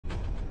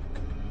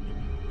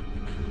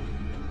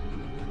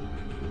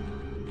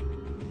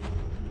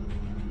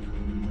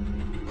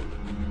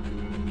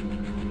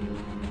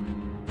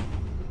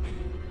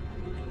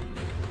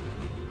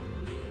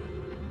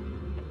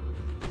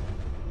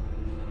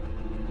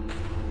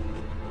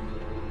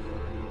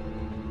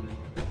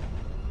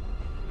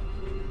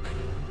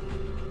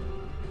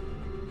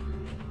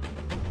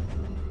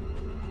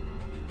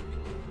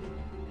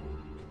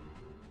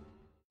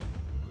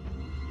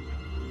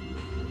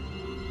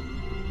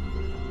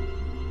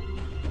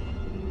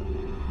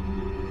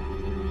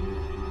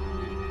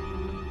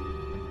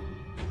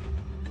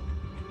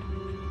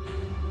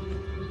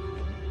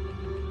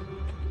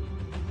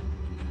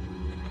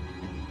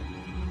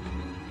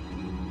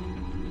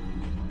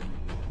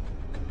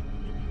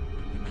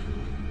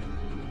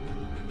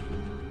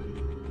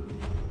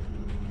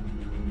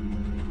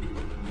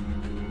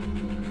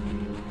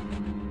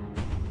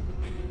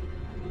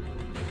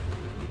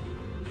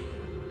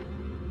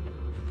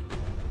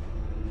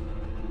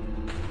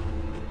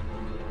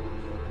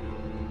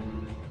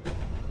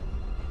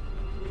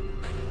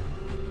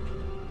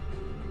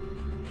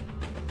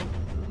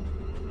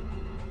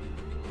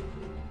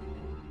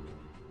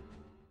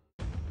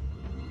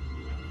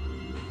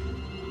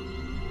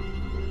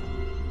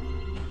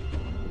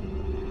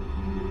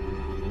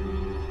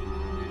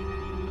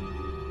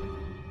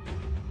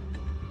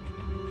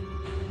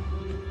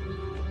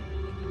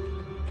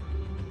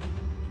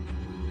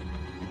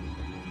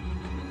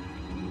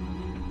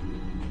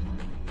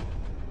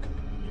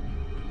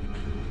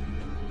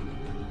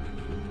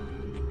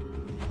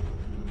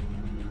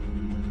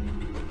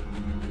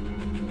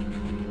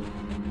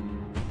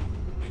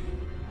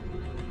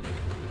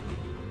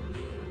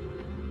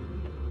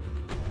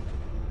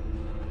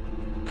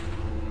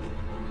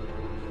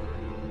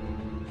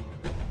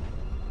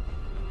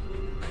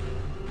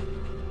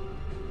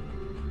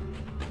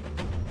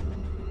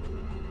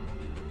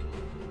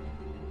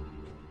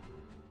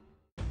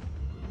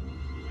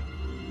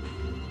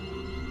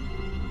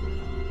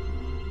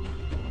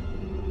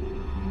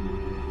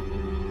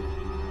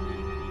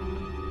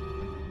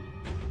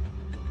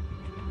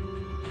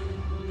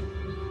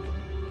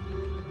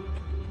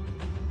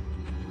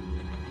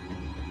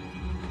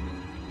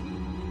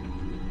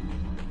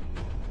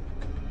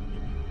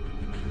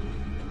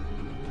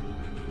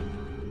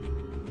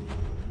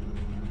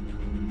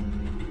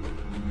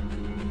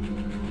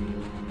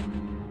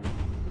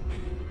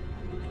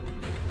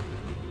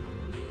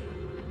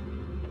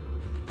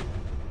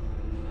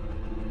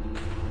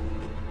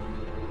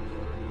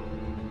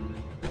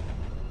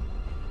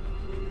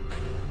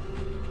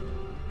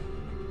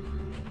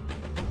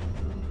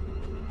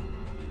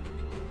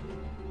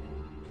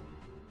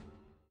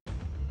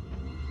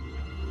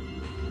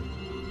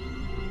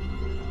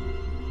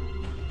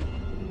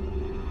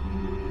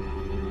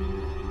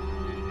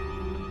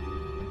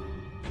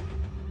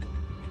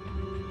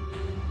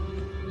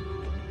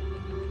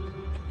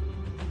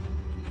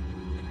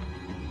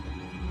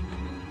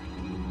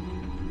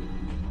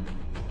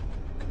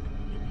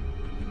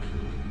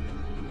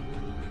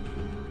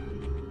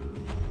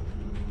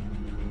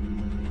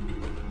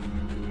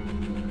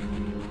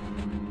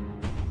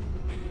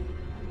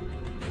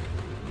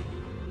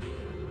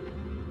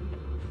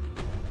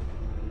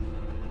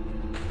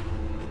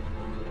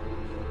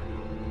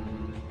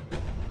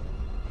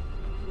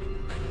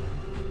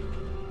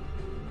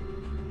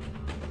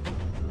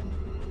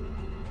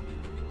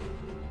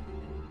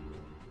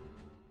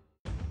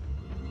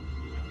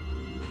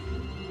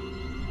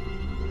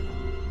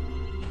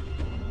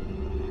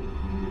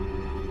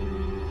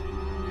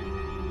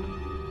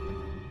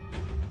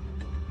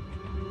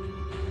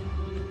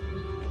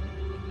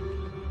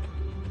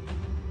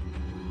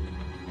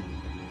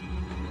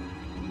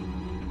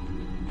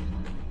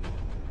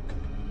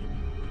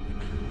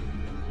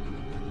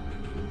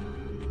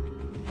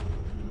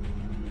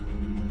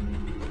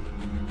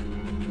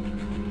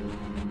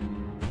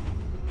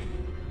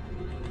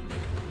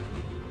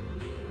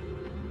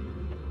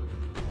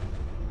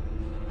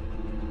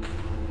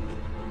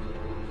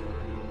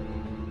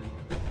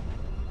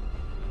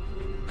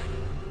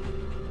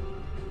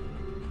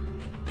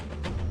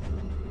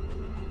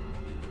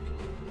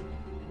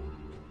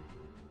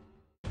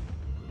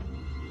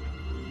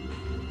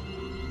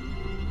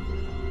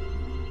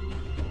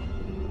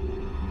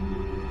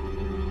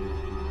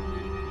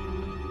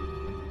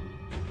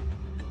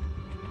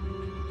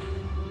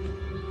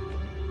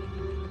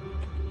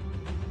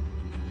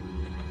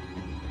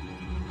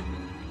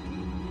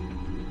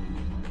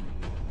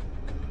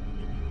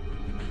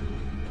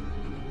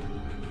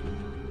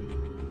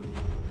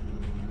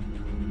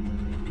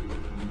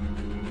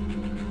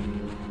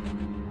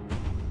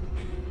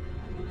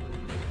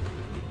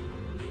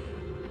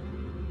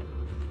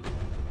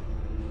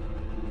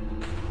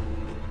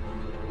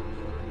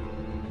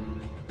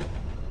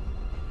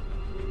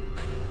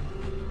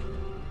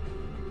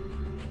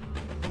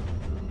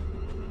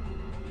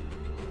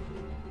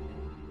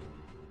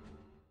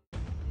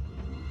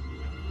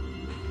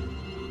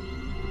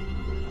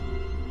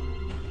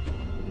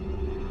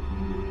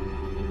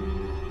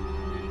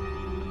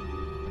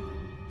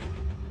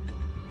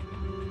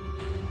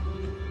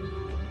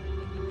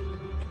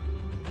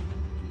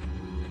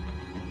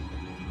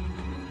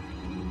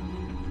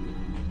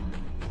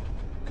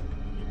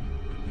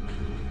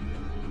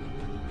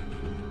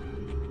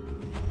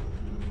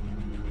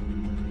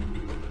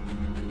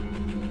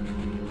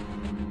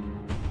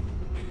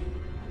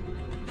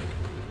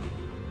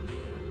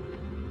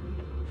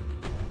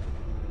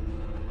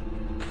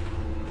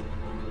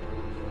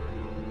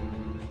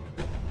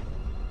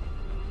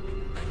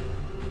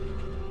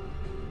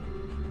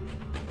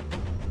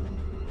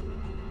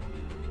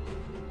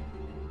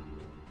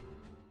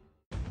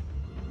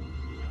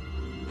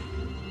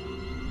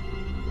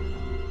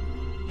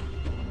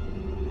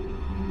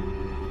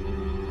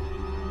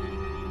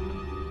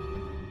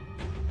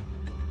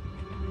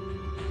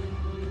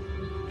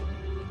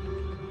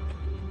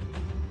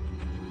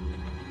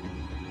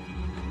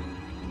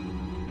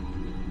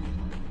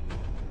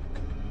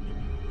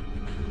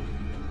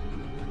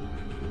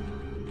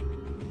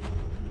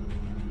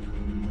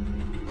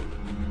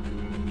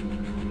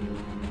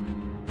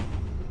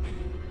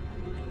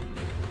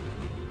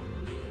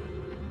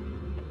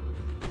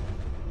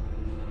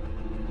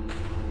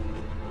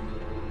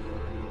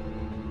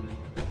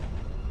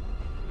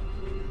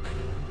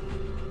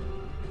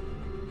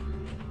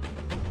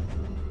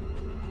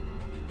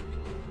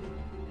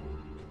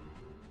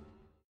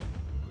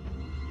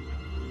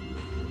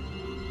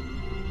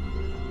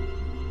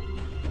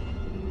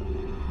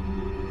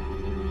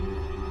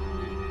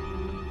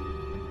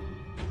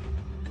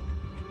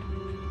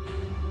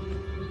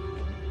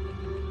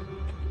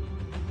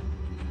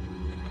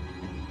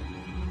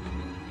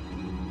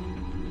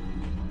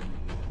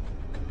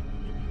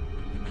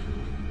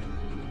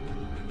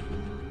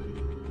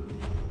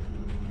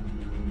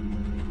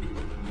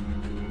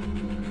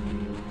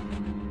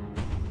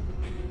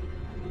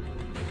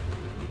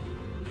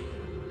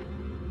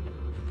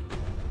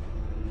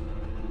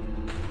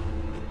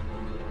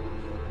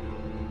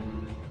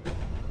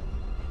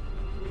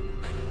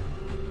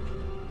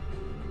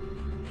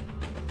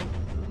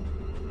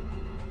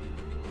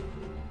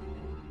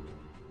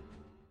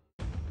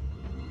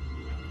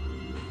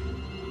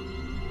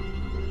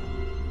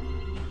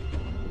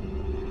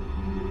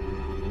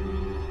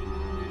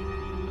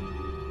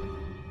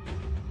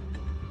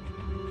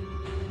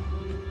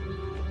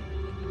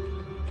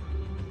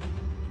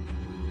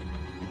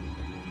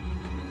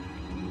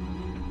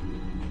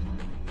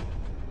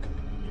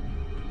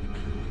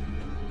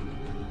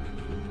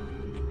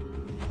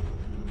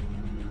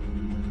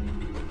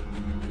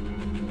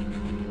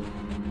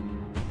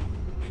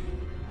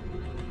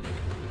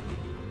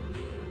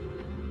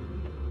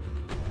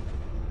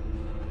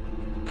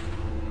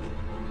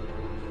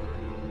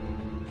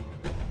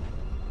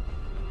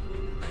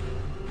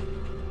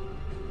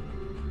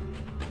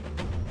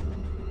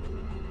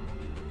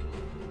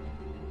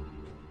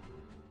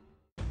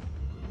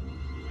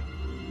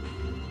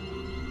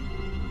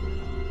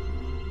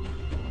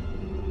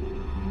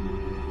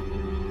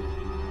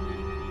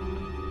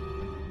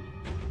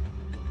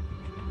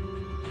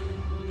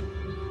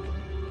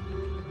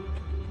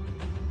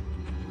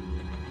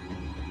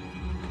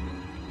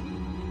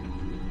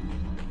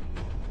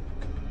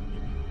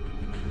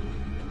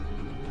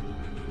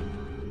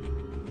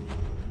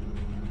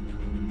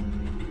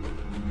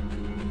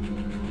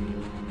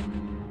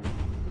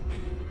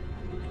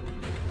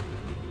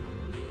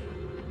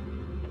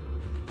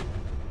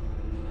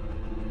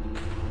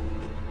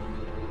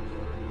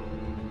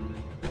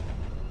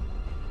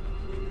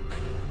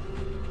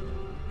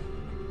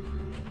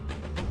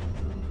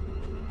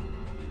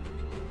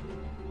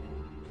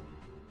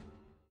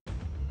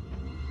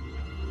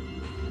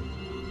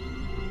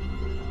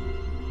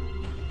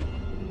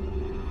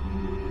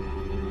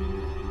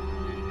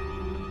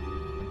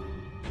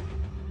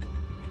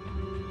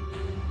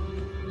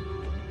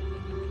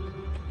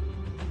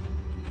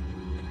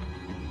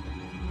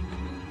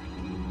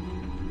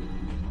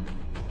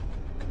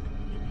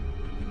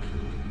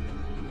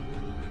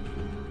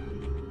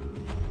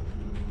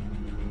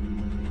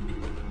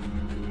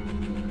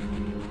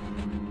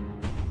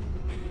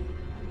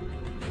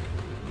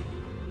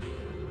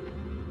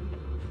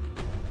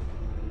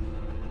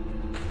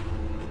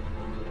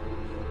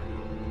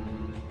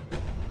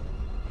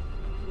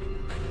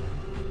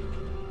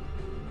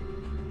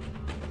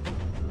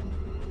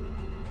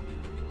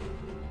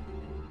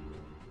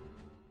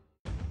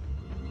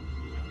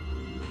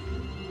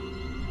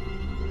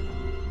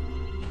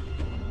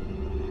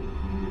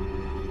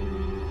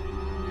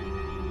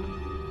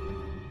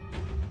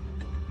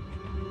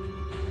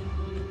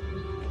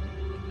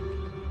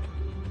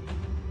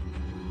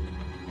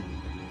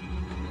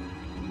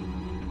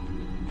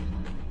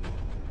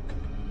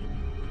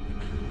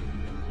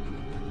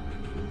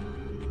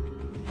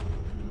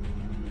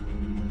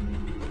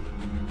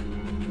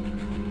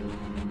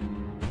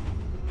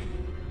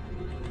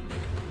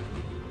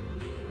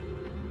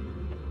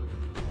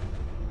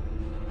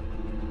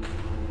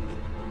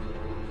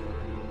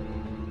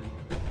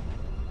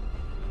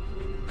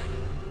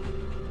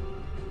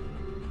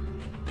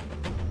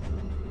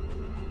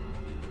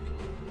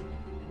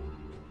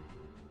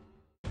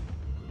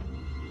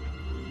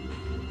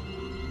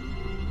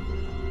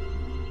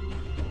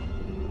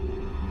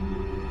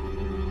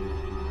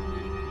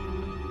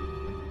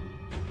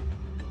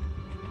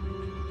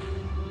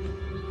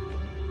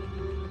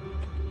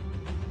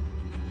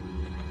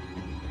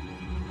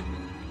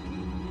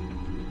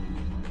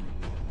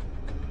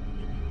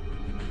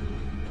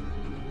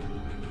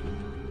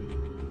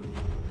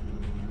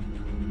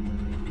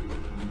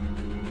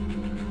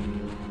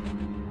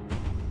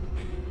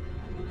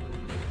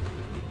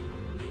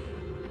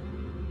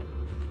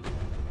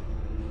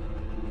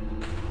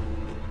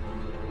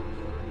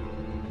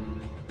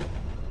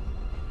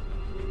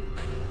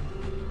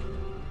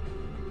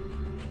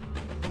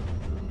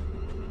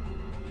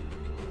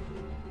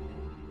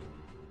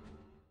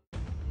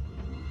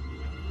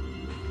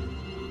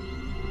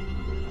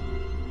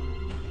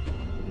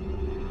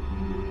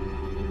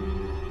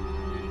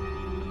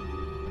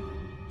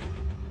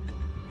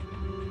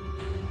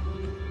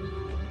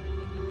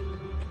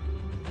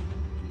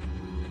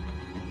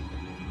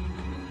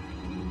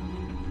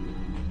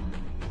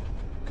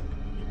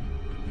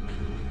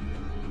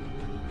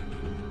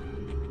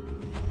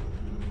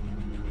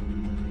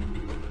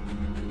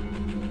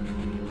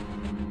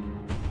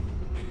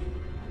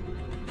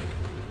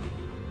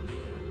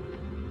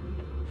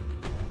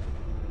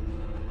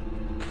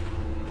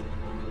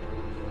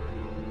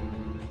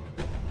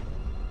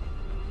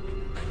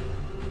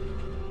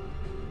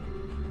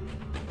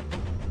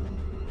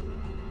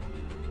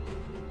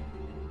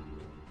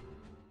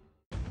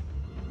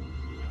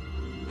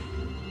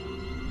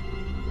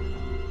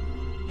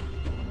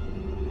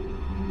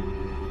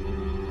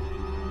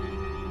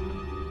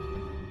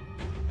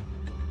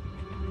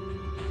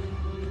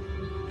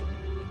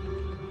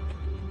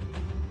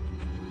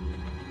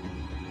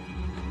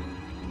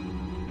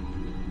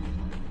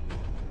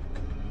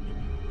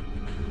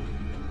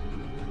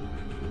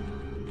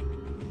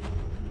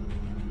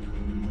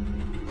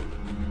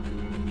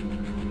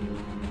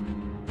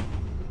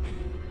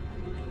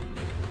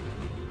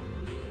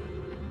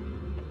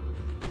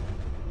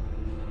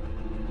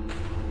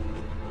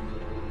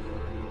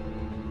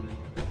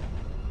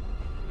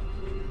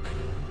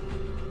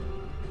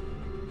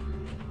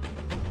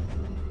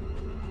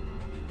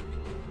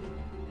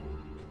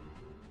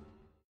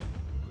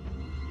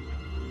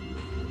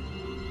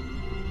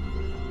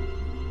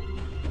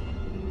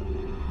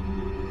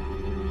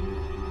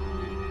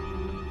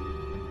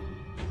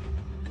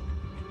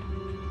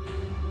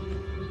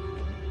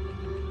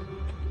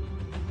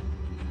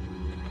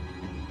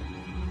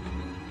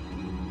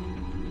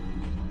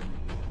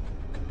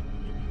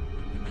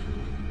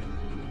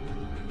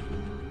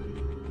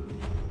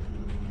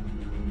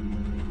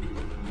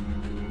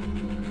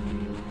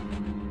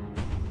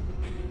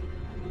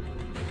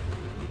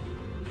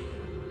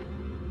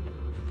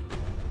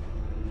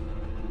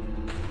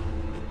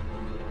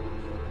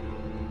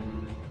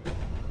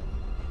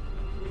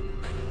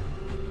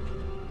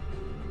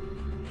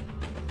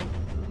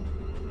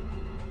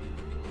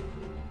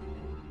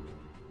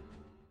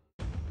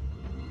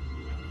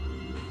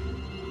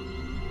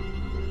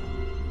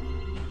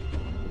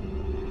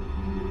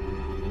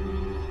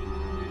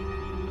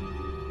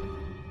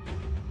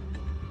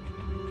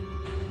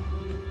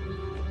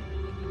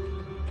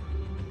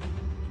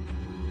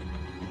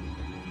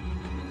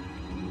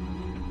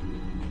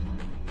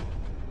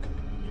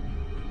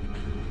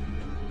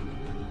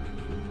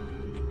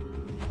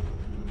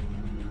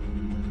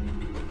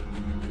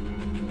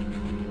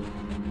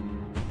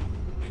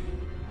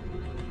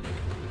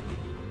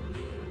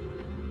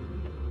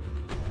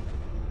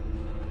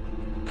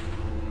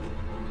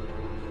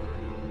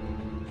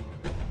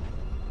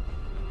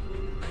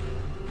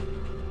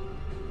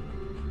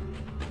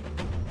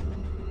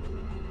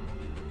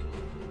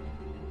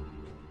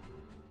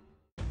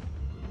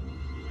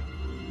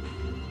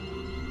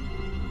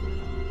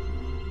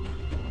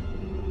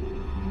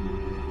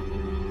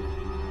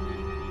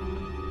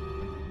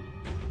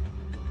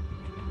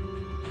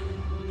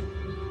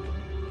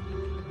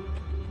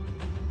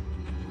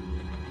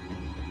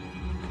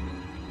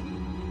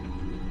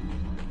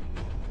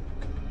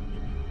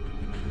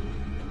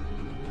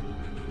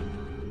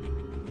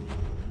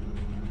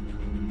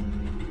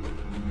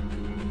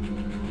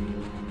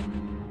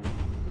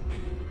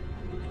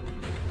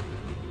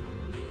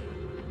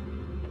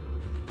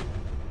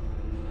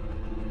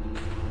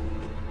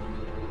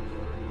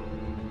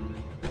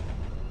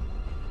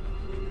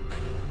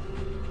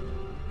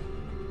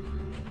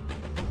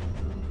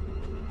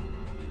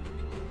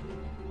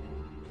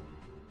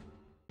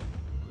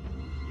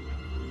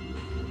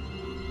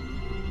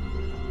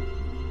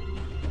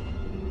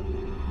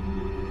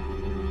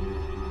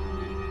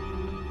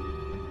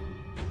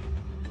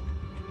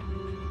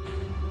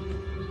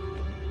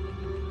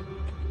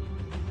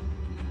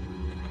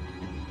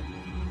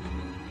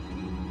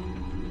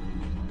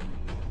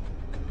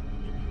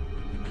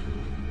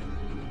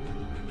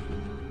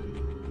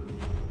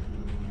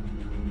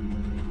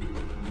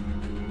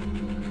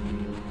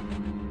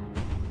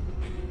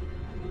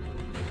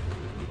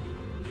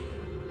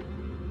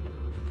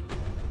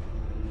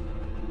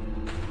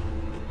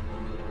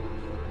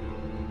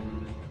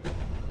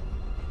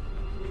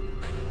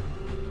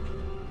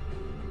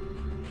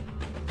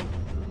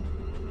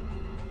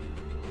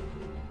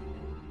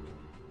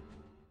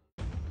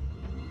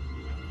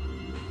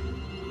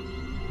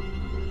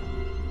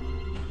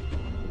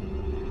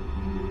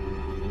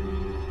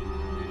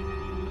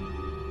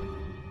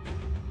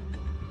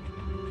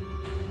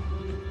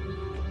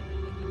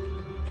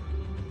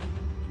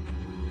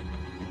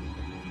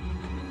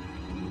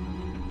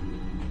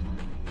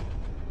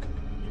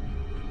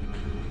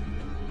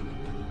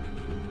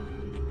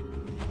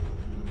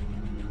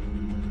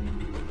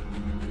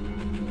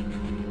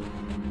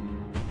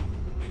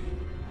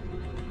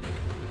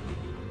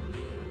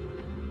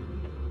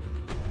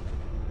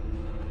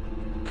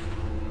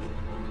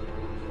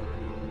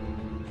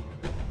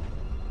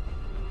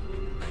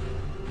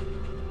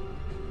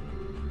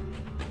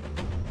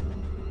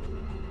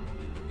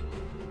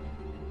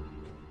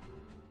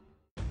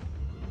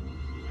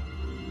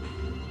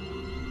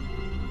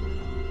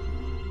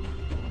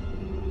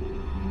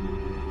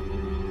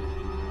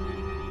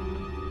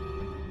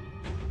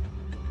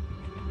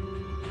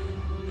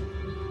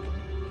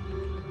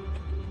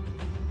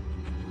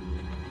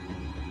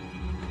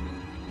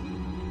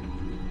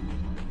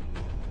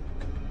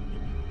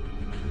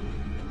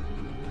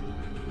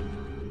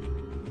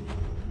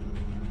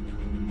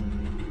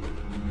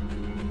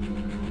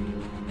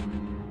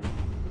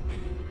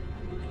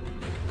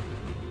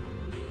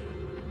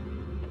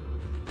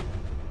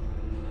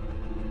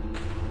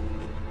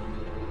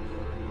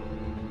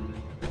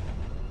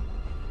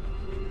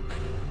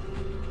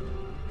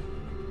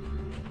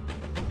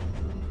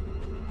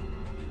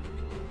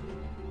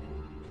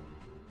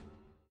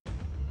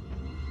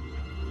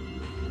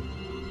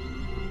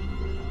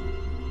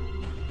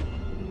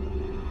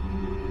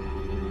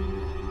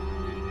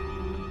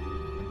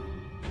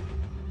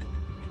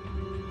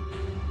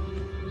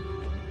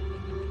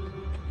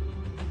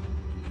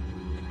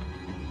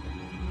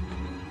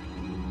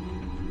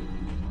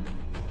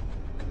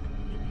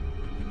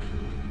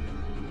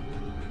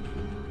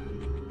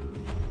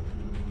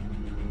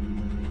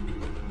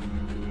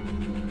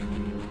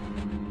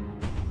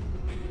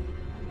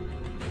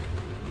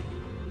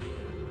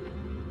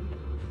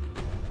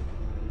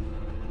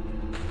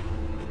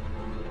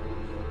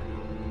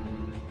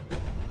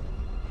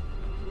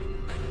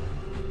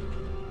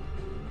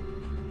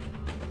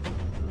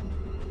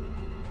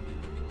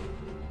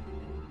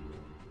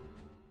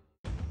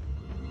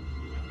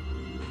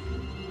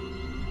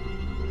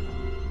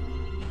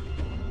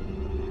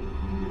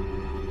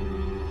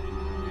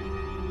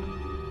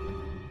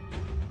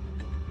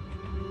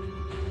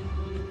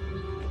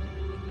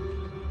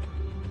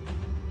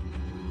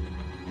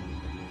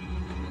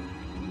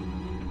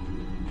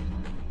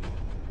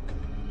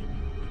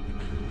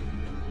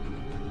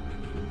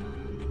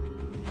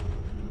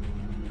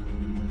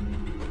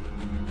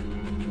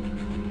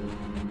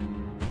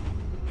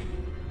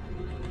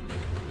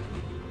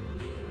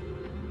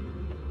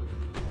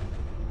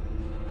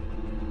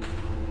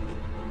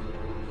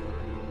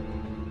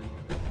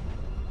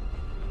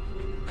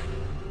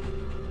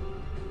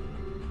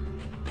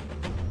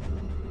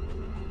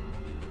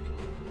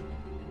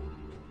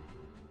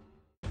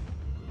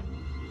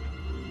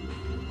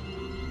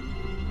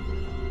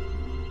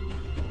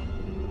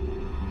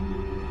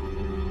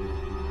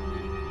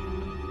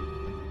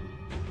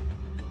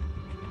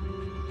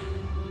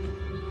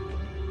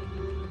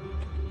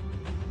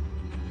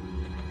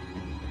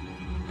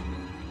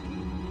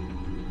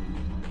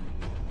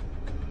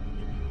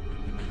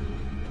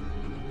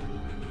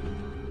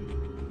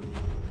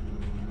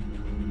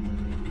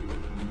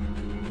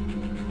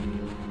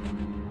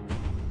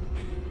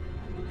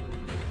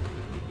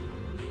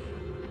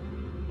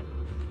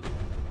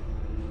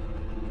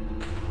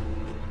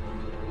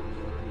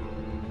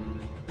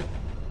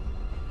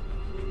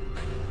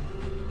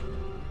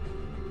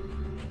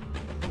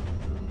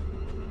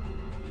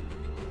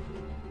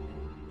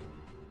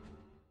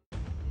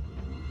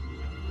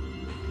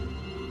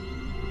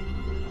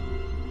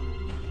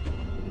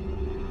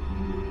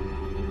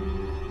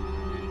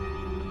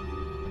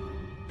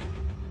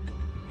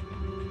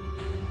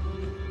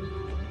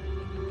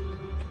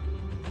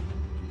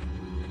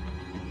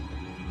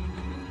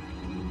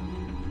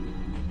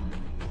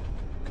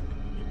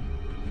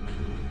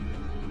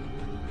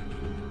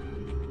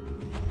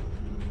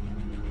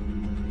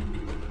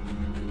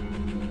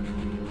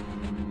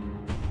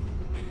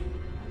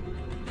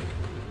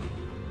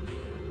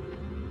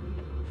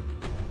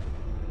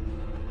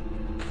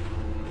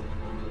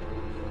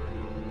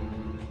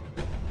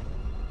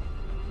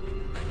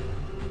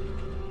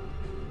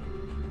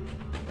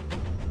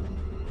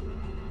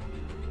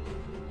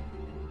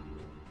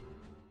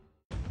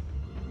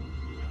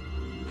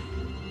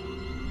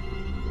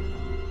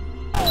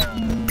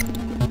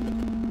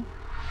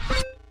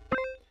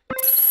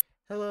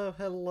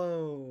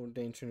Hello,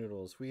 Danger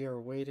Noodles. We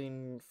are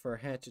waiting for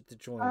Hatchet to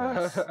join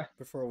us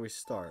before we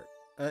start.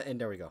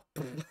 And there we go.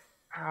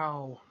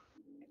 Ow.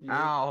 You-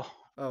 Ow.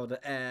 Oh,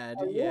 the ad.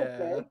 Are you Yeah.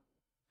 okay?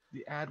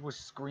 The ad was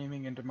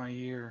screaming into my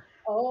ear.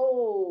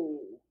 Oh.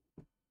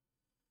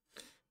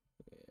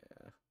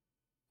 Yeah.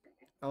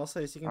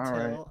 Also, as you can All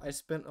tell, I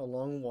spent a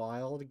long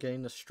while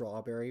getting the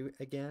strawberry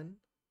again.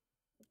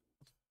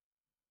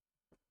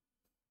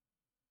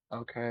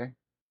 Okay.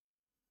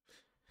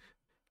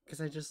 Because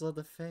I just love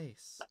the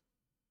face.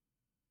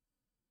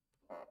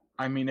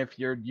 I mean, if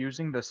you're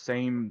using the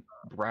same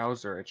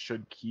browser, it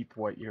should keep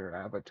what your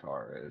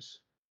avatar is.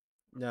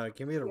 No,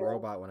 give me the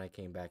robot when I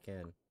came back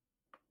in.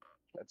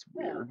 That's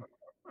weird.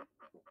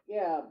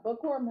 Yeah,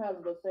 Bookworm has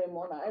the same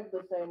one. I have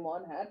the same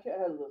one. Hatchet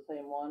has the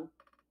same one.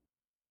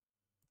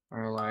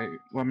 Alright,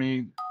 let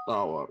me...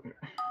 Oh,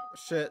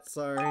 Shit,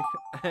 sorry.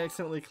 I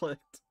accidentally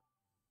clicked.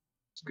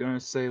 was gonna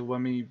say, let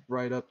me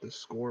write up the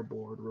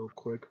scoreboard real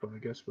quick, but I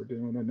guess we're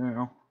doing it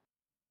now.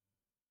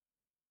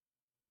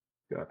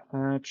 Got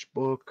Hatch,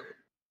 Book,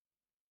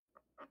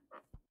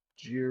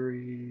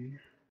 Jiri,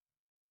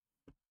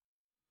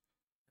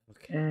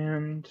 Okay.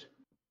 and...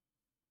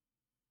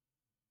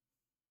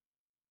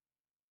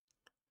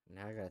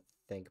 Now I gotta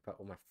think about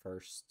what my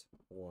first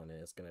one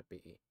is gonna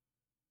be.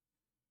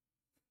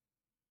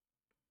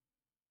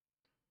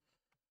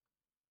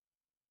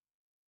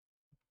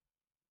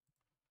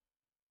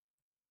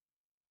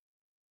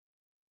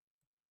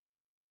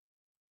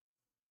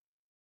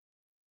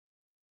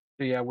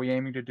 So yeah, we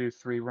aiming to do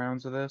 3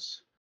 rounds of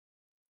this?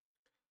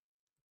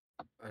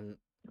 And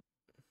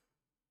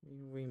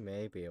we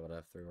may be able to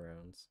have 3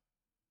 rounds.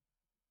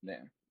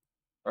 Yeah.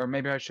 Or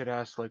maybe I should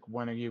ask, like,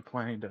 when are you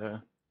planning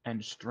to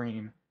end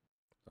stream?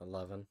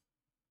 11.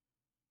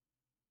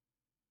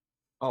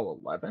 Oh,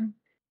 11?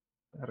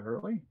 That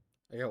early?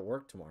 I got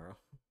work tomorrow.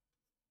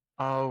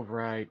 Oh,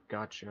 right,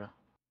 gotcha.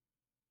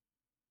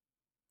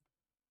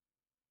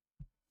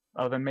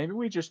 Oh, then maybe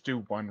we just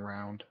do 1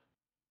 round,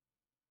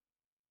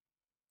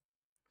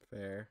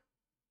 Fair.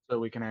 so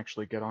we can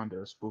actually get on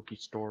to spooky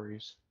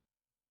stories.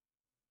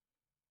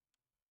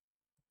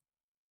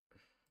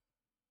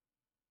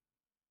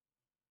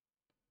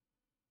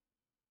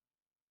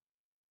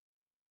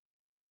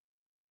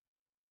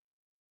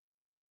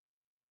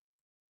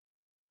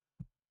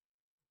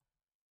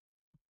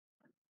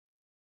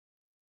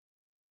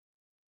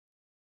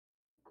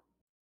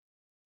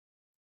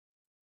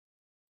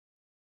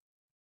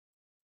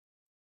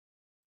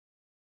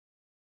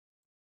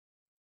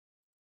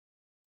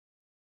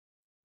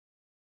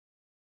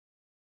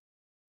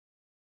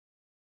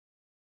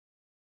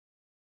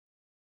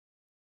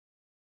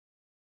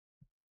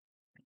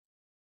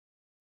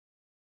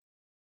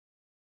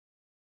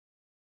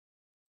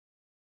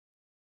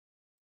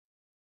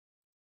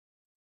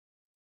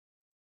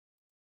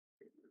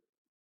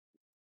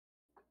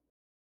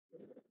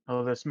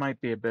 Oh, this might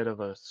be a bit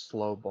of a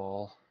slow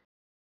ball.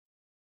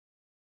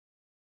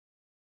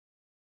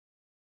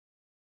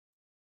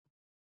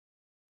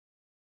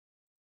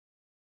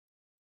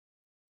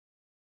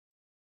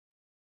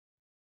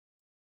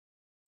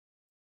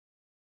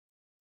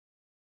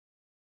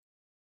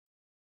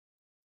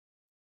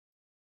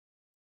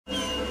 Oh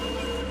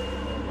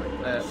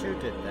my gosh, who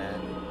did that?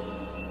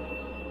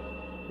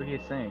 Who do you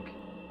think?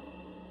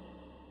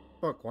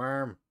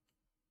 Bookworm.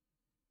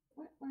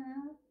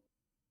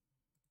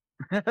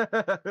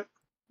 What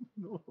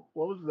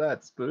was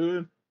that,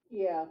 Spoon?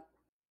 Yeah.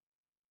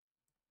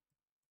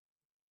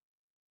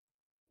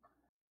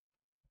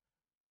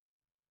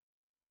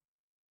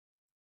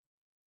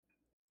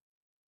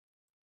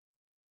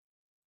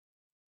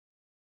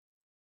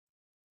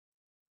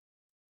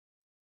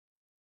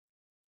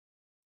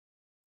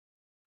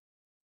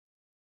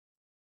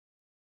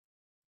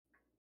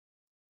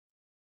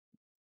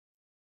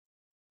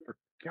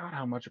 Forgot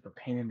how much of a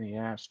pain in the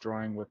ass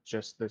drawing with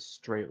just this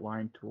straight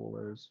line tool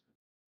is.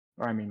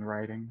 Or, I mean,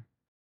 writing.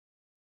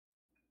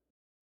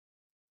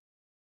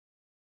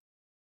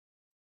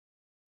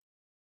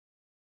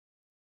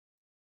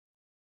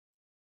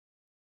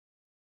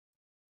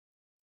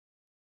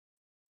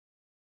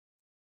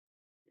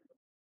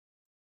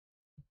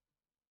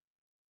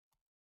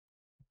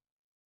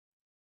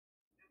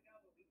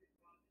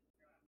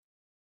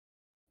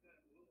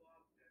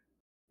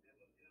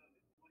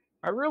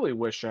 I really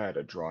wish I had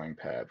a drawing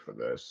pad for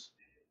this.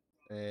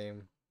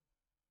 Same.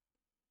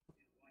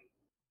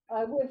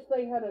 I wish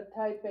they had a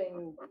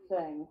typing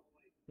thing.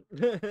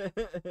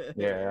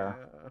 Yeah.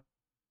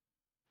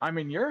 I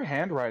mean, your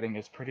handwriting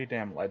is pretty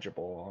damn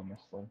legible,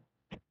 honestly.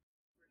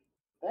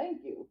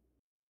 Thank you.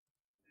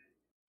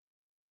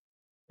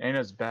 Ain't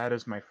as bad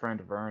as my friend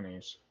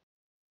Vernie's.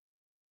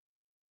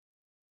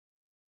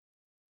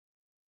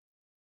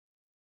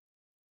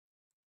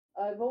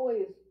 I've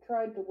always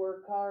tried to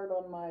work hard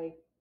on my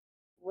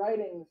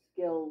writing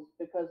skills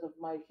because of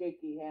my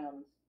shaky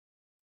hands.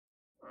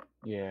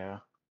 Yeah.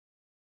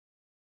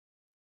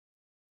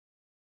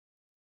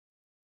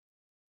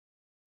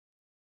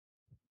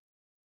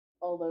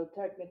 Although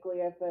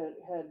technically I've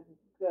had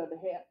good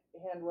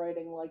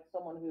handwriting like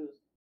someone who's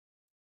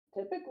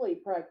typically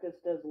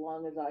practiced as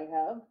long as I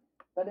have,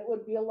 then it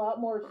would be a lot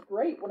more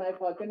straight when I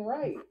fucking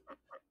write.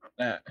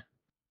 Eh.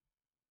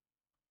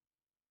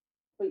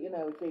 But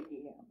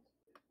shaky hands.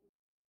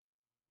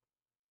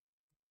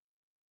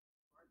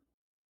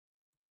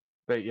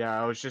 But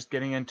yeah, I was just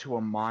getting into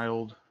a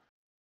mild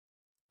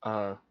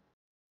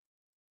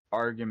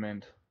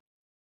argument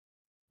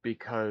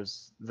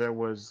because there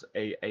was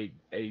a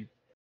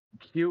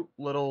cute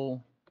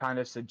little kind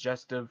of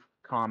suggestive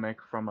comic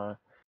from a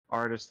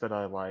artist that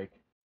I like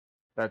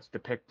that's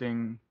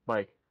depicting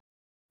like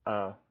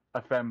a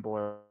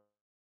femboy,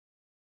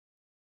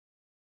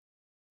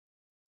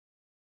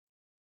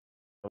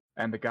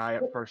 and the guy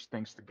at first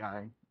thinks the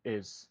guy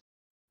is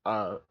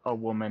a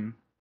woman,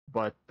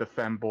 but the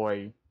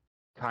femboy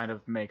kind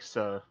of makes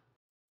uh,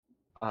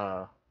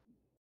 a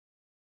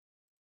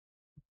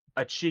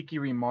cheeky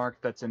remark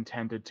that's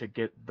intended to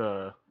get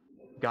the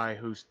guy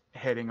who's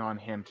hitting on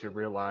him to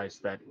realize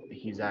that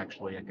he's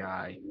actually a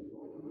guy,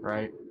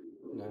 right?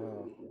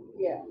 No.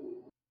 Yeah.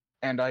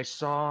 And I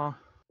saw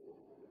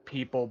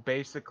people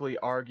basically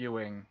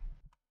arguing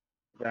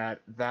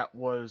that that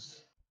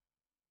was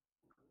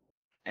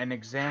an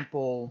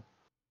example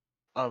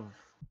of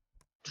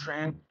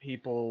trans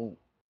people,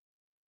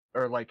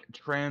 or like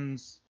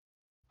trans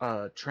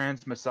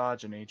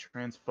misogyny,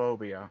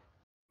 transphobia,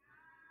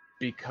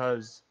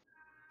 because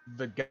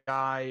the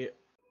guy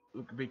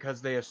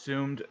because they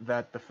assumed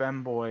that the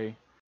femboy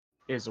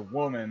is a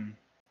woman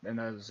and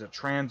is a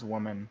trans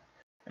woman,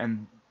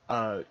 and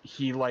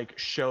he like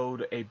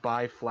showed a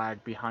bi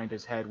flag behind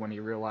his head when he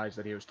realized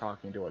that he was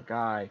talking to a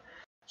guy.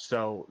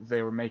 So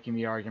they were making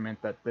the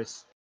argument that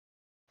this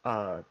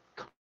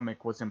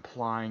comic was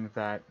implying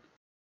that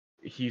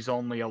he's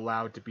only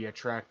allowed to be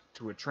attracted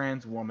to a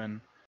trans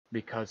woman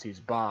because he's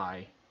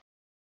bi,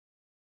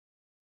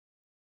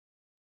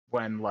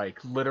 when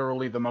like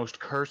literally the most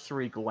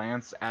cursory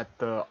glance at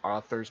the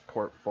author's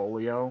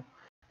portfolio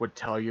would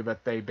tell you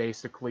that they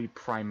basically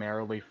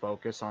primarily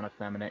focus on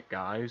effeminate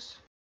guys.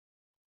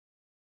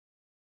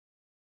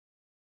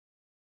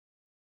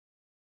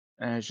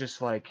 And it's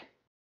just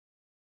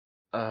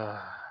uh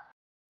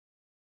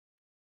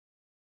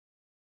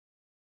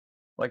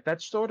like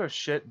that sort of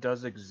shit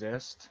does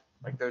exist.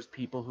 Like there's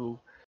people who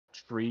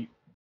treat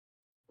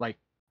like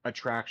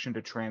attraction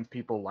to trans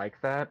people like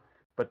that,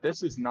 but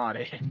this is not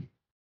it.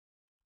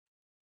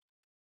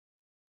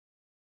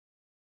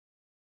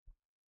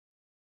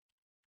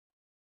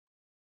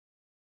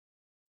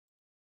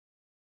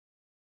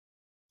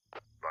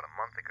 About a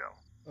month ago,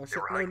 Oh they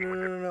shit! were No, no, hiking with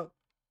no, their no, no.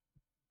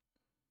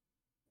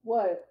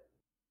 What?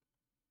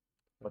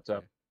 What's Okay.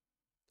 up?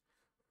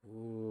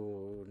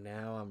 Ooh,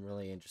 now I'm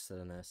really interested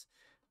in this.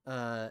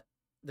 Uh,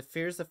 The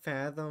Fears of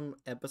Fathom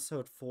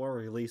episode 4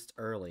 released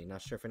early.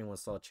 Not sure if anyone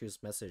saw Chu's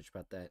message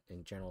about that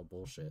in general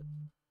bullshit.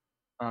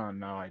 Oh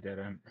no, I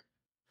didn't.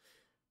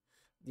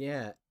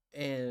 Yeah,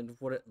 and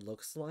what it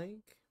looks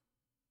like.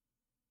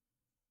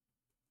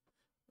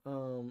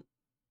 Um,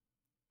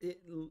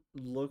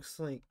 looks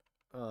like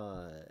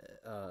uh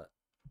uh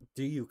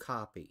do you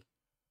copy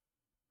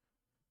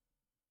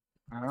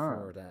Ah,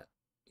 for that,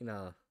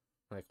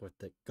 like with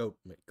the goat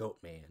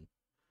man,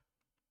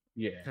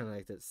 yeah, kind of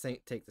like the same,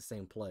 take the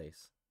same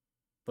place,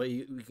 but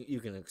you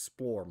can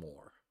explore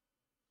more.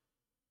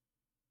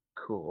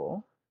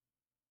 cool.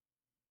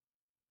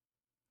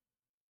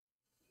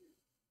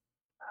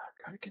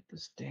 Gotta get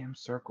this damn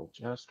circle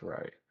just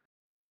right.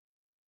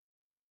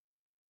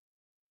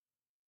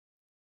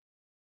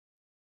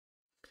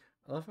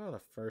 I love how the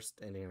first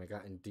ending I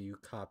got in do you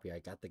copy, I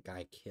got the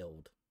guy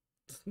killed.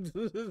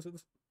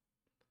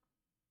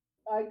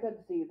 I could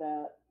see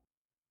that.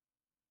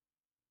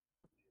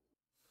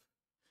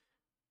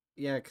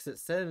 Yeah, because it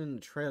said in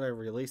the trailer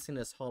releasing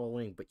this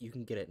Halloween, but you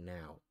can get it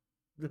now.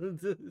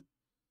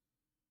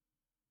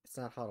 It's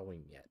not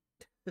Halloween yet.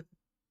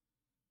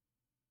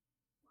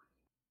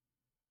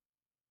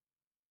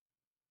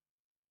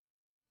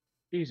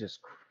 Jesus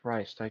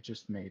Christ, I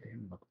just made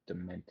him look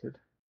demented.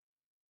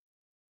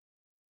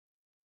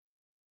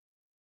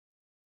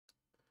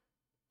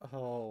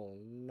 Oh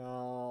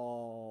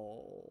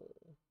no.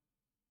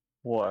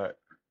 What?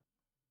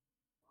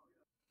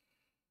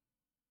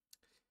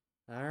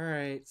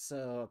 Alright,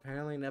 so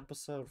apparently in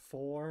episode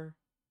 4,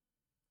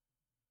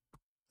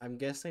 I'm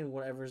guessing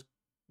whatever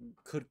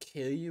could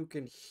kill you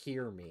can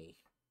hear me.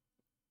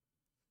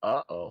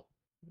 Uh-oh.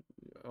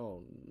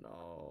 Oh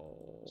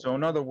no. So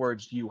in other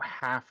words, you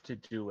have to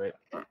do it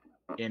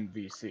in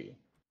VC.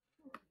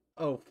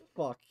 Oh,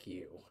 fuck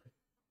you.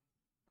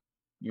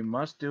 You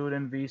must do it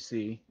in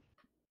VC.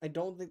 I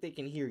don't think they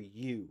can hear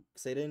you,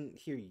 because they didn't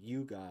hear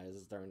you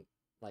guys during,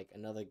 like,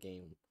 another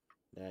game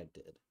that I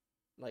did.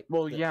 Like,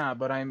 Well, yeah,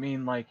 but I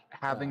mean, like,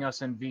 having Oh.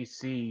 us in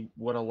VC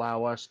would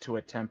allow us to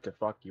attempt to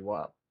fuck you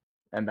up.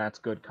 And that's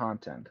good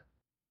content.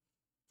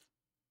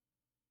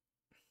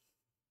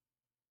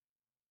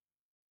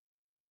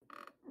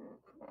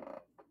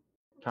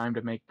 Time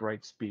to make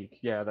Bright speak.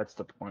 Yeah, that's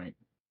the point.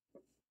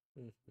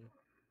 Mhm.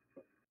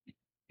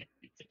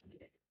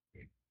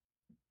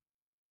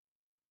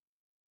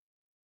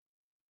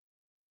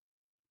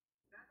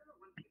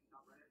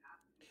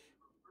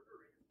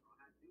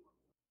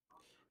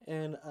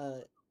 And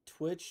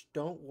Twitch,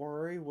 don't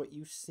worry, what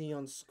you see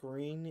on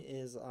screen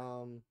is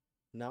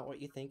not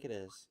what you think it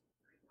is.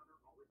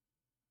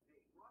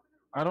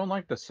 I don't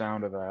like the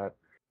sound of that.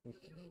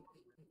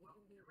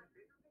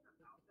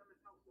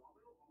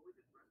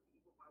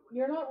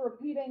 You're not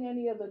repeating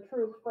any of the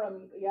truth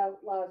from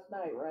last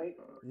night, right?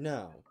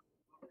 No.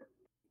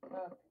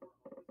 Uh,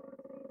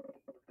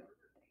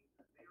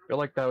 I feel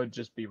like that would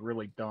just be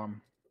really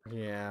dumb.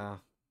 Yeah.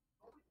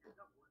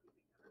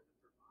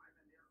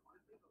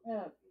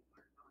 yeah.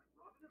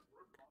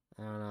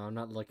 I don't know, I'm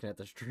not looking at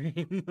the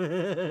stream.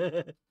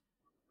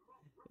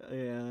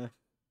 Yeah.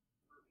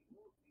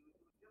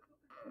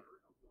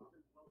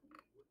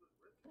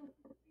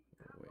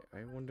 Wait,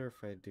 I wonder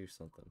if I do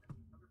something.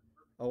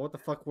 Oh, what the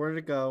fuck? Where did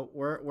it go?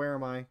 Where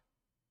am I?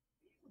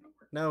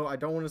 No, I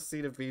don't want to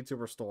see the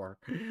VTuber store.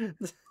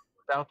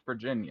 South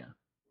Virginia.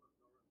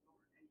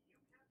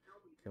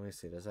 Can we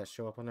see? Does that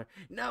show up on there?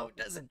 No, it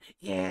doesn't.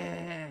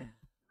 Yeah.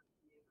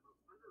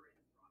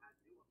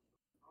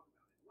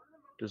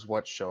 Does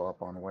what show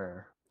up on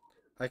where?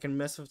 I can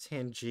mess with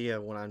Tangia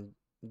when I'm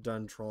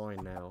done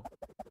drawing now.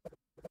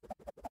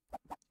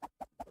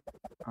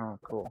 Oh,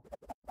 cool.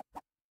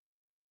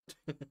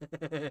 I'll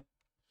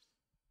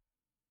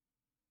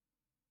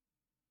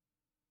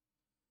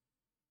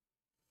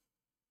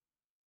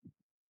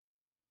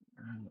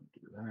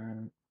do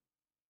that.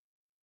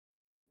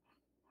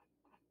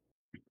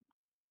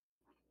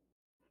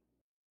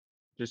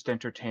 Just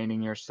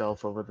entertaining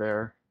yourself over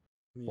there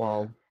Yeah.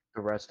 while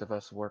the rest of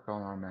us work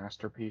on our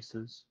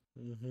masterpieces.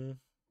 Mm-hmm.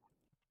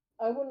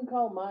 I wouldn't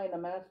call mine a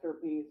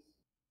masterpiece.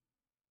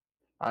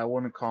 I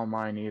wouldn't call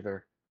mine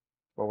either,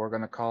 but we're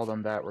gonna call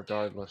them that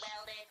regardless.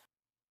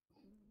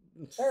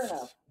 Fair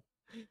enough.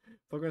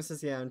 Pokemon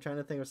says, yeah, I'm trying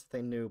to think of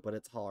something new, but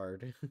it's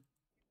hard.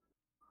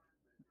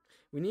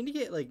 We need to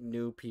get, like,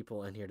 new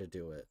people in here to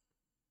do it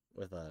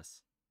with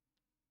us.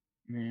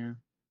 Yeah.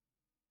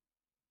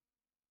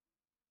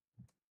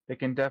 It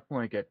can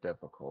definitely get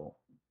difficult.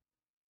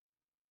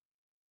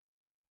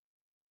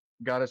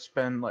 Gotta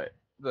spend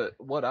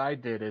what I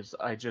did is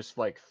I just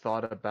like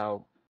thought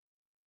about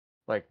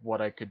like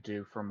what I could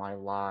do for my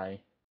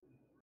lie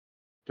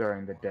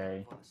during the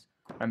day.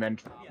 And then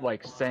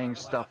like saying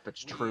stuff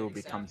that's true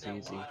becomes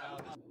easy.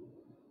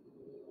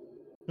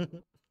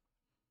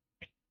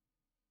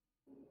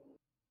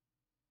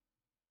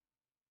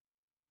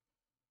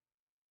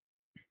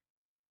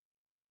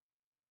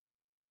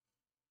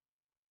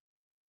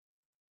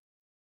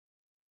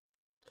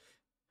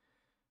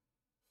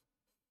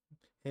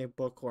 Hey,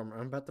 Bookworm,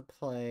 I'm about to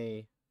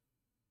play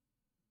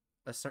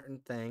a certain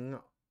thing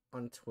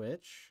on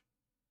Twitch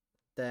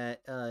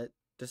that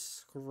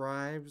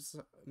describes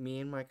me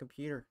and my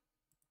computer.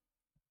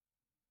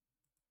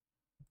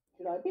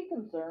 Should I be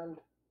concerned?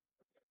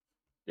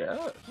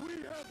 Yeah.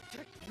 We have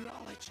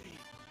technology.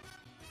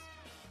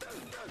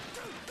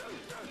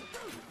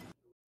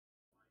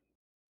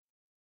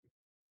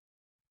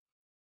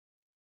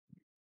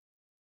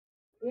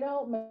 You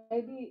know,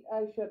 maybe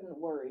I shouldn't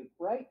worry.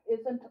 Right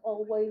isn't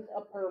always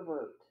a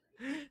pervert.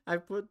 I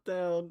put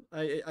down,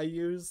 I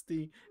used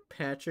the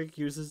Patrick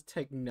uses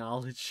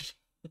technology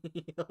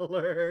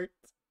alert.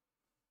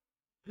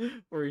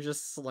 Where he's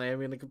just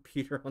slamming the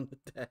computer on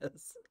the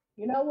desk.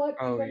 You know what?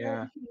 Oh, Even yeah.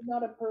 though she's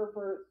not a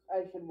pervert,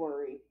 I should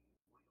worry.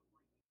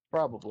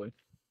 Probably.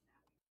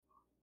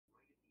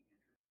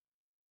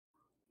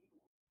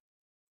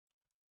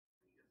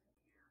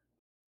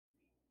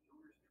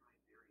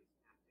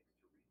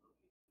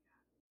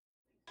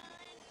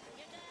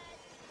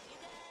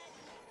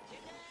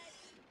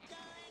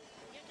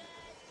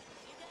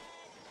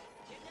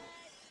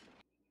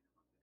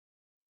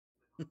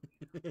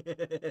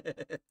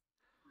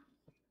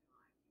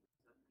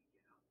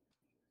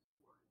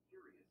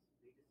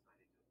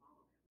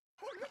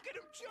 Oh, look at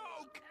him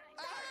joke!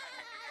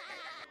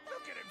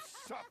 Look at him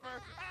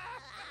suffer!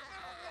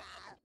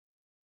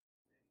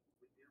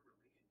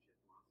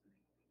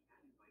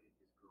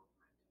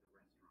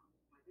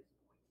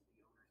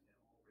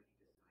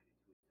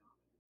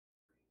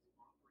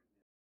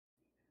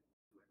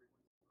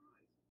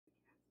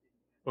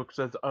 Book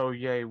says, "Oh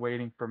yay,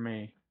 waiting for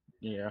me."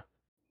 Yeah.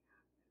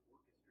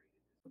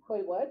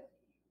 Wait, what?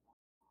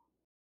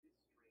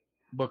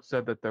 Book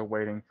said that they're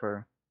waiting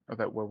for, or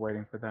that we're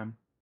waiting for them.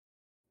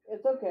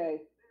 It's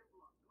okay.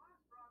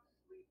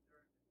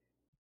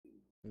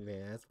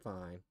 Yeah, it's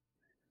fine.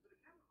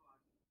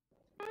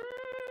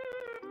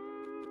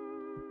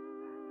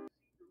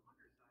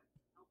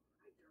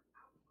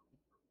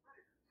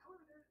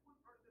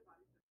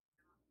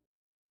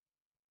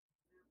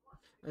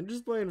 I'm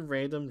just playing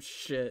random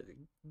shit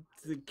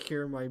to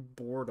cure my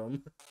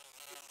boredom.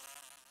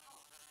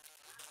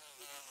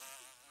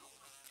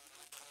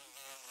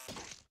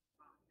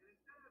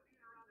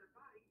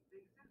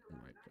 Oh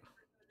my god.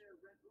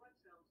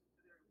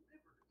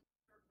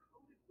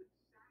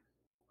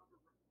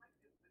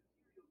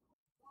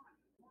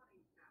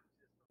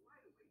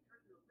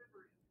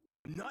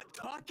 I'm not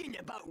talking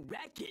about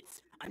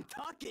rackets. I'm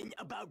talking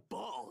about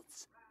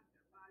balls.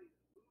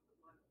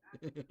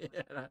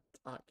 Not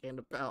talking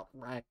about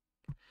right.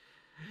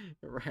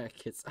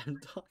 Rackets. I'm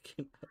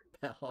talking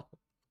about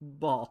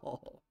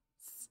balls.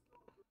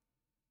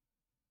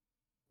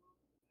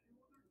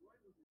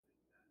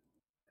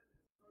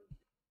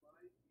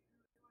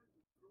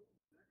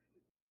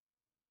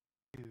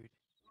 Dude,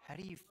 how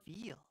do you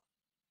feel?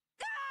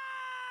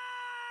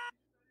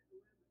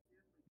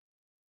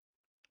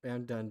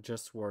 I'm done.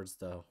 Just words,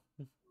 though.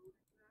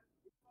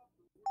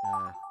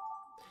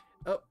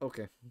 Oh,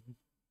 okay.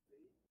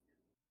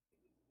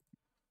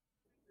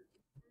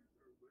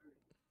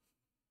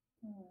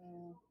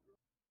 Hmm.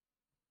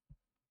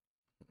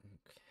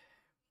 Okay.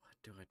 What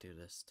do I do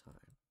this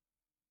time?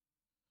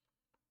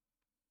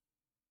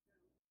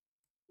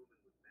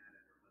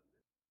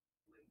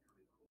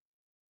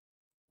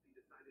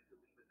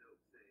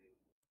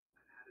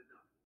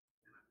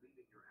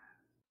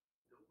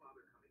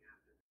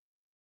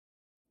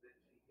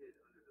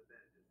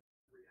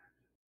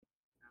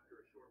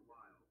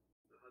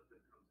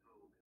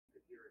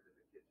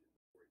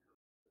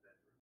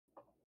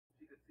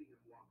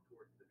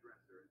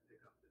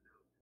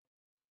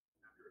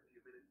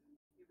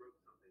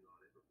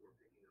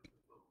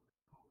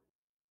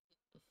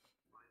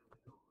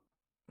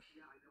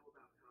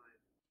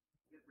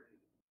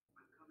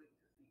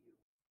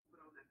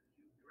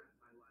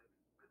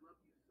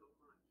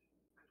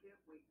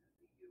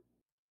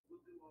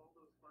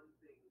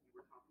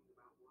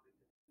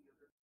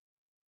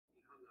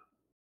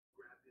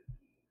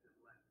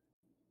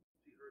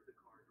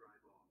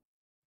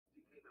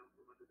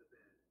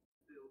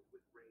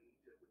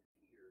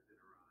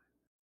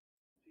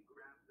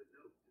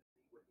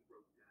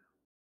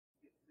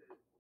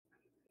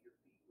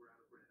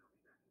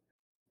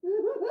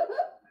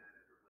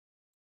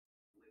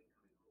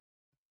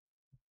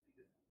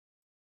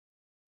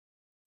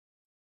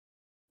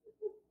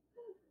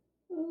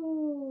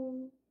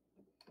 Oh.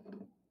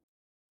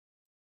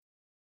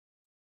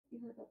 You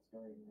heard that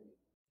story, right?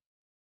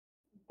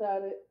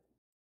 That it.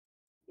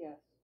 Yes.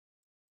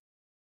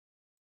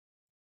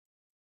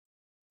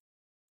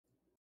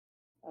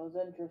 That was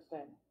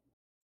interesting.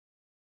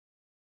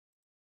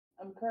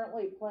 I'm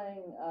currently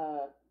playing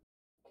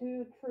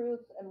Two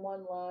Truths and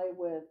One Lie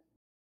with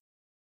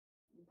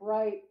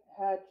Bright,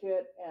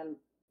 Hatchet, and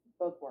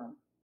Bookworm.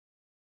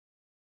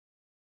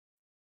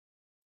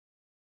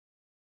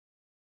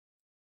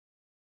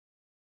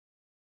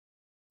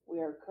 We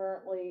are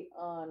currently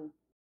on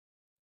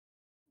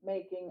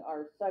making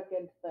our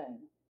second thing.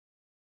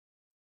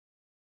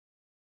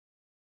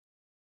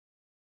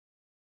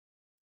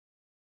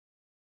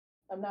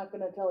 I'm not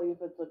going to tell you if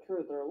it's a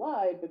truth or a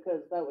lie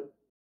because that would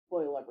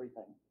spoil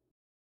everything.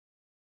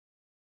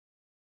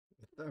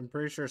 I'm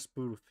pretty sure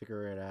Spoon would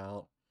figure it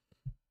out.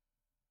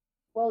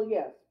 Well,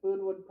 yes,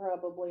 Spoon would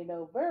probably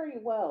know very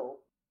well.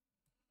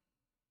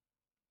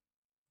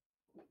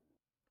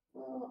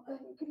 Well, I'm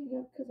getting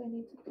up because I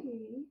need to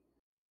pee.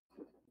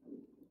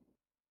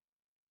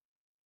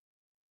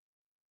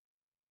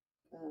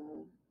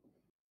 Uh,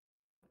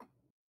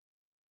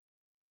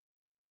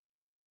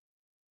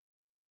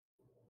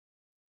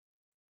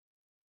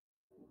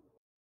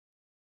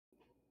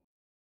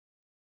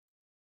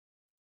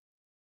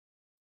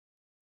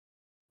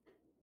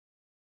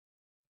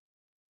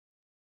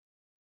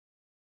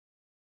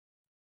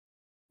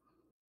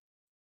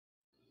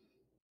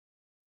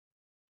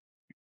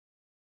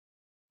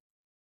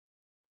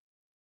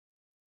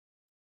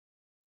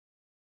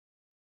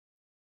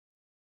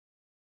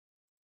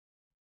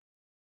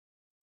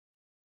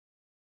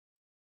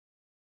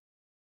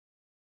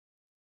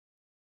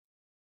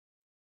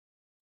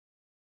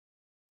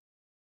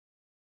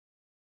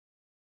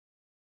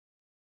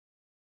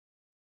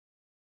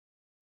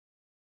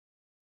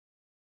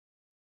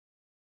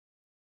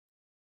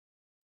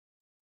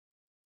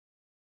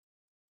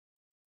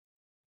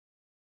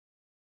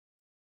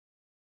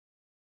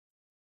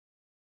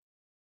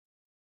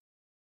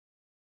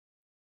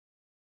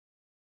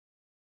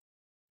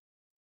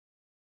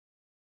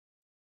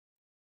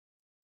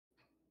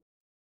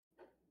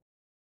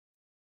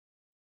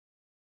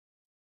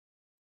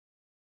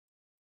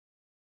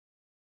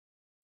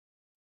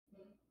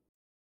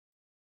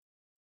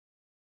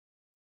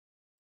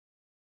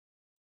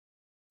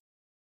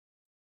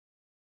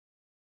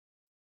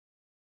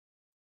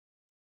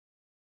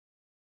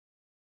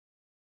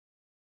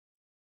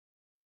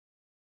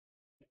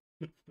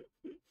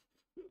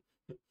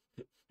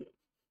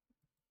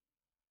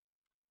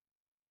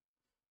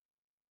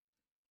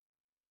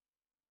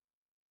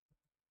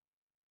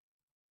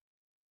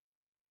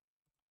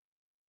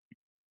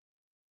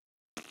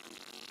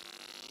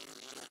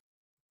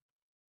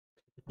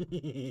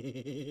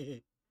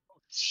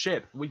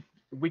 Shit,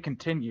 we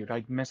continued.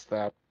 I missed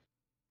that.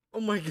 Oh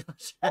my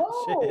gosh,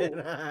 Oh! Hatchet!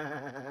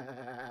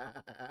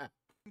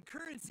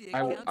 Currency I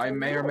accounts I are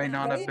may or may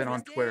now not have been on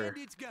interest Twitter. and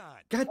it's gone.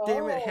 God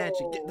damn it,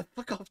 Hatchet! Get Oh! the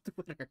fuck off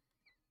Twitter!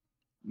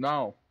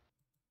 No.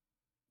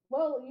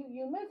 Well,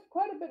 you missed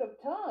quite a bit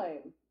of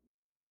time.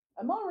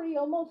 I'm already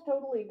almost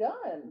totally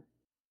done.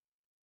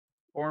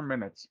 4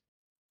 minutes.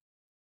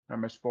 I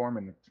missed 4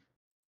 minutes.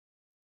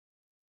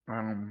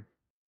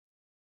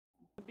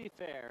 To be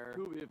fair.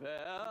 To be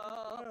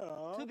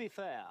fair. To be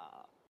fair.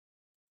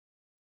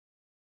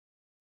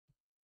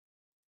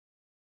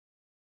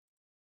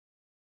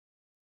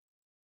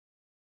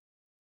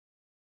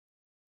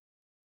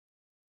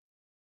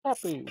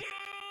 Happy.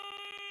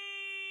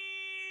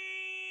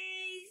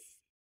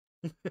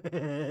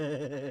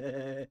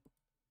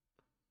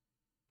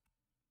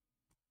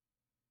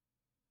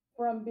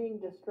 From being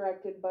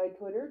distracted by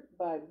Twitter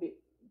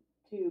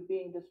to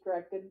being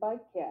distracted by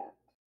cat.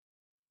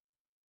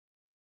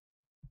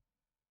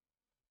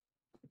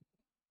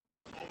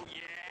 Oh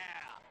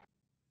yeah!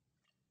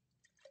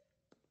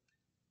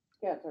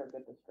 Cats are a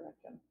good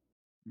distraction.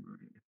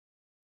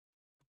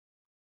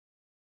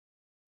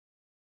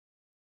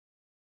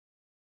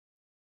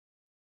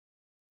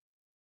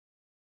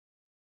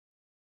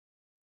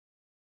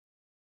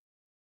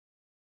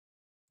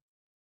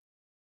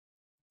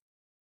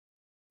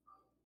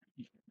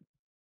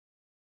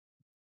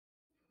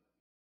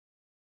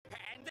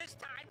 And this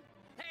time,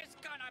 there's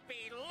gonna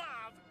be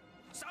love.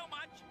 So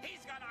much,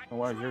 he's gonna Oh,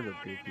 wow, here's a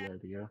drown in goofy it.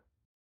 idea.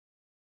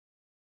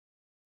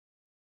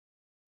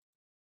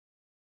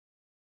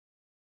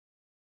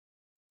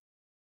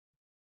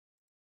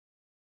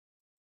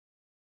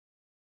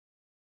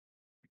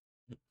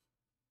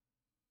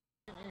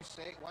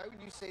 Why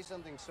would you say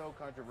something so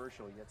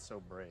controversial yet so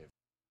brave?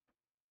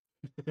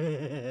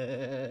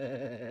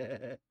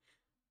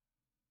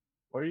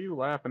 What are you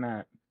laughing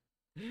at?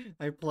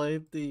 I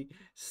played the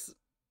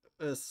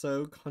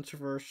so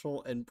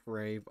controversial and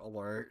brave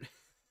alert.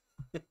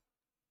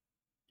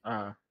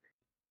 Uh,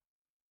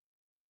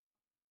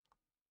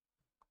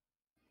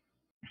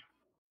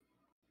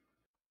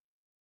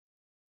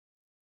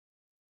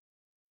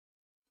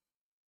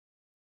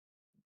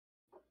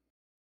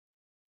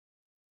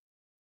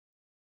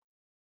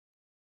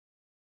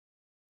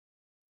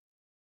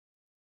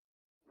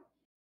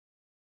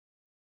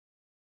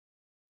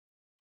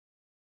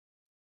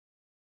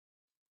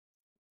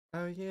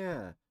 Oh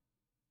yeah.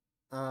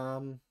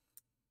 Um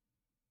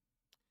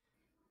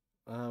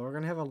we're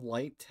gonna have a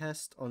light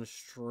test on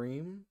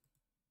stream.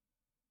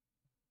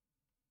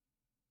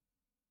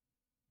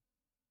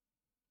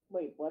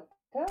 Wait, what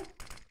test?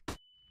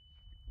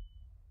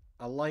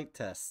 A light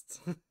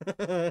test.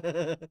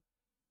 I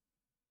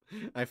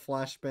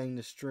flashbang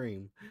the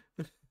stream.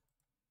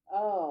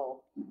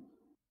 Oh.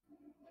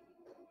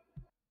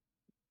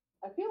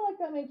 I feel like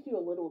that makes you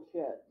a little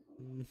shit.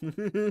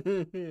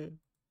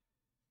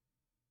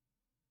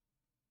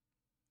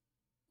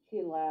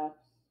 She laughs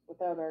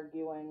without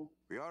arguing.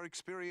 We are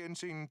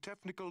experiencing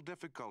technical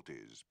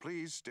difficulties.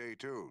 Please stay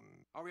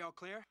tuned. Are we all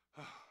clear?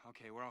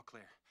 Okay, we're all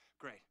clear.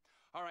 Great.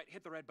 All right,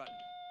 hit the red button.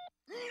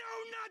 No,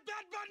 not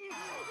that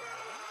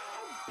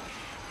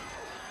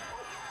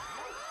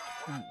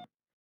button!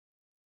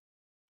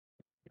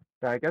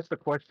 I guess the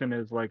question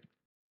is like,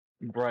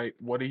 Bright,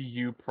 what do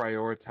you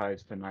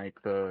prioritize tonight?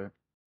 The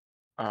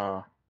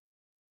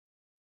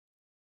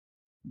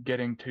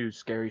getting to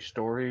scary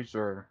stories,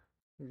 or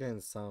I'm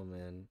getting some,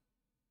 man.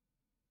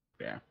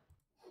 yeah,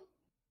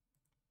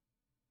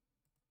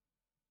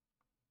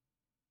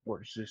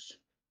 or is this?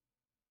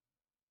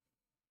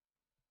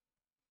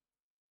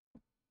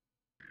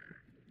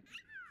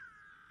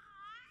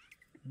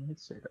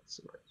 Let's say that's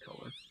the right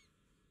color.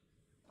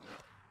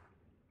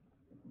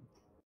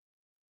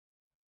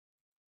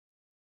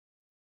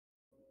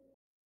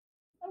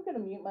 I'm gonna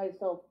mute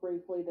myself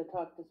briefly to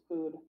talk to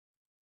Spood.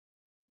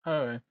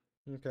 Oh,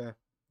 Okay.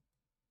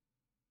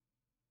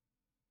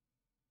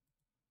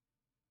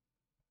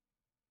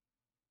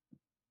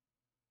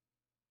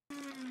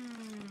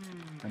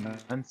 and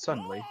then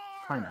suddenly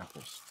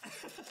pineapples.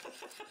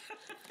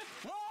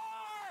 War!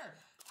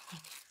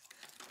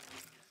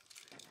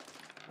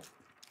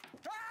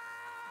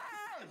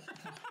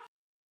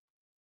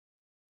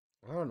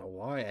 I don't know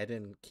why I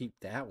didn't keep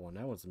that one.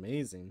 That was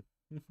amazing.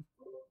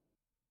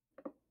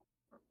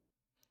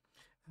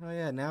 Oh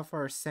yeah, now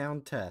for our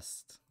sound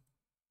test.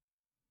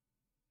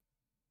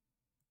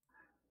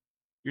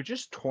 You're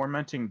just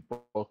tormenting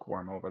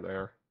Bookworm over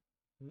there.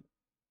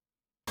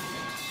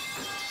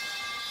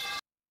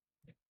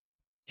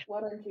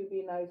 Why don't you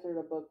be nicer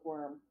to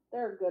Bookworm?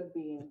 They're a good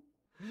bean.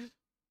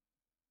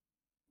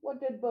 What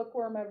did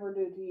Bookworm ever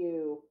do to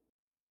you?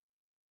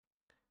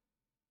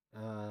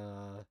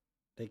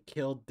 They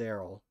killed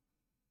Daryl.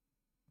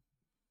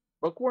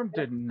 Bookworm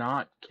did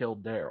not kill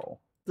Daryl.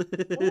 Who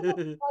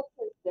the fuck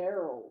is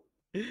Daryl?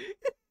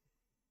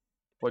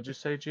 What'd you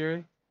say,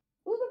 Jerry?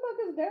 Who the fuck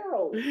is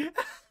Daryl?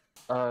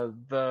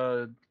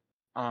 The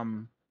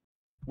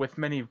with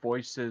many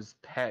voices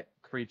pet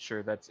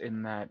creature that's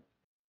in that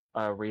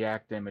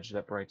React image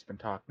that Bright's been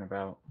talking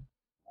about.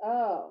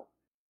 Oh.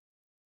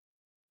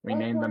 We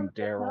named them Bookworm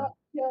did Daryl. not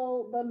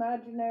kill the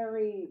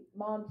imaginary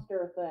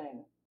monster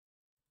thing.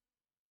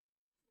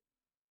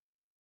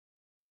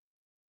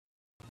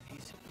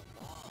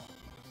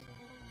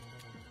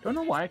 Don't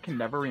know why I can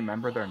never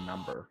remember their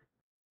number.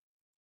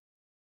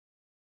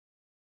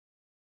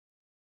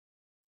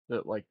 Is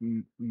it like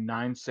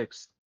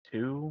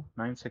 962,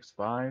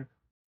 965?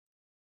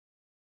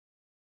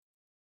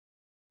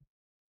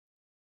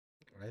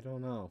 I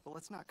don't know. But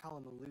let's not call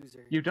him a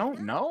loser. You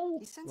don't know?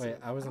 He's Wait, sensitive.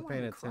 I wasn't don't want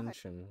him paying to cry.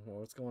 attention.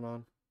 What's going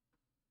on?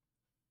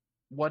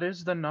 What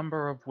is the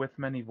number of with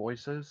many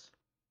voices?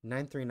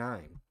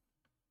 939.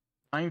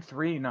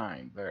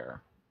 939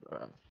 there.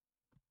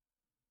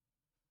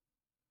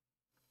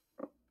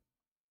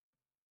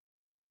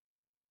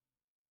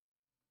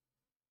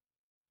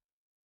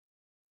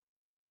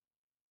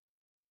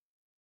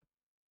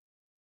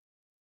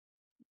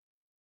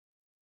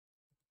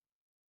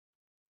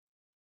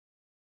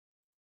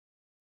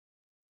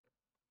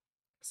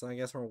 So I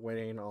guess we're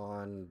waiting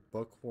on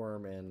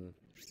Bookworm and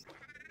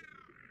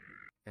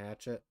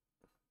Hatchet.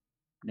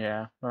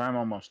 Yeah, but I'm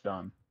almost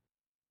done.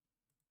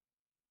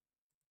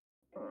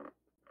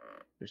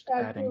 Just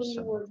adding Actually,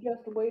 some. we're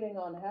just waiting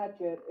on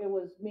Hatchet. It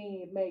was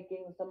me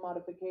making some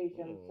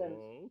modifications since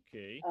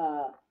Okay.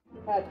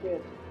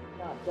 Hatchet's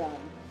not done.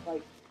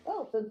 Like,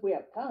 well, since we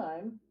have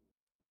time.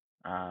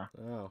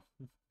 Oh.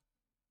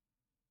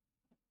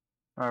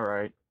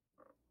 Alright.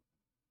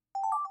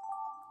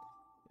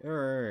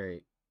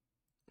 Alright.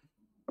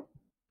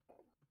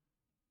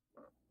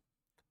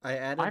 I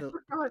added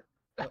forgot.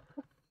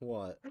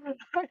 What?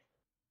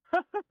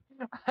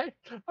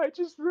 I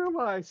just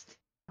realized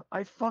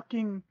I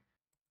fucking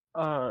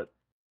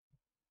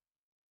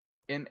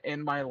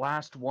in my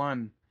last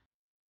one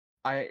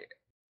I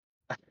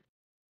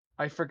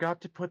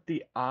forgot to put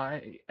the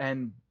I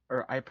and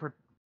or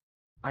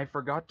I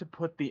forgot to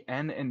put the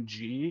N and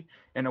G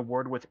in a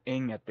word with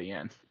ing at the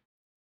end.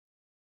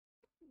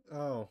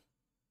 Oh.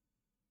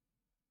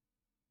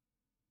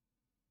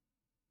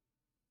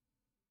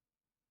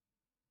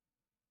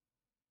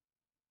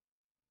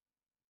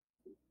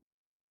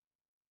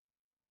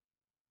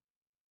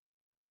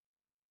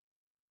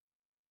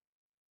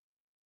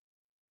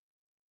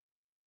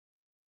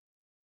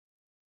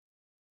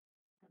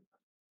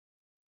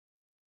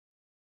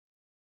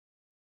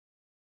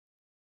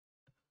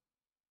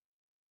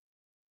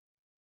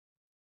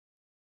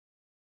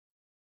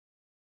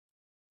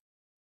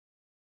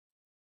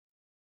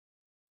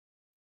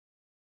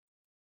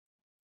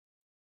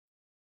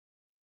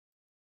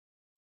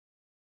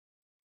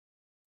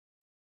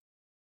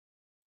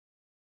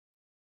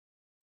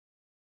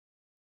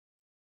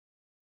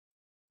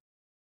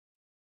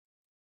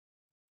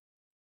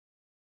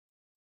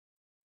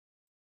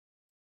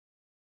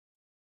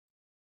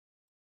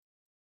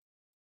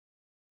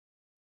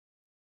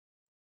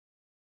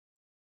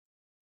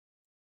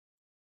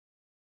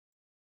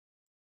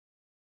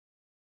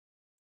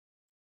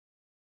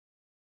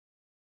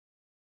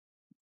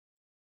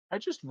 I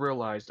just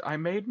realized I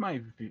made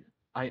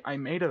I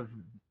made a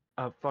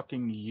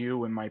fucking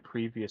U in my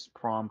previous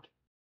prompt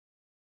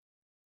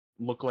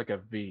look like a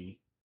V.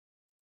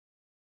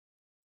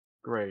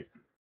 Great.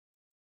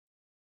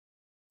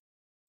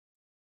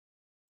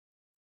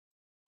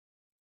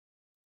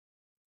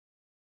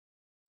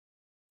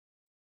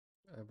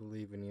 I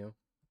believe in you.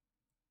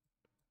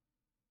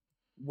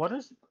 What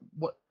is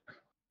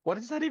what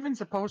is that even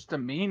supposed to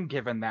mean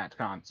given that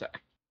concept?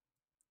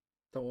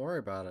 Don't worry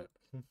about it.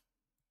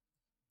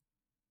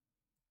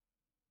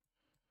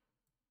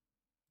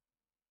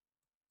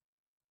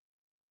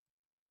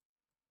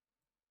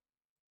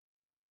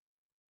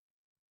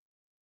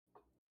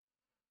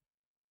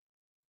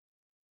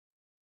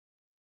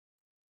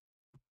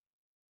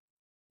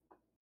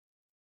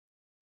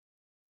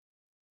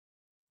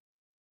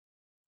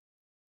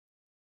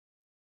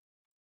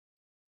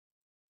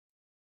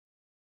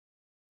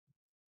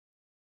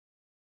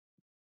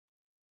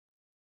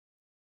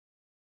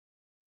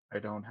 I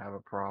don't have a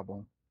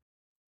problem.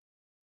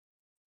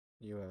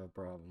 You have a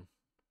problem.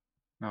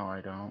 No,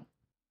 I don't.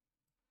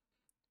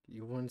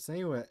 You wouldn't say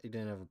you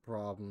didn't have a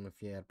problem if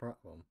you had a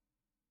problem.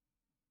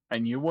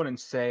 And you wouldn't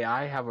say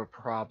I have a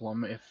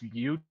problem if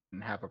you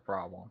didn't have a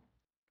problem.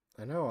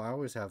 I know, I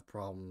always have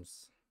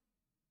problems.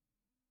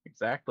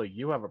 Exactly,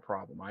 you have a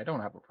problem. I don't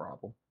have a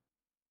problem.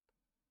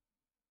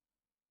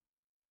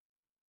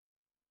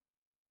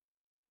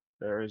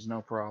 There is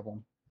no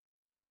problem.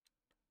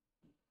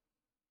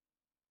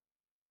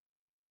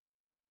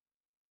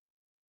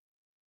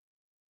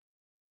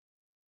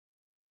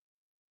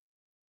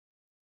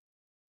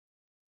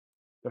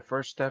 The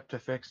first step to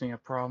fixing a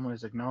problem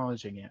is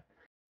acknowledging it.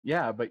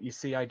 Yeah, but you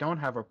see, I don't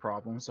have a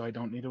problem, so I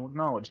don't need to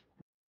acknowledge.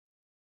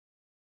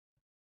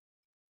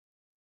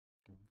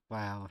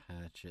 Wow,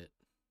 Hatchet.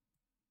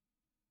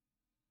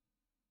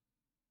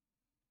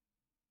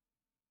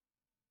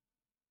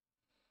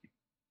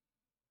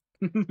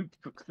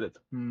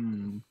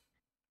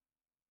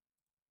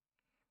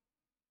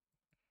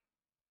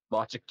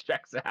 Logic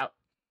checks out.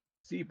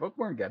 See,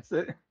 Bookworm gets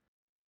it.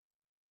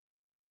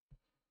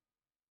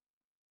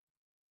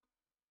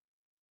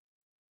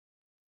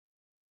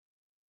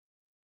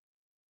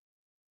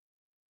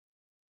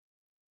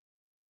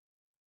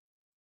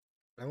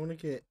 I want to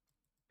get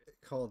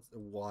called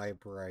Y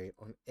Bright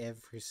on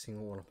every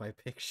single one of my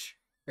pictures.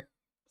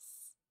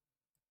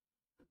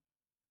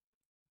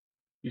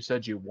 You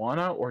said you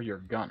wanna or you're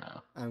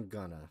gonna? I'm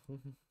gonna.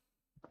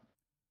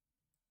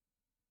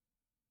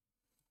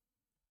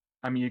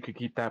 I mean, you could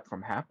keep that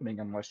from happening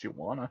unless you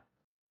wanna.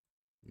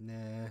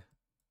 Nah.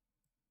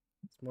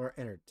 It's more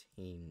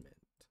entertainment.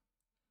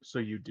 So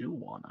you do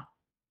wanna.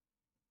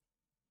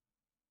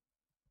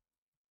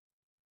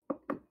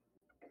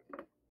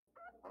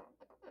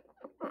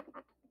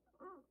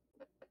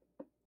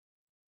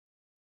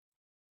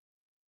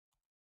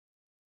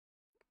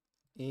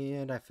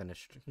 And I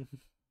finished.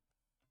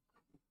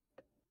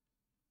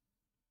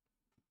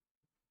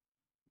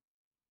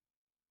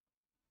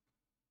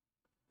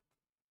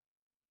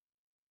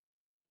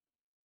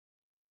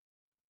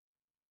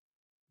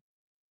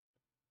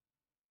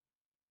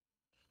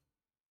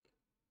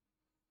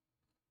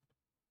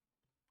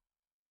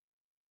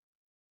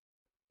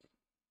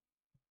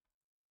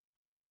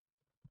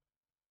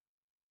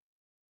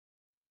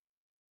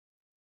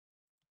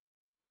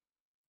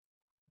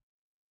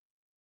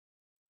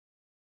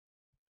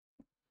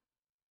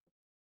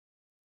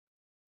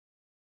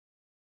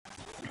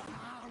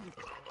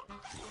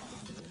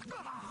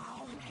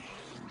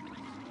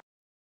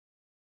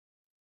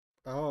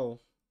 Oh.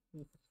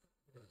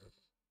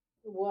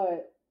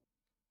 What?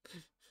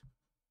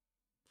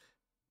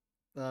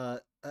 Uh,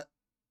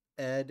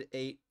 Ed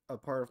ate a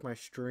part of my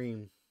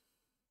stream.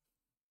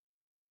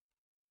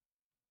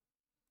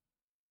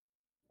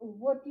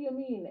 What do you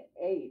mean,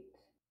 8?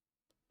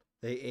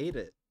 They ate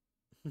it.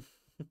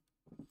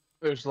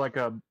 There's like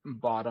a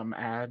bottom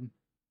ad,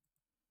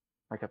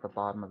 like at the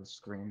bottom of the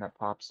screen that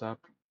pops up,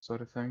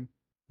 sort of thing.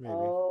 Maybe.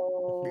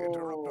 We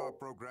interrupt our Oh.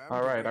 program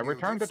All to right, bring I you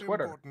returned to this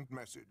Twitter. important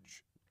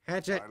message.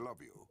 Hatchet. I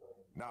love you.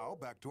 Now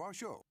back to our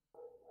show.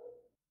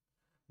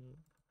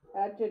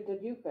 Hatchet,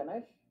 did you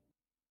finish?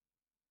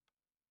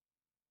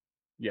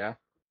 Yeah.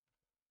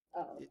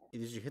 Oh. Okay.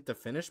 Did you hit the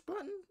finish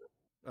button?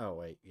 Oh,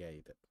 wait. Yeah,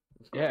 you did.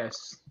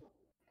 Yes.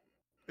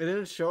 It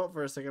didn't show up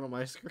for a second on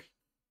my screen.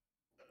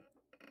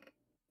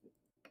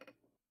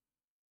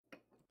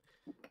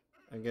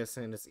 I'm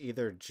guessing it's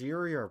either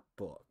Jiri or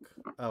book.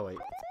 Oh, wait.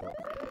 It's book.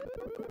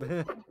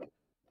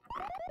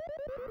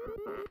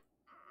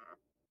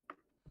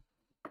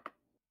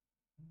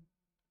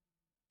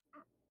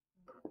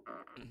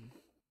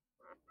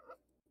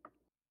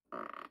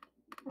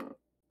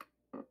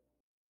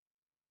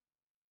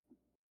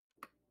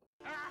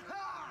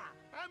 Aha!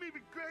 I'm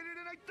even greater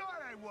than I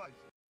thought I was!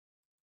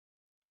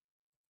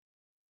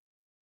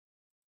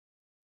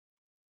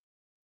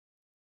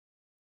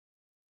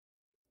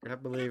 I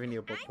believe in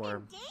you,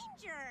 bookworm.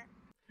 Danger!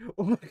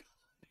 Oh my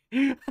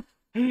god.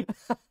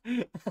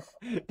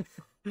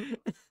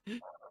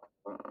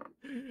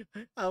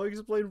 I'll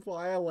explain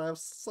why I laughed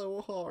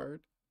so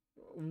hard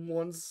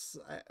once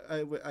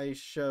I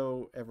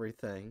show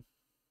everything.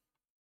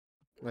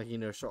 Like, you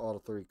know, show all the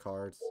 3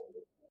 cards.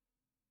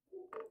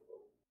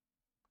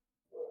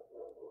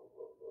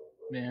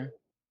 Yeah.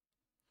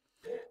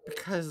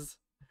 Because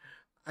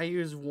I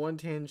use one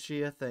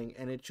Tangia thing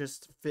and it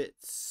just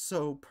fits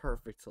so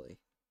perfectly.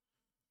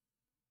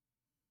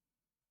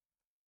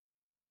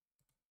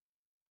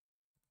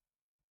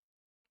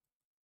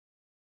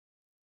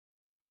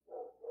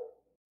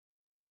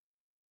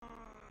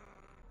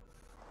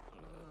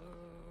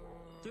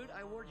 Dude,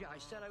 I warned you. I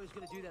said I was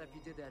gonna do that if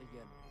you did that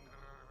again.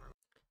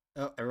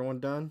 Oh,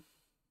 everyone done?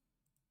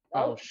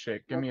 Oh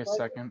shit, give me a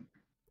second.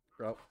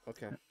 Oh,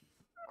 okay.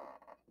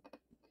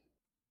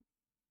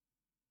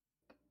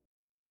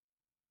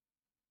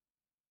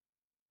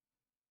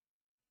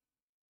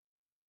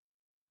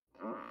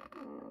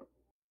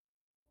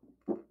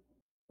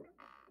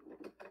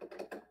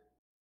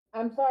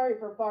 I'm sorry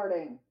for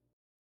farting.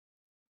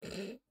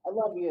 I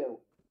love you.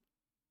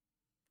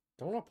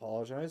 Don't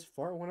apologize.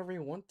 Fart whenever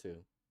you want to.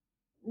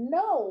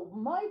 No,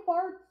 my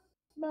farts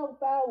smell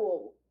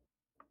foul.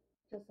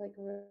 Just like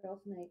a real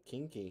snake.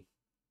 Kinky.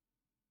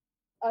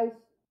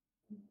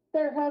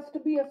 There has to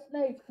be a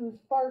snake whose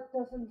fart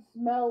doesn't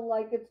smell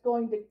like it's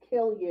going to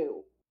kill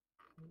you.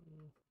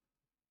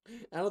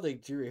 I don't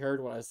think Jiri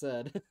heard what I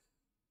said.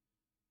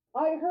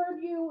 I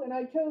heard you and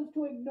I chose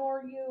to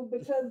ignore you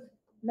because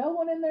no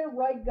one in their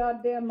right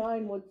goddamn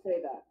mind would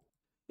say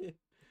that.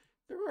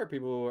 There are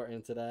people who are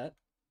into that.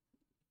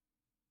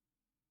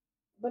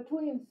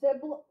 Between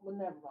siblings, well,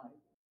 never mind.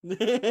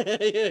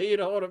 You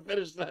don't want to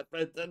finish that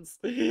sentence.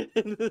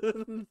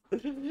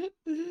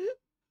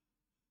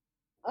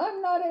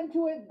 I'm not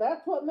into it.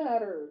 That's what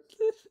matters.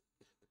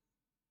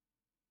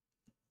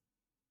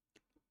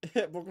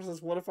 Booker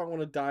says, what if I want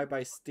to die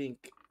by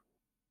stink?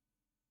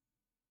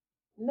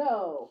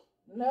 No.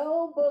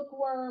 No,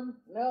 bookworm.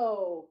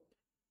 No.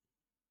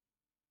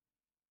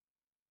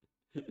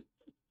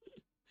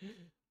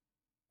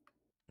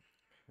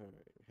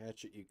 Alright,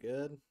 Hatchet, you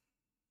good?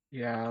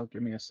 Yeah,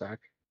 give me a sec.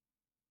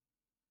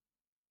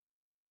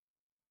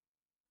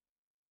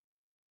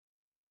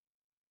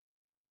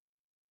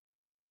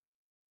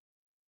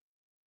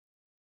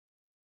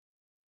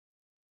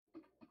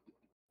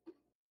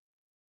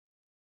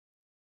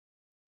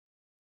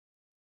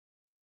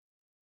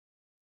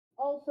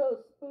 Also,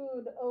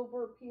 Spood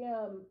over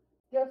PM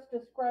just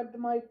described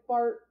my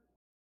fart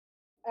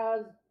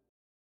as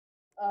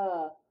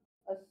a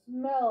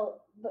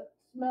smell that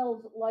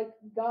smells like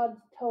God's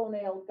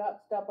toenail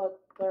got stuck up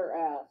their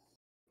ass.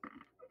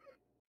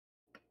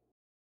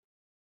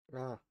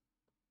 Ah,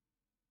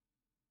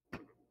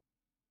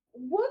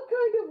 What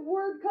kind of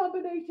word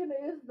combination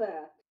is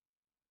that?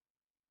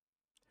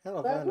 hell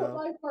if I That's what know.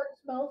 my fart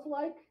smells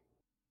like?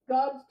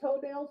 God's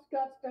toenails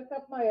got stuck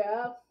up my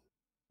ass?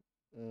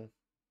 Mm.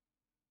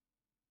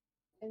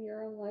 And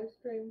you're on live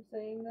stream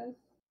saying this?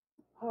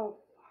 Oh,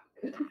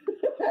 fuck.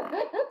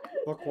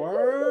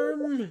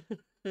 Bookworm!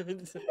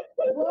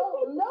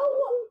 Well,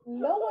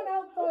 no one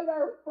outside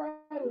our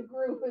friend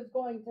group is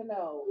going to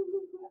know.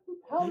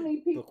 How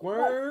many people?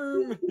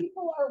 Bookworm!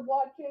 People are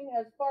watching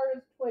as far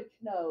as Twitch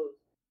knows.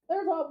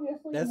 There's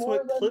obviously That's more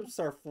what than. clips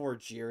are for,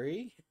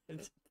 Jerry.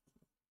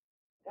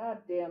 God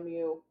damn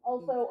you.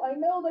 Also, I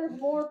know there's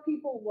more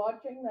people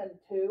watching than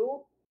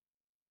two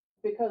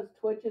because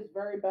Twitch is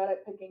very bad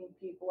at picking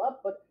people up,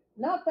 but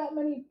not that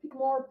many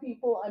more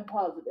people, I'm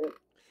positive.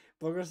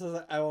 Booger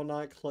says I will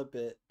not clip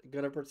it.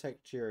 Gonna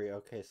protect Jerry.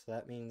 Okay, so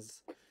that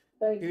means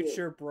Thank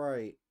Future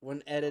Bright,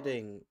 when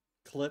editing,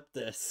 clip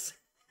this.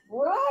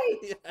 you.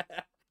 Right!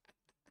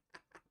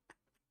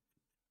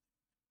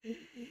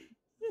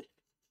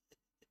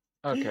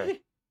 Okay.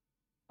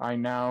 I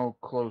now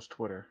close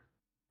Twitter.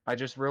 I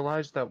just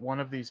realized that one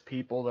of these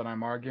people that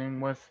I'm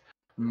arguing with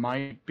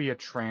might be a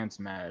trans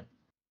mad.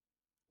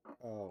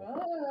 Oh.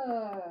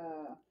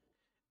 Ah.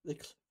 They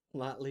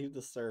not leave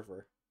the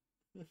server.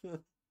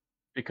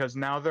 Because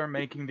now they're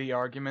making the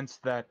arguments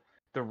that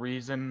the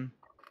reason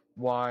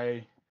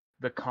why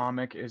the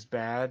comic is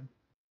bad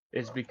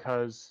is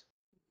because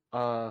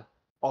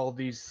all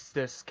these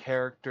cis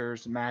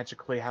characters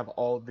magically have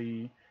all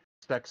the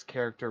sex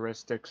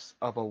characteristics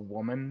of a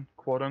woman,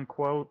 quote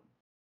unquote.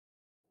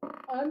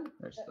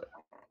 That's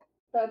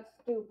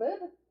stupid.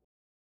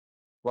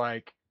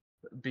 Like,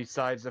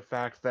 besides the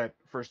fact that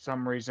for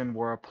some reason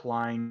we're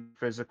applying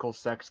physical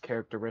sex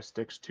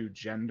characteristics to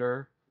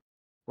gender,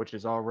 which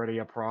is already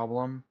a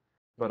problem,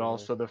 but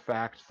also the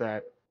fact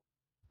that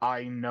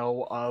I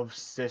know of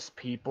cis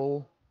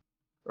people,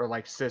 or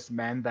like cis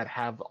men, that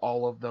have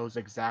all of those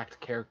exact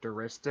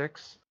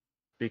characteristics,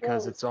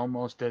 because it's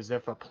almost as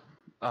if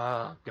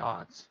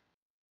gods.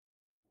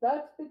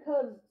 That's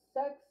because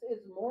sex is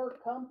more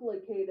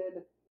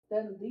complicated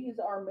than these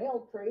are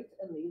male traits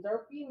and these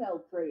are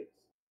female traits.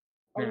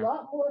 A Yeah.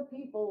 lot more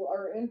people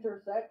are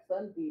intersex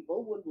than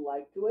people would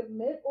like to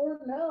admit or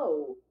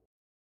know.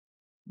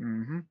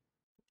 Mm-hmm.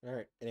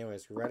 Alright,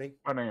 anyways, we ready?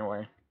 But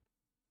anyway.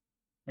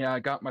 Yeah, I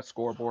got my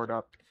scoreboard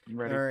up. I'm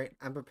ready. Alright,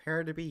 I'm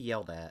prepared to be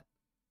yelled at.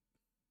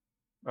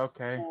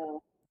 Okay.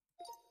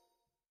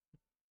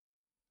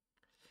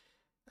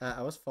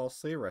 I was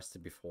falsely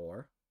arrested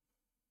before.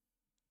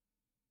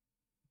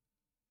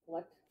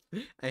 What?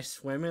 I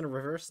swam in a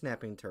river of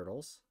snapping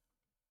turtles.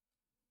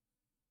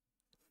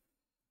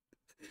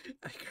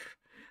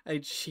 I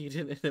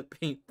cheated in a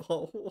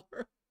paintball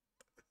war.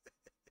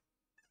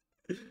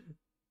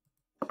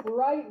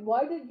 Right,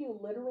 why did you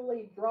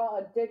literally draw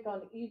a dick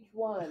on each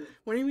one?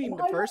 What do you mean?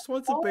 The first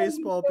one's a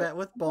baseball bat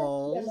with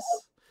balls,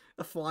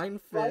 a flying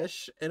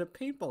fish, and a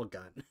paintball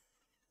gun.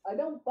 I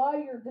don't buy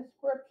your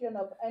description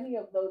of any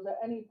of those at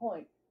any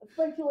point,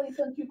 especially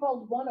since you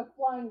called one a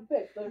flying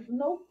fish. There's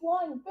no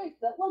flying fish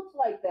that looks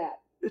like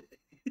that.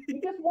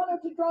 You just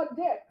wanted to draw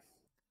dicks.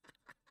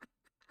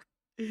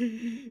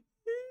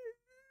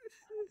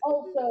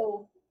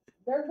 Also,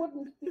 there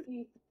wouldn't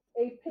be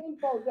a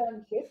paintball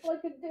gun shaped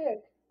like a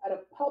dick at a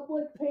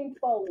public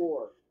paintball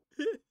war.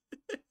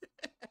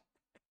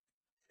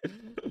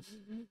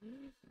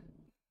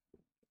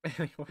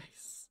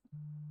 Anyways.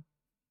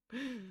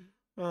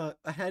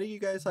 How do you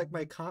guys like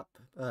my cop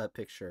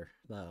picture,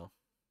 though?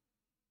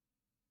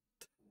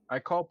 I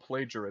call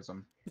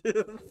plagiarism.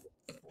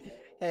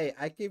 Hey,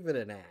 I give it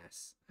an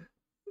ass.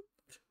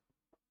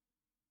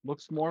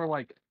 Looks more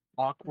like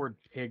awkward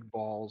pig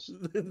balls.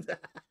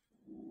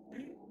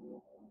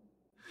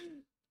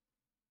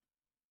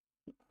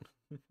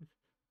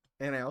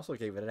 And I also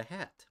gave it a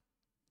hat.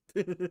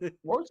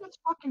 Where's its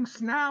fucking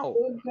snout?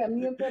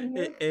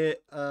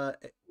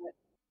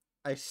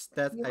 I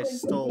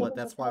stole it.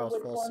 That's why I was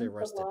falsely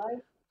arrested.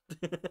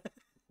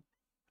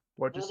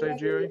 What'd you say,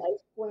 Jerry? I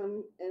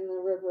swim in the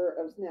river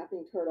of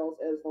snapping turtles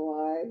is a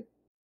lie.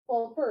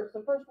 Well,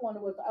 the first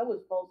one was I was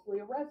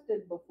falsely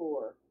arrested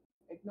before.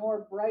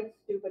 Ignore Bright's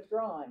stupid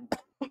drawing.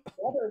 The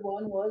other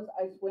one was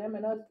I swam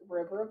in a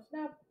river of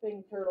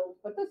snapping turtles,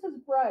 but this is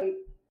Bright.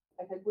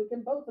 I think we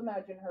can both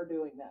imagine her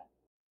doing that.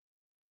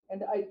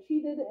 And I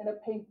cheated in a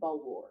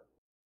paintball war.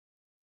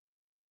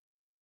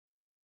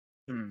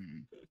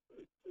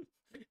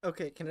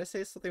 Okay, can I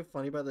say something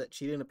funny about that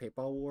cheating in a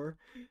paintball war?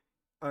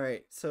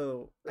 Alright,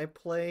 so I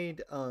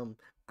played I'm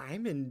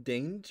in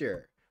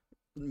danger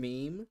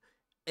meme,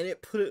 and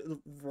it put it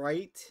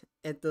right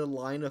at the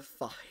line of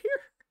fire.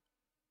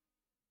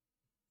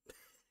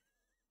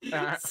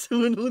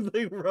 So it looked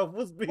like Ruff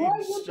was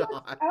being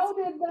shot.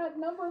 Outed that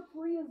number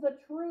 3 is the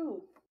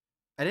truth.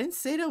 I didn't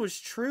say that was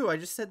true. I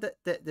just said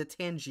that the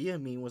Tangia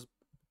meme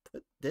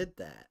did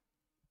that.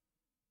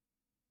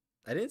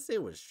 I didn't say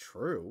it was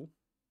true.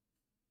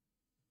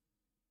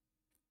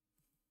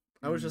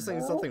 I was just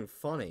saying something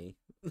funny.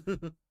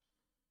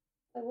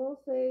 I will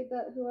say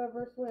that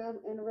whoever swam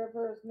in a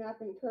river of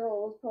snapping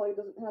turtles probably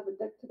doesn't have a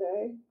dick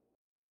today.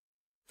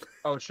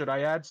 Oh, should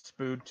I add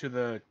Spood to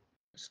the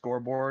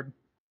scoreboard?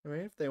 I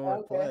mean, if they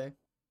want to play.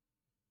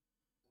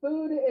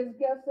 Food is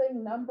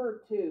guessing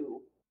number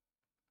 2.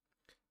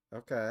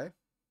 Okay.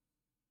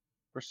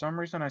 For some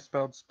reason, I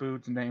spelled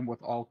Spood's name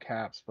with all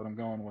caps, but I'm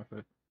going with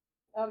it.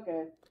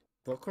 Okay.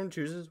 Bookworm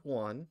chooses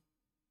 1.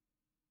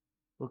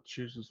 Book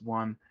chooses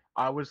 1.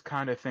 I was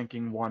kind of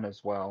thinking 1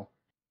 as well.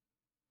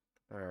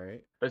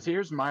 Alright. But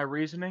here's my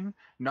reasoning.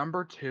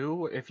 Number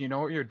 2, if you know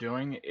what you're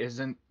doing,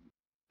 isn't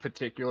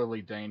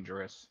particularly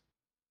dangerous.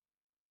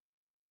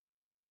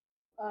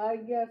 I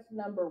guess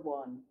number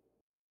 1.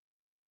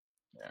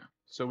 Yeah.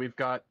 So we've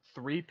got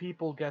 3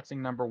 people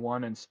guessing number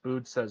 1, and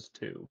Spood says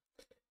 2.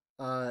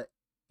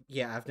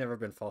 Yeah, I've never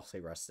been falsely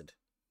arrested.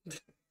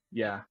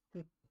 Yeah.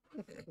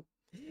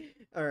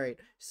 Alright,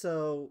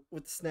 so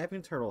with the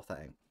snapping turtle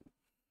thing,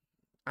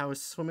 I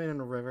was swimming in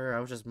a river, I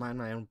was just minding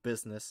my own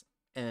business,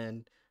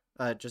 and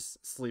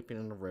just sleeping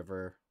in the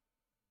river,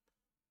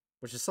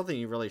 which is something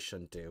you really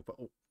shouldn't do, but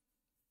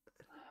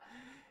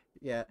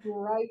yeah.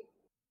 Right.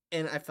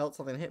 And I felt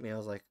something hit me. I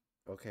was like,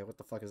 okay, what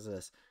the fuck is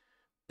this?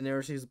 And there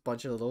was these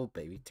bunch of little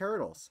baby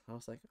turtles. I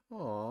was like,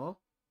 aw.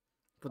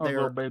 But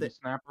little baby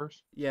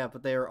snappers? Yeah,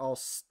 but they were all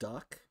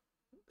stuck.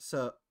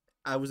 So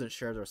I wasn't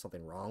sure there was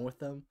something wrong with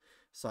them.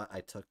 So I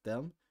took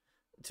them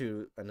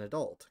to an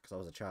adult, because I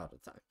was a child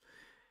at the time.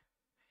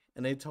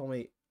 And they told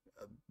me,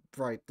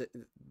 right,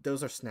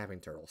 those are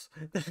snapping turtles.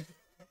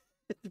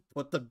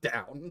 Put them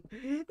down.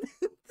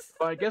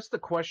 Well, I guess the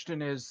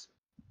question is,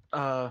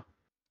 do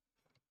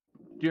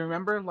you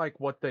remember like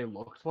what they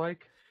looked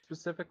like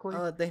specifically?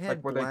 They had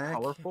like, were black. they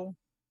colorful?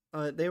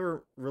 They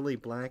were really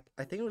black.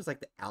 I think it was like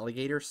the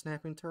alligator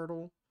snapping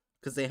turtle,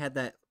 because they had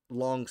that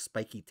long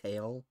spiky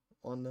tail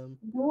on them.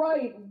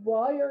 Right.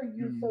 Why are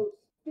you so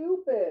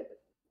stupid?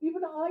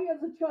 Even I,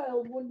 as a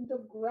child, wouldn't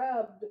have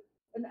grabbed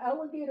an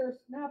alligator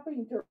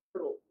snapping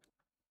turtle.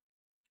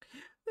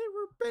 They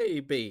were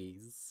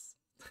babies.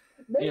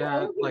 They were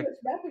alligator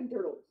snapping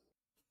turtles.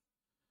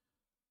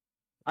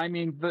 I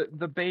mean,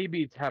 the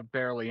babies have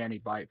barely any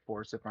bite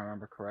force, if I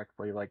remember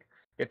correctly. Like,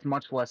 it's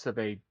much less of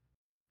a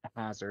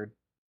hazard.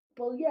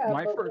 Well, yeah,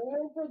 but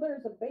whenever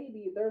there's a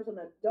baby, there's an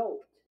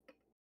adult.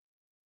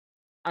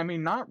 I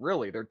mean, not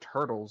really. They're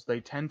turtles. They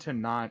tend to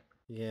not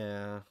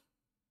care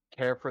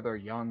for their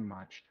young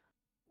much.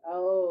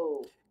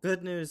 Oh.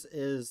 Good news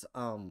is,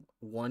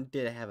 one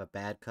did have a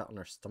bad cut on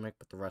her stomach,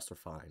 but the rest were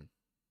fine.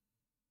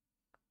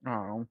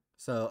 Oh.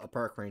 So a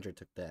park ranger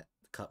took that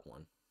cut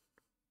one.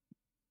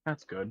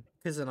 That's good.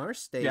 Because in our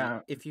state,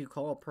 if you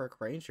call a park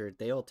ranger,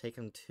 they'll take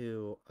him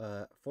to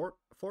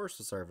forest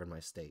reserve in my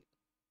state.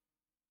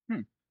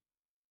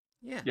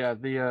 Yeah. Yeah,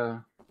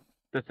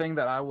 the thing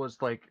that I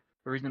was like,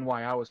 the reason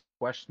why I was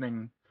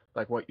questioning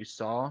like what you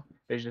saw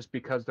is just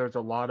because there's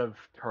a lot of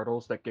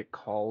turtles that get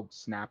called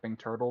snapping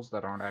turtles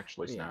that aren't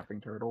actually snapping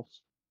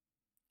turtles.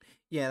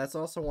 Yeah, that's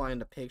also why in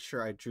the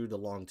picture I drew the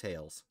long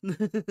tails.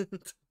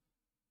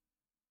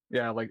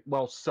 Yeah, like,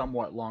 well,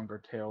 somewhat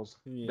longer tails.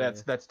 Yeah.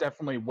 That's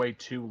definitely way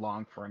too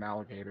long for an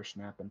alligator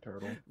snapping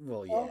turtle.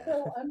 Well, yeah.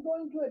 Also, I'm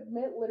going to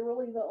admit,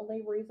 literally, the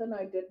only reason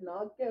I did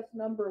not guess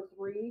number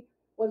 3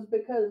 was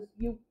because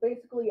you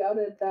basically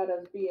outed that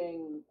as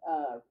being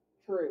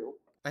true.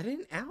 I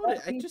didn't out that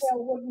it. I just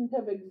detail wouldn't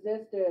have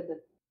existed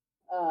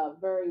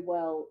very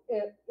well.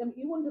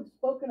 You wouldn't have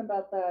spoken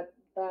about that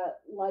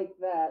like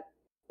that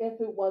if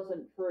it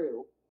wasn't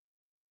true.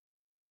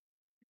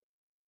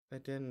 I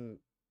didn't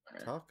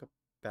talk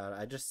about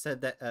it. I just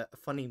said that a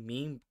funny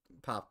meme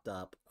popped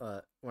up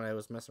when I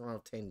was messing around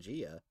with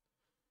Tangia.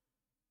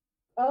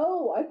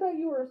 Oh, I thought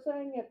you were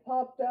saying it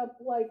popped up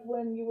like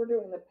when you were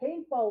doing the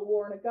paintball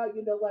war and it got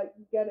you to like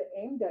get it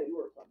aimed at you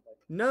or something.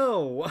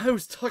 No, I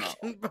was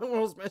talking about when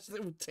I was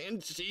messing with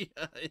Tangia.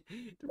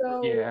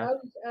 So I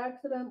was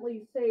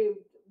accidentally saved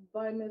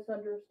by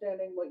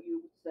misunderstanding what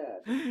you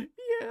said.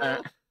 Yeah.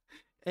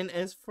 And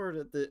as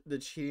for the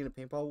cheating of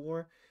paintball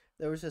war,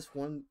 there was this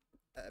one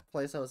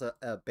place that was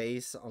a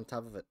base on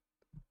top of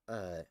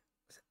a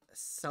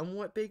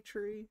somewhat big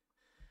tree.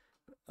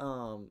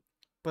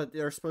 But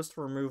they're supposed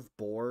to remove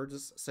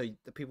boards so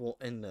the people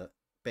in the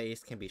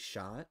base can be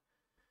shot.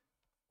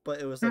 But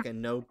it was like a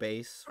no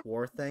base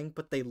war thing.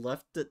 But they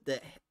left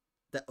the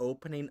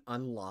opening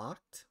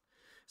unlocked.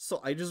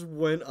 So I just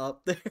went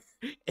up there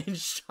and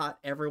shot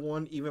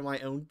everyone, even my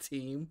own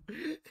team.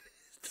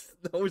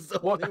 That was the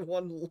only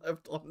one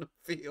left on the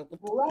field.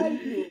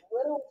 Right, you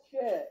little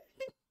shit.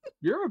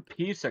 You're a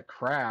piece of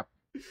crap.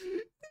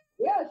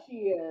 Yeah,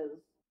 she is.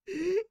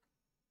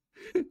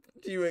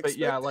 Do you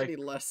expect any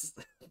less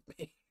than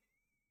me?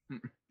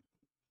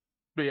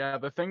 But yeah,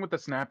 the thing with the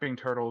snapping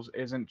turtles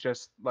isn't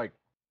just like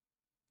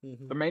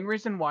the main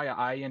reason why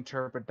I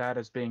interpret that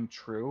as being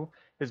true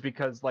is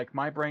because like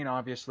my brain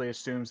obviously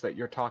assumes that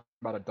you're talking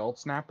about adult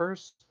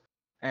snappers,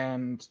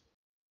 and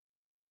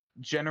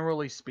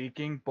generally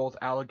speaking, both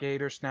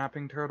alligator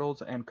snapping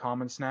turtles and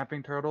common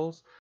snapping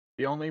turtles,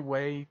 the only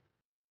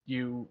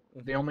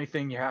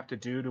thing you have to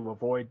do to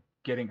avoid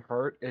getting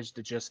hurt is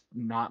to just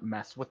not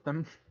mess with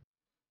them.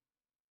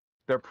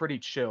 They're pretty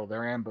chill.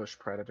 They're ambush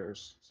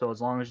predators. So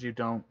as long as you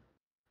don't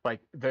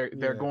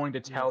they're going to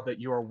tell that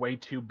you are way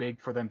too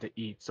big for them to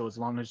eat. So as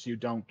long as you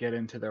don't get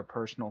into their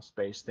personal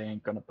space, they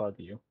ain't gonna bug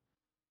you.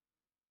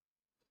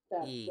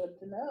 That's good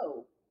to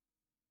know.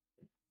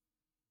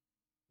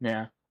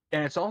 Yeah.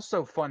 And it's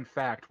also fun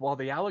fact, while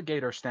the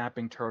alligator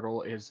snapping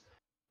turtle is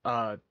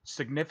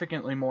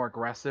significantly more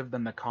aggressive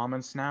than the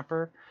common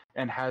snapper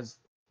and has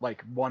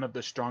like one of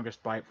the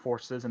strongest bite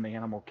forces in the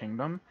animal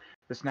kingdom,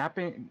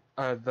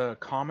 the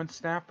common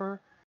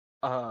snapper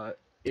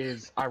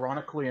is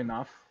ironically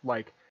enough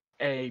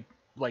a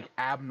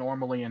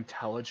abnormally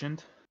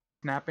intelligent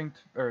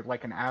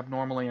an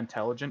abnormally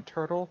intelligent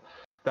turtle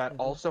that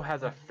also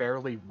has a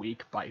fairly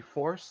weak bite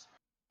force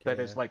that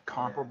is like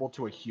comparable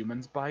to a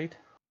human's bite.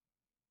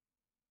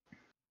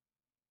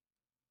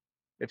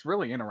 It's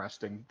really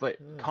interesting. But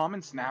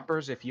common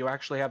snappers, if you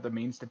actually have the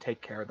means to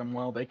take care of them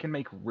well, they can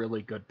make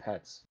really good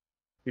pets.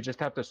 You just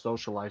have to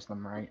socialize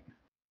them right.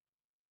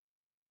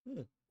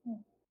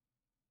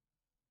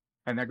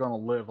 And they're going to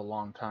live a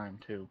long time,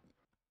 too.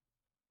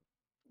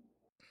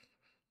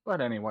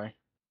 But anyway.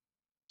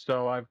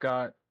 So I've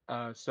got,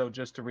 so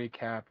just to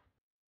recap,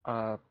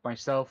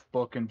 myself,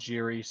 Book, and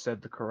Jiri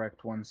said the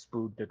correct one.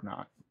 Spood did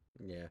not.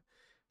 Yeah.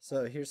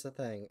 So here's the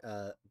thing.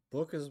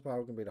 Book is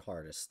probably going to be the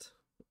hardest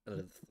out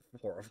of the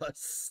four of us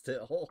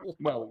still.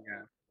 Well,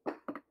 yeah.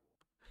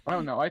 I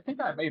don't know. I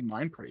think I made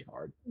mine pretty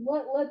hard.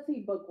 Let's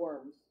see,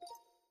 bookworms.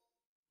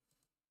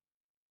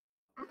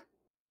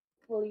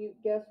 Will you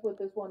guess with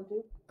this one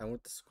too? I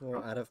went to school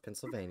out of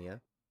Pennsylvania.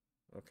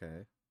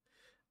 Okay.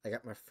 I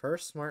got my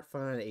first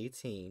smartphone at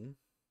 18.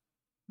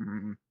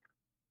 Mm-hmm.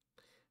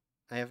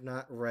 I have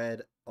not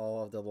read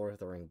all of the Lord of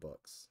the Ring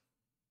books.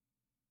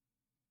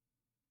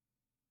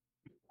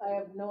 I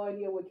have no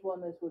idea which one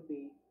this would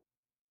be.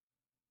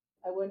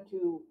 I went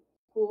to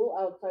school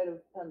outside of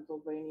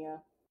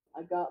Pennsylvania.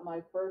 I got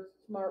my first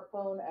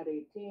smartphone at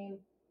 18.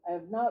 I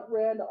have not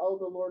read all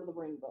the Lord of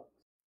the Ring books.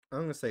 I'm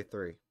going to say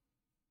 3.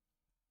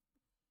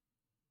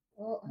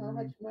 Well, how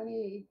much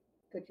money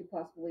could you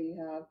possibly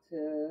have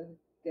to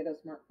get a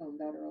smartphone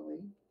that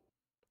early?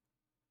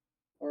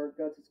 Or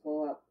go to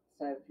school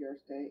outside of your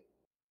state?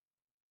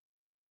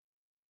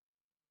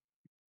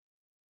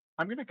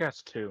 I'm going to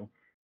guess 2.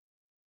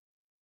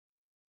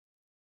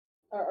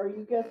 Are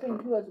you guessing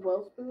 2 as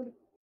well, Spood?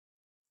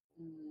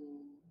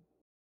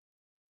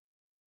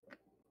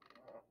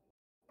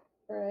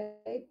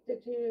 Right.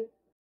 Did you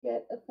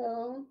get a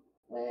phone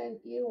when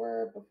you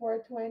were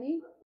before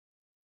 20?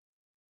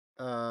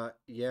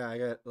 Yeah, I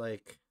got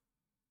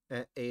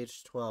at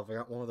age 12, I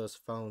got one of those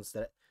phones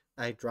that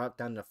I dropped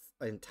down the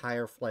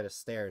entire flight of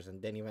stairs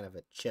and didn't even have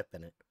a chip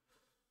in it.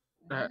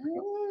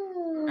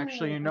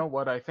 Actually, you know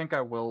what? I think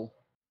I will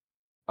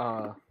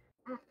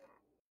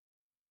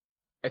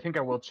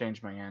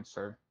change my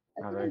answer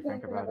now that I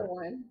think about it.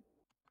 One.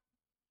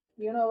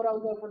 You know what? I'll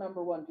go for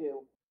number 1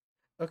 too.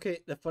 Okay,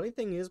 the funny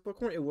thing is,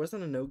 Bookworm, it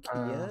wasn't a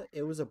Nokia,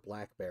 it was a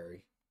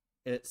BlackBerry.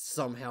 And it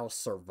somehow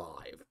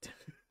survived.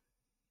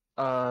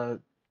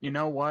 You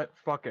know what?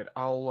 Fuck it.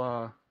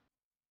 I'll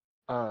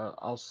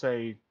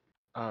say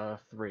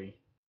 3.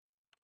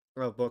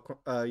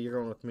 Oh, you're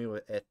going with me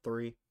at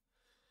 3?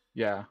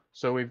 Yeah.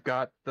 So we've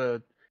got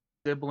the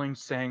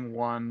siblings saying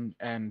 1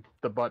 and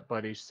the butt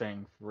buddies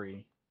saying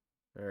 3.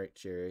 All right,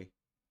 Jerry.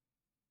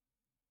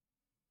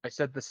 I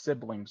said the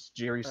siblings.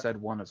 Jerry said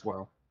 1 as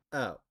well.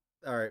 Oh,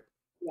 all right.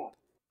 Yeah.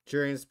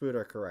 Jerry and Spood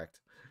are correct.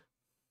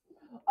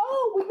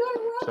 Oh, we got it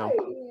right! So,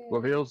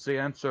 reveals the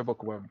answer,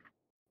 Bookworm.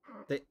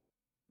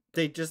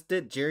 They just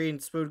did. Jerry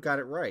and Spood got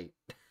it right.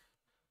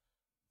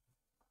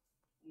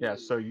 Yeah,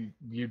 so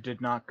you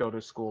did not go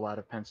to school out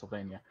of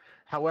Pennsylvania.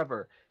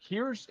 However,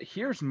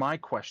 here's my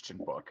question,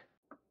 Book.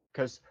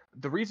 Because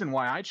the reason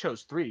why I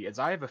chose 3 is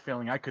I have a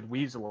feeling I could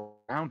weasel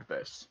around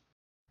this.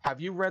 Have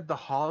you read The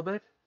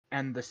Hobbit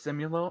and the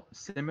Seminole,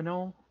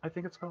 I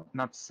think it's called?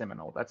 Not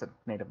Seminole, that's a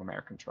Native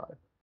American tribe.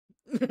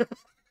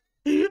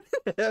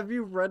 Have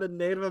you read a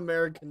Native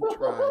American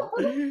tribe?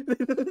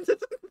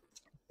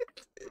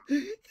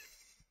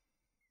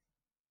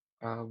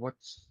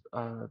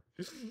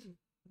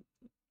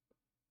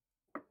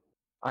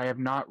 I have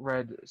not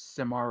read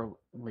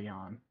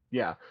Silmarillion.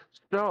 Yeah.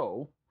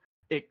 So,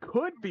 it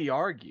could be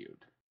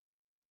argued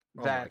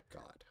that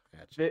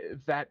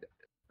that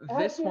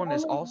this one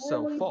is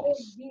also really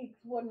false. Big geeks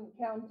wouldn't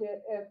count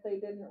it if they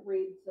didn't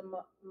read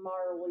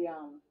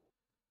Silmarillion.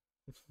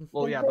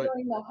 Well, yeah, but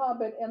The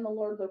Hobbit and the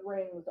Lord of the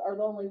Rings are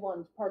the only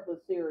ones part of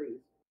the series.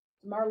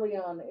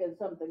 Silmarillion is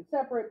something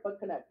separate but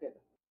connected.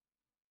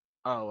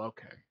 Oh,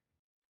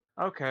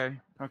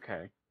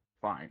 okay,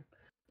 fine.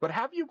 But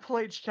have you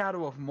played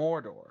Shadow of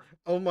Mordor?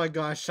 Oh my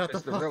gosh, shut the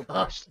fuck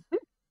up.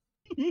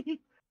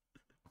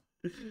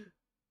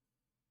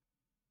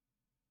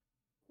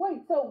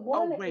 Wait, so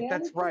 1 Oh wait, and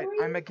that's right.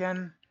 3?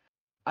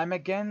 I'm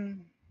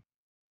again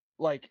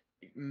like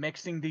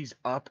mixing these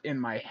up in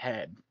my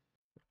head.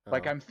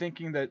 Like I'm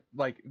thinking that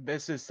like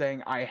this is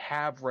saying I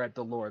have read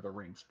the Lord of the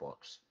Rings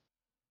books.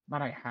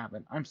 But I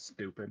haven't. I'm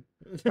stupid.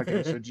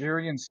 Okay, so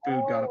Jerry and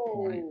Spood got a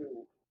point.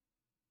 Oh,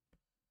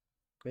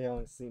 We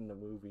only seen the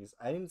movies.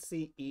 I didn't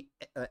see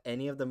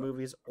any of the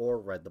movies or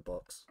read the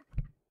books.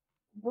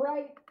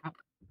 Bright,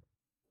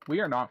 We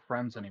are not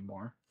friends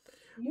anymore.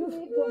 you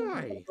need to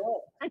read the Why?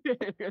 book.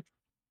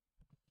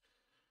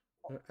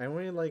 I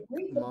only like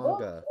Read the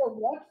books manga. or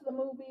watch the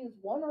movies,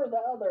 one or the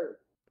other,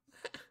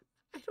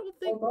 I don't or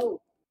think.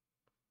 both.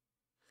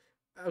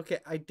 Okay,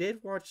 I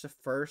did watch the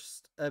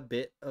first a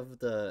bit of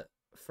the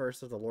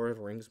first of the Lord of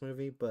the Rings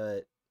movie,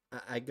 but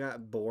I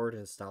got bored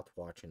and stopped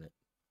watching it.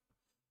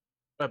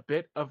 A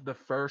bit of the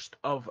first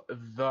of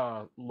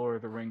the Lord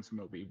of the Rings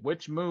movie.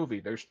 Which movie?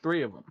 There's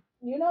 3 of them.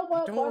 You know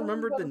what? don't Why don't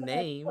remember we go the to the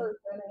name. next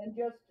person and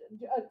just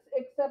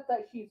accept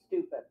that she's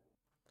stupid?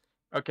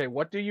 Okay,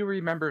 what do you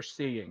remember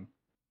seeing?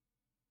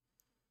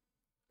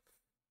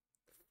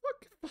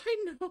 Fuck if I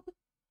know.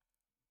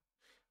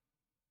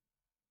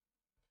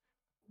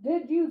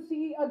 Did you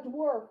see a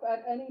dwarf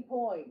at any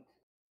point?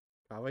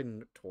 Probably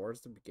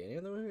towards the beginning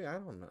of the movie. I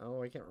don't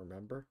know. I can't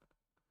remember.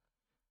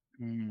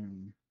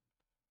 Can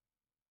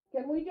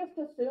we just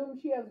assume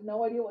she has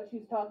no idea what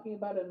she's talking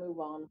about and move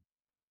on?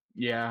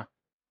 Yeah.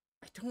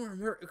 I don't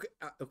remember.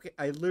 Okay,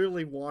 I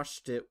literally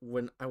watched it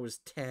when I was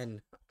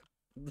 10.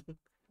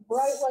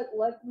 Bright,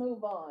 let's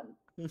move on.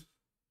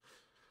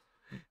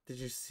 Did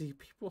you see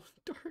people in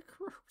dark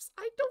robes?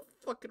 I don't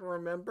fucking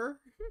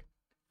remember.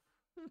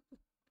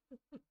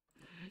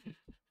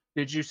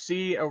 Did you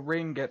see a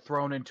ring get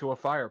thrown into a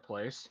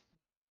fireplace?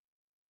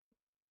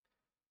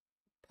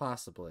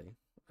 Possibly.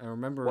 I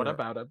remember. What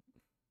about it?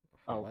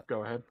 Oh, what?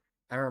 go ahead.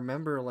 I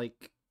remember,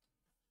 like,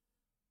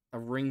 a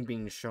ring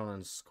being shown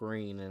on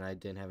screen, and I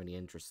didn't have any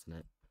interest in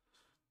it.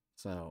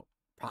 So,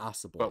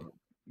 possibly.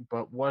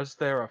 But was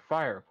there a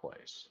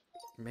fireplace?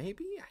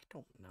 Maybe? I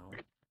don't know.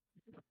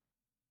 I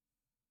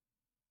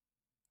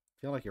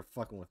feel like you're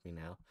fucking with me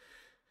now.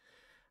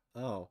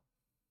 Oh.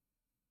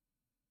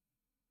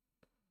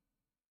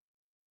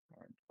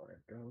 Harmed by a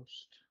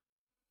ghost.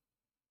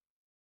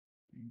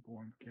 Being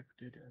born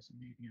gifted as a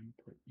medium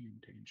put me in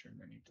danger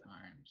many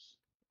times.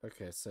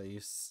 Okay, so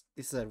you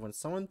said when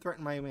someone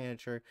threatened my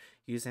manager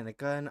using a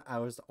gun, I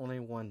was the only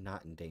one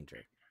not in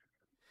danger.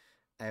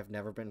 I have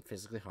never been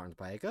physically harmed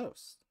by a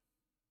ghost.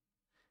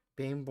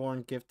 Being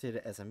born gifted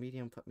as a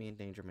medium put me in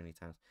danger many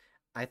times.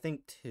 I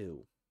think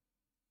 2.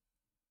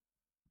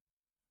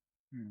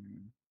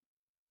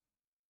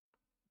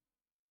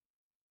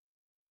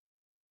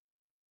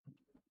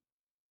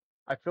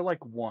 I feel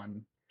like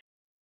 1.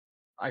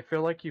 I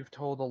feel like you've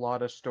told a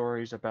lot of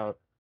stories about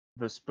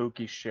the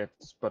spooky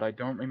shits, but I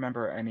don't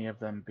remember any of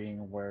them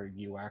being where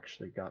you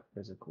actually got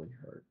physically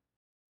hurt.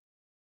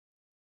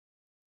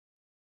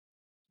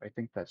 I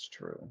think that's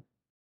true.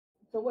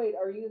 So wait,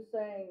 are you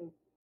saying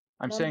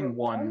I'm number saying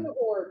 1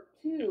 or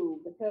 2?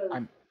 Because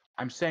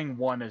I'm saying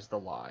 1 is the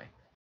lie.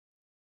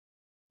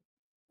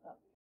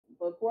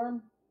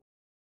 Bookworm?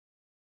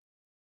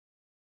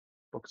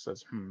 Book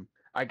says,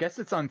 I guess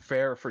it's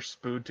unfair for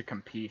Spood to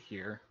compete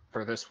here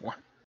for this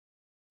one.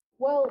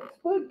 Well,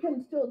 Spood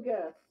can still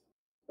guess.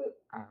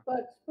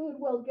 But Spood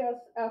will guess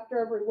after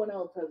everyone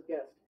else has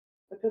guessed.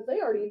 Because they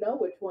already know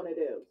which one it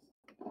is.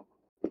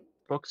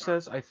 Book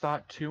says, I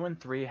thought 2 and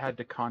 3 had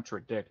to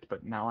contradict,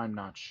 but now I'm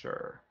not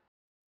sure.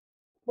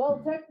 Well,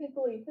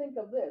 technically, think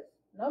of this.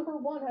 Number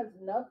 1 has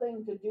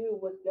nothing to do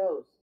with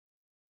ghosts.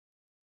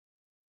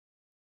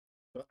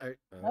 Okay.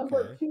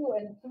 Number 2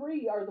 and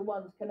 3 are the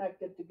ones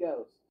connected to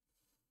ghosts.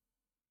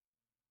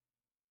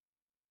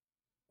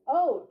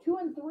 Oh, 2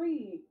 and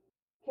 3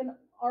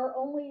 are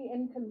only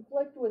in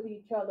conflict with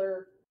each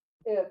other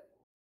if,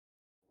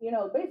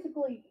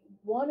 basically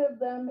one of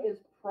them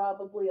is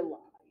probably a lie.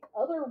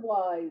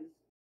 Otherwise,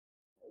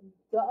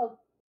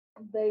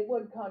 they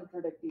would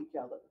contradict each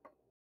other.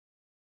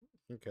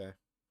 Okay.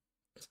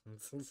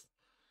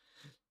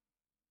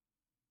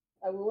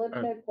 I will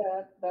admit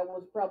that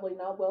was probably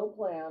not well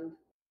planned.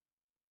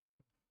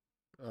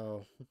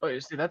 Oh. Oh,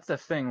 you see, that's the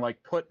thing.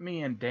 Like, put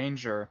me in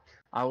danger.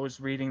 I was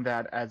reading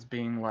that as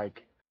being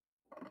like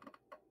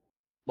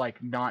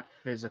not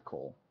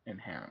physical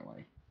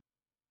inherently.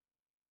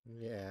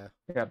 Yeah.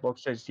 Yeah, book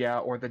says yeah,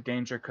 or the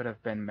danger could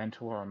have been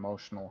mental or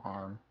emotional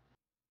harm.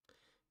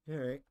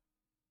 Alright.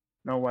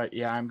 No, what?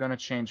 Yeah, I'm gonna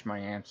change my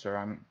answer.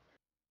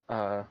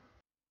 I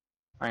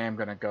am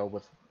gonna go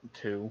with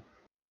 2.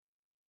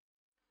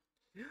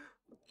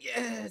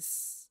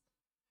 Yes!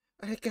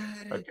 I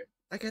got it! Okay.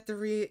 I got the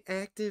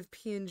reactive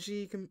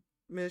PNG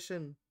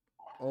mission.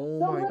 Oh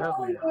so my god.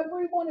 Literally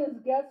everyone is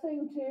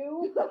guessing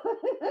too.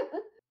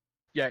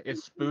 Yeah,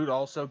 is Spood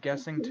also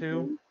guessing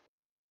 2?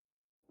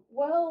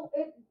 Well,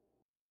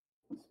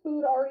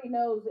 Spood already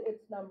knows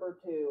it's number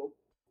 2.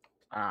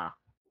 Ah.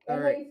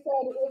 And they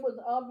said it was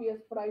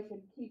obvious, but I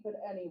should keep it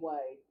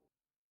anyway.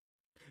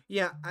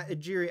 Yeah,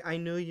 Jiri, I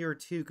know you're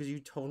 2 because you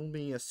told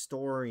me a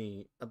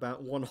story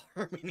about one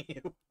harming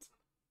you.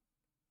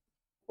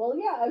 Well,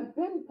 yeah, I've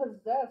been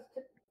possessed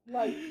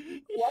like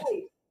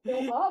twice.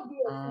 So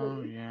obviously,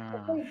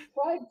 if they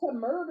tried to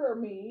murder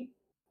me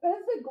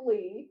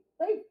physically,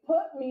 They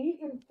put me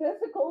in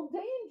physical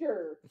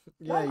danger.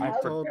 Yeah, My you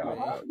house told was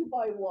me. harmed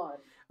by one.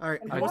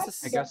 Alright, And who I, wants what to I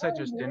see? the guess I harm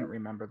just didn't was-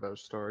 remember those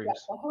Yeah, stories.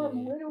 the harm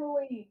Yeah.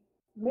 literally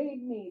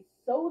made me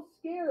so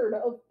scared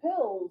of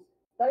pills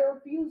that I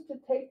refused to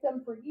take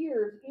them for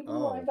years, even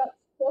when I Oh. got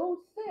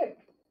so sick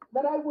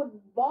that I would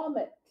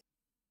vomit.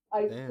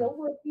 I Damn. still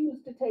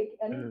refuse to take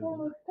any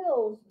form of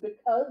pills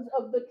because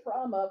of the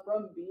trauma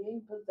from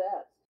being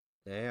possessed.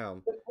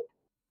 Damn.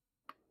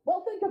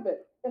 Well, think of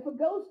it. If a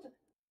ghost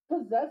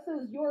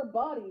possesses your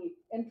body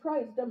and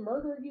tries to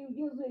murder you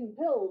using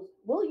pills,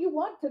 will you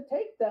want to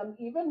take them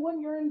even when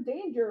you're in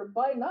danger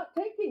by not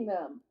taking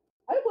them?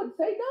 I would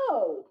say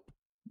no.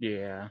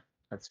 Yeah,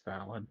 that's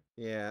valid.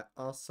 Yeah,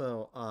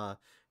 also,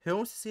 who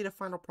wants to see the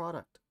final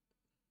product?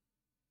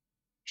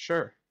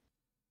 Sure.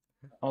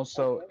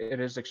 Also, it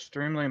is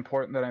extremely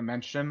important that I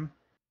mention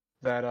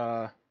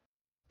that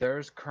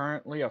there's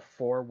currently a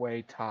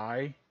 4-way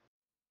tie.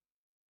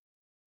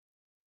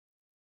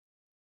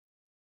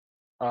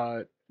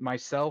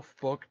 Myself,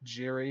 Book,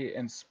 Jiri,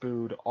 and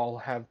Spood all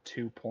have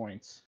 2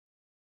 points.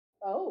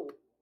 Oh,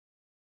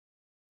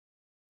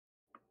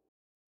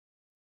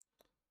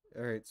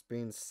 Alright, it's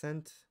being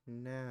sent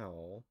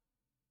now.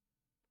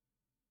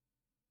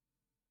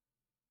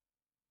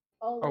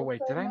 I'll wait,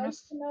 say did I nice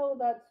miss? to know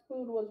that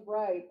Spoon was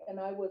right, and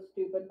I was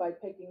stupid by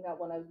picking that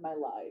one as my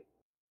lie.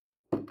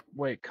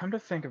 Wait, come to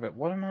think of it,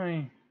 what am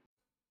I?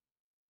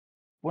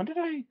 When did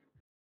I?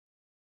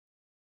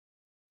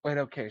 Wait,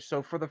 okay,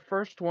 so for the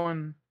first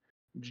one,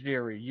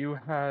 Jiri, you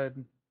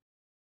had.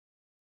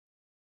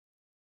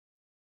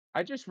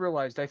 I just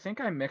realized I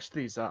think I mixed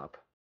these up.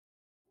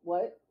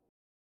 What?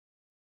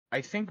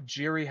 I think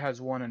Jiri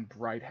has 1 and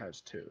Bright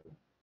has 2.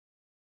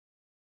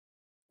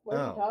 What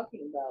are you Oh.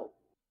 talking about?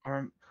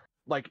 Or,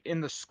 like,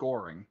 in the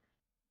scoring.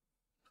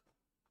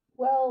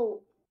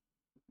 Well,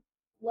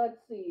 let's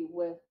see.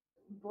 With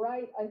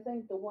Bright, I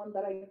think the one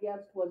that I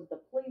guessed was the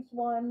police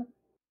one,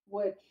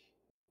 which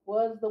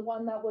was the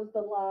one that was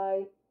the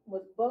lie.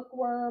 Was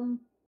Bookworm.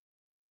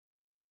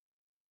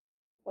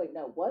 Wait,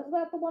 no, was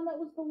that the one that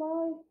was the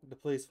lie? The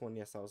police one,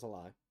 yes, that was a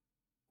lie.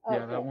 Yeah,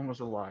 Okay. that one was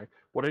a lie.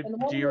 What did And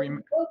the one Jiri?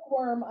 with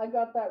Bookworm, I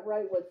got that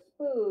right with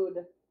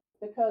Spood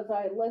because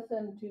I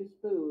listened to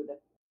Spood.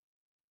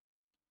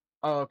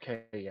 Oh,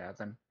 okay, yeah,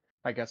 then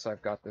I guess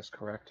I've got this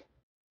correct.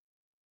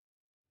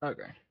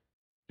 Okay.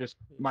 Just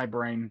my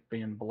brain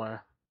being blah.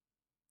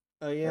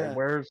 Oh, Okay, yeah.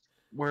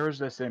 where's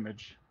this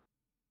image?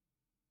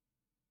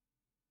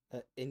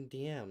 In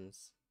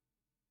DMs.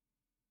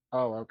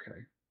 Oh,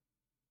 okay.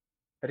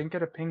 I didn't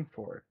get a ping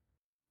for it.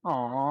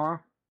 Aww.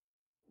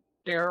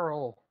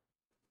 Daryl.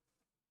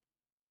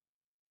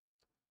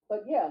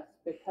 But yes,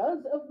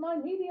 because of my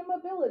medium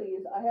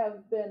abilities, I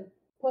have been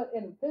put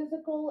in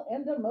physical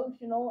and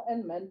emotional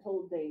and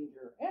mental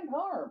danger and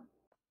harm.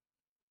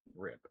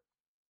 Rip.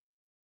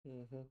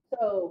 Mm-hmm.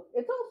 So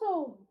it's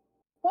also,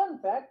 fun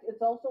fact,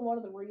 it's also one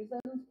of the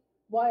reasons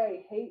why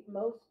I hate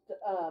most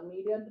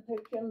media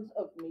depictions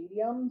of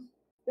mediums.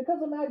 Because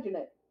imagine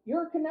it,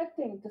 you're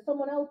connecting to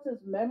someone else's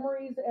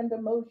memories and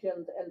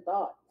emotions and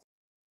thoughts.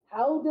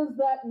 How does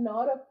that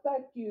not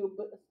affect you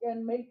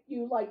and make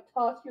you like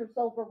toss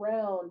yourself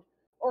around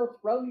or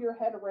throw your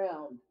head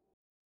around?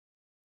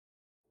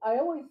 I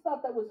always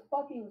thought that was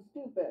fucking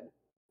stupid.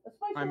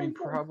 I mean, Especially since,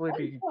 probably I'm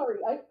be. sorry,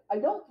 I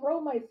don't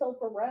throw myself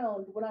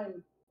around when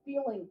I'm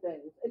feeling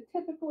things. It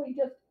typically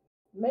just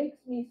makes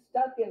me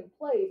stuck in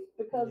place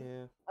because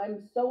Yeah.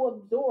 I'm so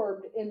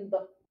absorbed in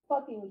the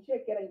fucking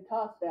shit getting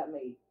tossed at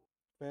me.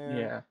 Fair.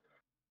 Yeah.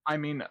 I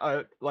mean,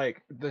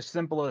 like, the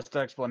simplest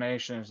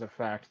explanation is the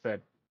fact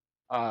that,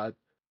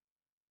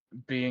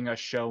 being a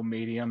show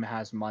medium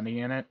has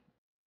money in it.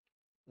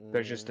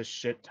 There's just a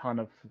shit ton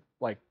of,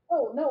 like,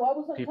 Oh, no, I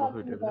wasn't people who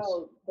talking do this.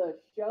 about the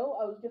show.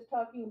 I was just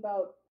talking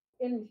about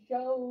in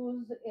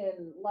shows,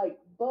 in like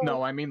books.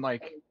 No, I mean,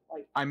 like,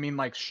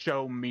 like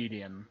show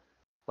medium.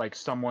 Like,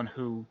 someone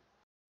who,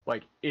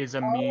 like, is a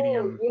oh,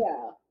 medium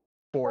yeah.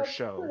 for That's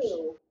shows.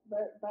 true.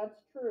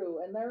 That's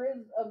true. And there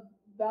is a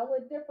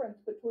valid difference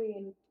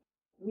between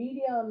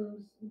mediums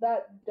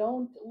that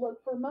don't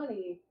look for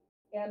money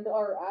and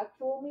are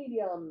actual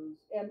mediums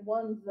and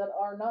ones that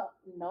are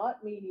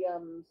not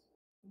mediums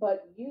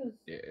but use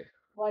Yeah.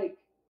 like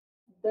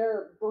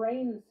their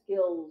brain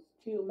skills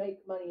to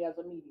make money as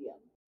a medium.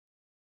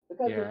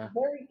 Because Yeah. it's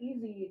very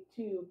easy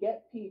to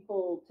get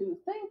people to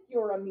think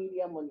you're a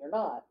medium when you're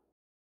not.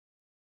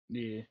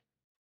 Yeah.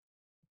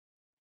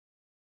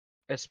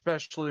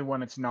 Especially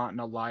when it's not in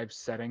a live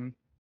setting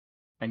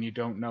and you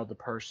don't know the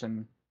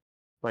person,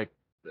 like,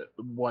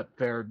 what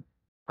their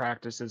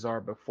practices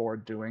are before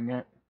doing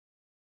it.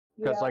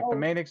 Because, Yeah, like, the oh,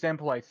 main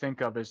example I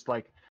think of is,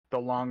 like, the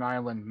Long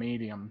Island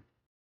medium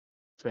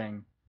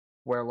thing,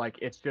 where, like,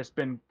 it's just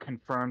been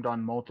confirmed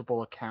on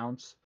multiple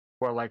accounts,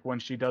 where, like, when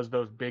she does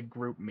those big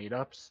group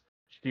meetups,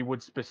 she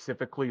would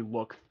specifically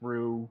look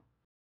through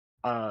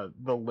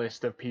the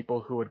list of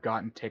people who had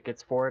gotten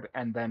tickets for it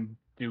and then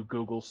do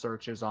Google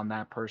searches on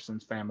that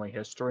person's family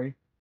history.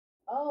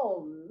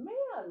 oh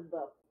man,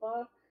 the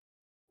fuck.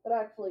 That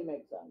actually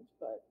makes sense,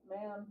 but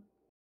man.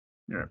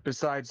 Yeah.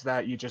 Besides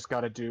that, you just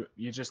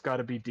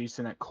gotta be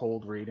decent at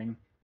cold reading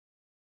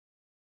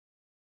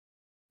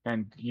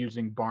and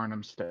using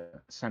Barnum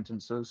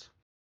sentences.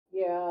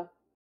 Yeah.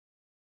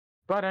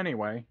 But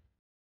anyway,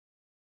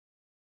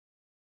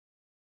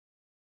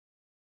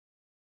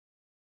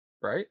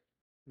 right?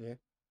 Yeah.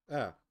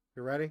 Oh,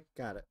 you ready?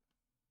 Got it.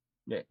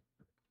 Yeah.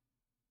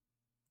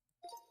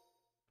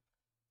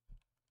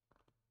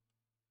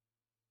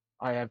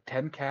 I have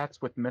 10 cats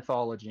with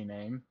mythology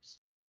names.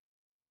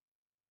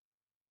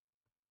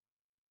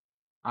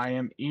 I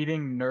am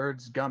eating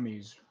nerds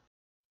gummies.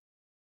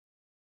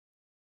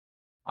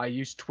 I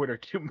use Twitter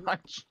too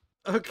much.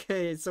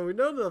 Okay, so we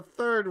know the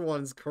third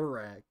one's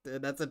correct,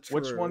 and that's a true.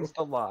 Which one's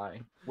the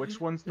lie? Which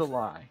one's the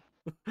lie?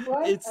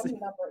 Right? It's I mean,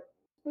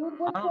 Food,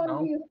 which I don't one know.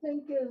 do you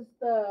think is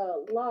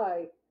the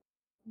lie?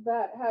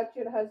 That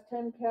Hatchet has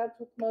 10 cats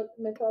with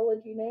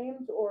mythology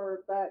names,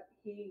 or that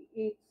he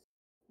eats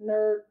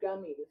nerd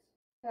gummies?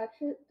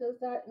 Hatchet, does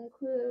that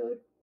include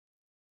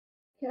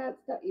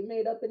cats that you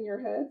made up in your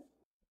head?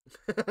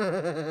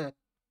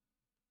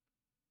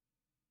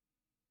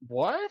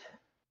 What?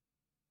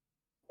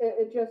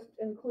 It just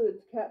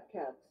includes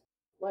cats,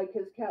 like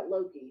his cat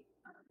Loki.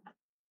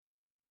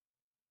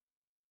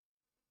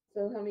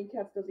 So how many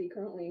cats does he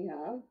currently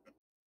have?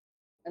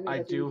 I mean, I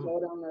does he do. show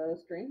it on the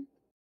stream?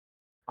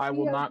 I He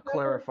will has not never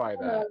clarify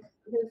shown that. us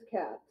his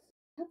cats.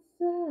 That's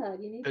sad.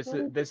 You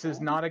need This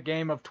is not a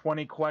game of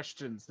 20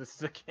 questions. This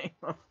is a game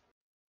of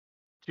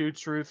 2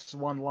 truths,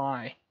 1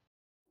 lie.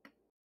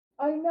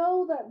 I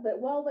know that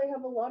while they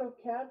have a lot of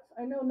cats,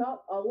 I know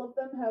not all of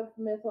them have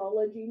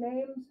mythology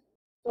names.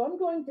 So I'm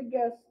going to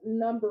guess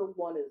number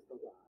 1 is the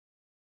lie.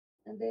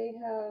 And they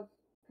have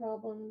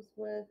problems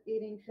with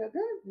eating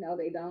sugar? No,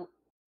 they don't.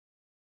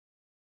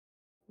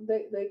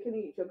 They can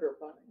eat sugar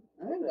fine.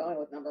 I'm going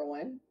with number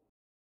 1.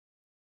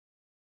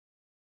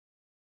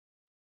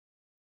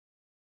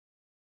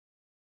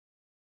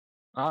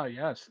 Ah,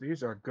 yes,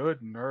 these are good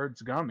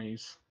nerds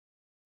gummies.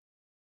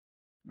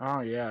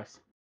 Oh, yes.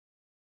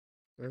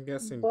 I'm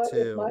guessing But 2.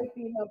 it might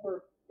be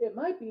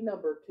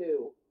number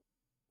 2.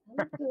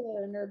 I like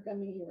the nerd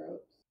gummy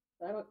heroes.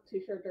 I'm not too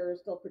sure they're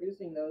still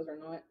producing those or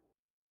not.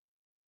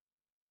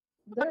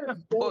 They're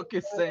still Book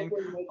is saying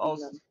probably making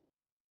also.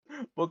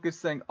 them. Book is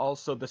saying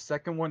also the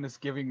second one is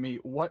giving me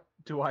what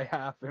do I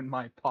have in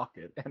my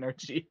pocket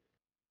energy.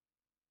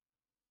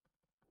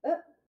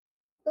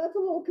 That's a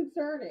little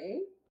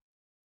concerning.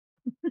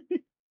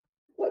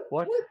 What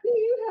What? do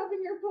you have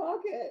in your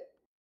pocket?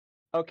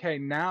 Okay,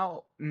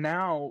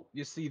 now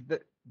you see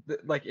that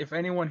like if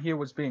anyone here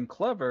was being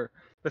clever,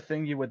 the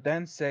thing you would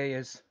then say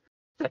is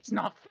that's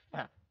not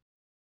fair.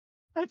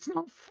 That's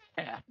not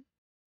fair.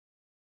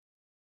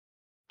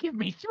 Give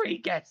me 3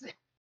 guesses.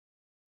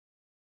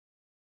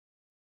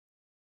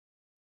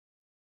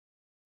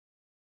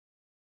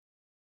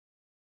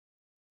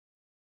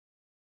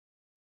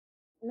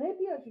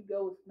 Maybe I should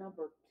go with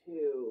number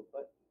 2,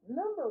 but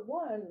number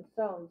 1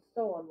 sounds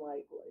so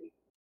unlikely.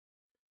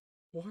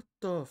 What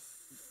the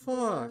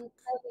fuck?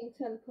 Having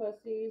 10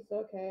 pussies,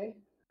 okay.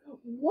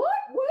 What?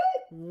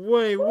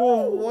 Wait,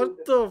 whoa,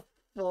 what the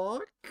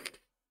fuck?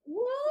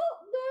 Well,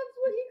 that's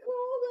what he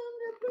called them.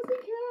 They're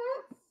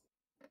pussycats.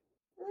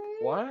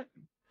 Right? What?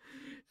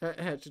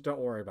 Hatchet, don't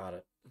worry about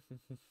it.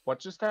 What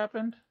just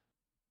happened?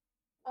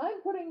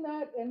 I'm putting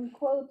that in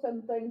quotes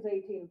and things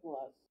 18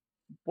 plus.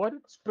 What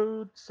did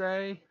Spood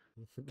say?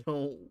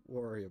 Don't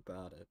worry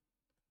about it.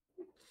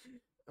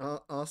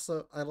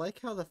 Also, I like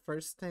how the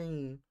first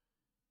thing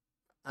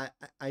I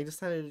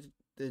decided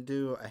to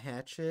do a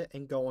Hatchet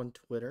and go on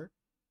Twitter.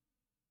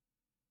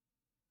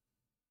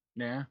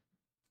 Yeah.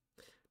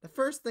 The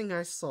first thing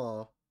I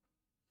saw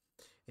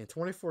in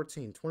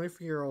 2014,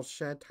 24-year-old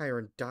Shad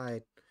Tyrant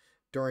died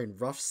during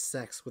rough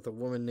sex with a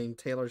woman named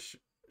Taylor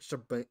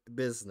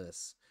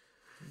Business.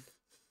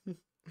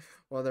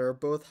 While they were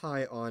both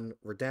high on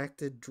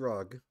redacted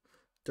drug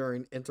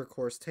during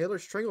intercourse, Taylor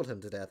strangled him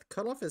to death,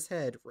 cut off his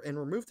head, and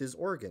removed his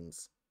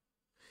organs.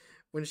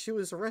 When she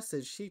was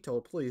arrested, she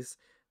told police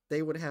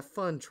they would have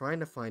fun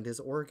trying to find his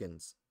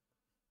organs.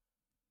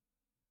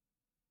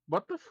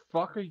 What the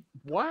fuck are you...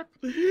 What?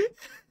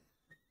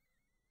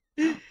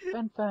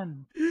 Fen.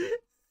 Fen.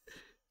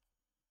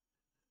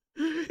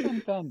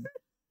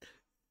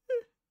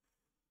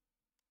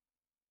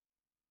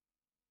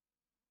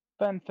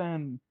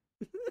 Fen.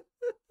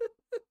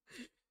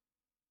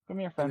 Come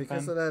here, Fen. And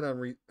because of that,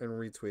 I'm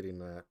retweeting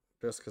that.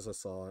 Just because I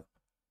saw it.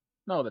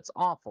 No, that's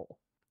awful.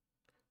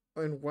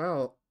 And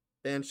wow,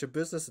 and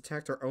Shabusiness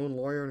attacked her own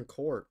lawyer in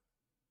court.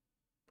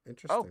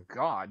 Interesting. Oh,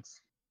 God.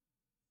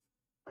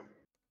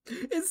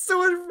 And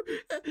someone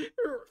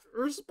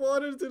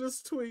responded to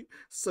this tweet.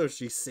 So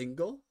she's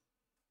single?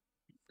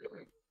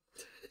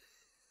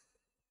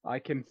 I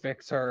can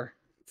fix her.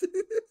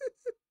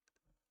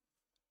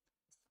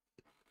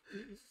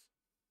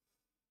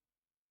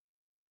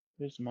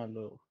 Here's my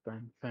little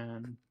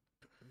fan.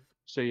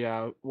 So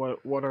yeah, what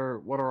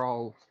are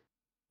all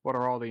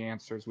the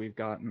answers we've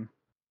gotten?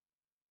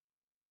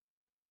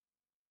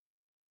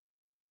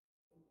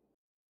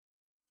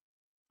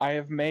 I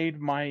have made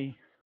my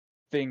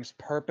things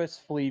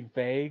purposefully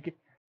vague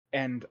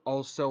and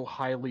also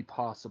highly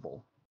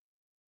possible.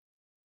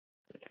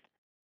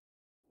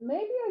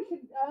 Maybe I should.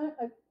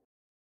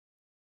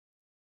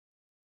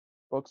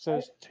 Book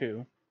says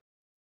 2.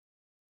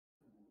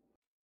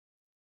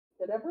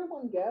 Did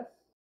everyone guess?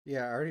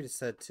 Yeah, I already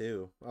said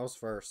 2. I was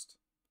first.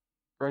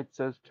 Right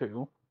says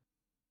 2.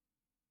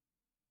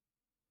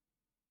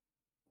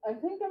 I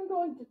think I'm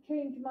going to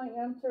change my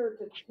answer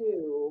to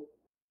 2.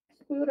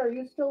 Spoot, are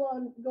you still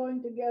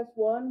going to guess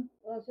 1?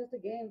 Well, it's just a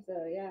game,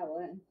 so yeah,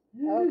 one.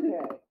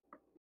 Okay.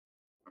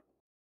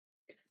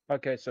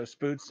 Okay, so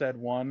Spood said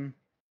 1,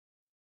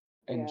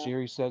 and Yeah.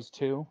 Jiri says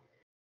 2.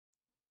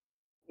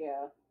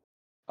 Yeah.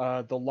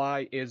 The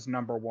lie is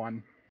number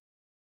 1.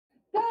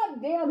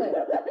 God damn it!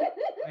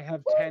 I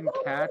have 10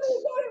 cats.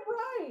 You got it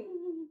right!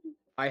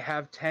 I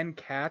have 10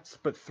 cats,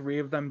 but 3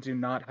 of them do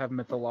not have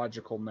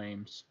mythological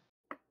names.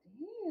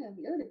 Damn,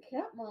 you're the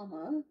cat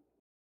mama.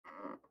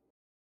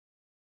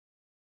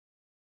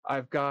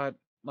 I've got,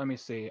 let me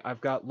see,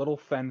 I've got little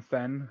Fen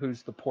Fen,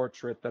 who's the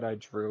portrait that I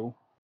drew.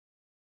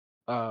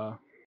 I've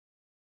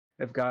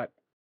got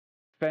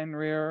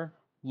Fenrir,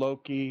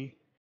 Loki,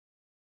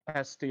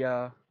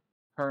 Hestia,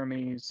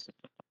 Hermes.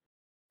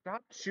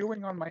 Stop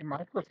chewing on my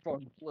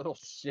microphone, you little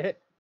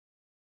shit.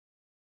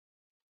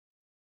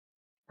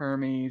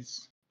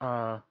 Hermes,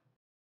 Uller.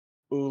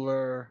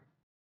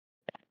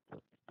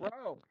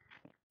 Bro!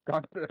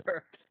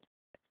 Gunther.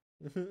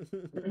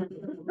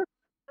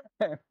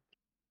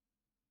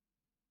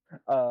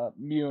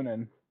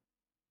 Munin.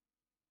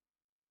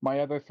 My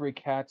other 3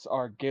 cats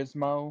are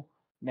Gizmo,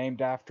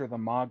 named after the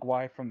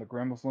Mogwai from the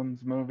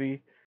Gremlins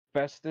movie,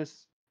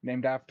 Festus,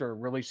 named after a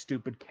really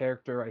stupid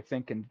character I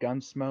think in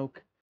Gunsmoke,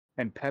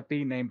 and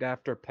Pepe, named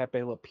after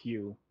Pepe Le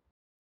Pew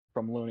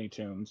from Looney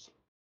Tunes.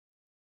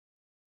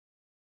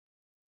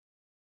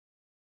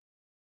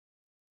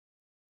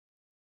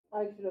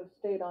 I should have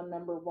stayed on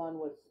number 1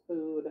 with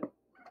Spood.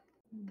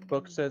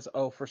 Book says,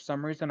 oh, for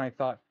some reason I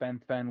thought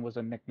Fen Fen was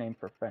a nickname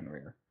for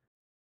Fenrir.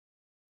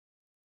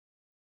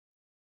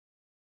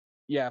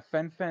 Yeah,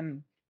 Fen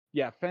Fen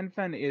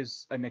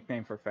is a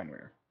nickname for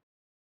Fenrir.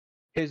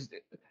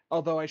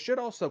 Although I should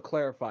also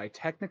clarify,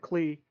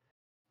 technically,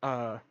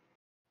 the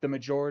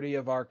majority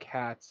of our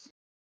cats,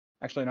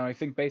 actually no, I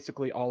think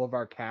basically all of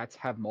our cats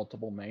have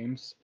multiple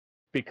names,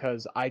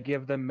 because I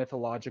give them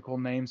mythological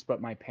names, but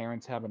my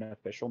parents have an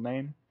official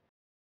name.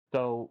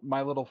 So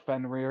my little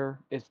Fenrir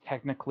is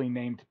technically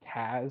named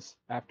Taz,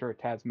 after a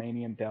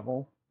Tasmanian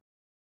devil.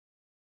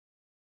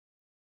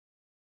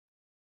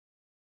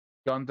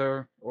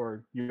 Gunther,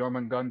 or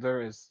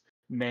Jormungandr, is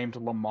named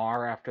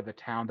Lamar after the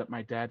town that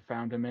my dad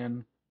found him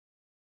in.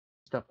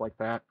 Stuff like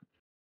that.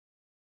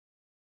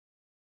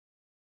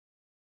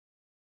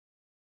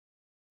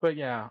 But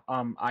yeah,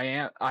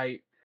 I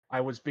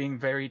was being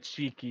very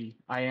cheeky.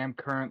 I am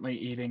currently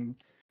eating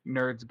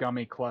Nerds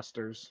gummy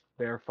clusters.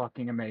 They're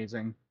fucking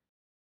amazing.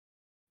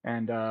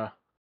 And I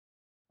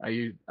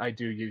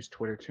do use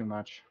Twitter too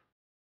much.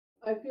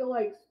 I feel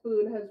like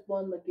Spood has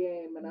won the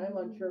game, and I'm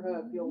unsure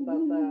how I feel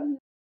about that.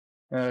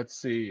 Let's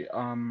see.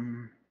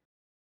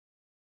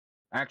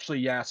 Actually,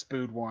 yeah,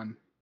 Spood won.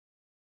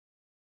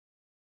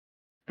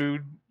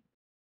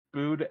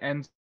 Spood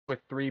ends with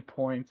 3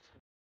 points.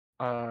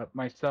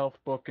 Myself,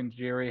 Book, and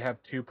Jiri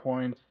have 2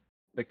 points.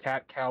 The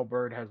cat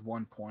Cowbird has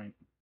 1 point.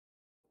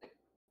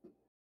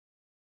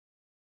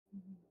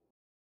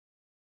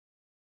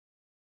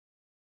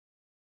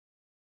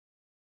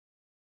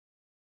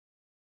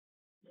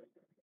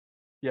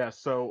 Yeah,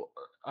 so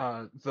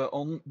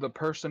the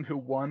person who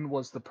won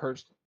was the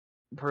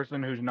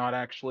person who's not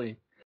actually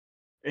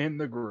in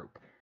the group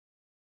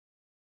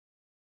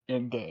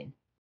in game.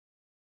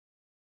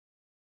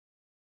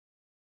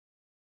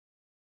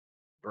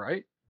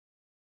 Right?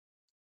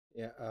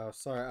 Yeah,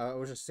 sorry, I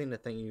was just seeing the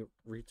thing you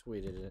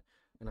retweeted it,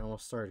 and I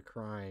almost started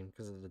crying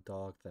because of the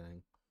dog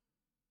thing.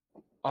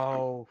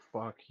 Oh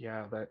fuck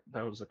yeah,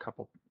 that was a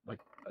couple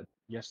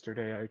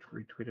yesterday I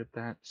retweeted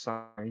that.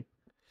 Sorry.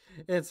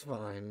 It's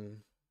fine.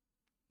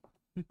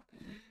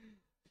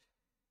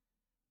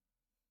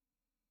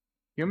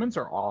 Humans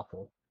are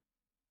awful.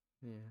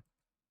 Yeah.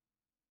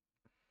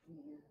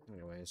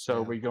 Anyways, so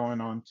yeah. we going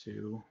on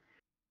to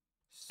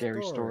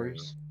scary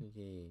stories.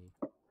 Yeah.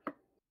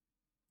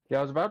 Yeah,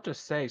 I was about to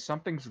say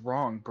something's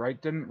wrong.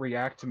 Bright didn't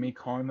react to me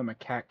calling them a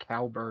cat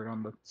cowbird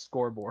on the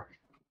scoreboard.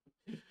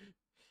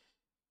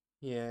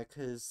 Yeah,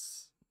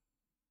 cause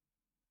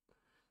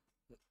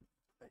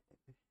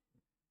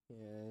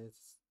yeah,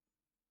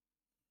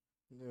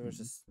 it was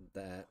just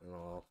that and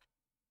all.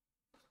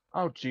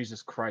 Oh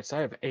Jesus Christ!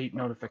 I have 8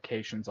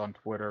 notifications on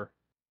Twitter.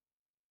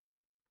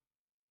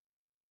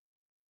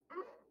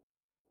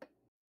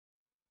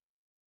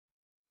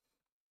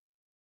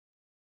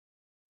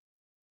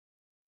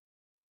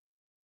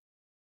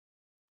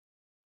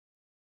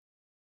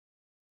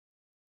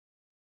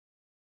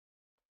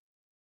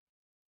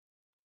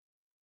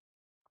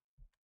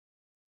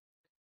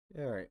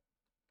 Alright.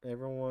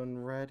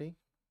 Everyone ready?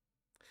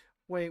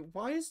 Wait,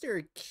 why is there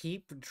a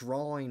keep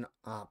drawing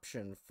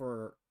option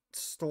for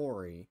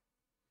story?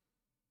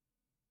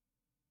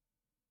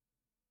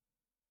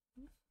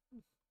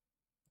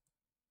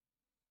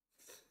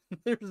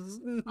 There's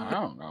I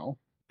don't know.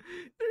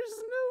 There's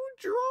no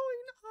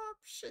drawing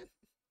option.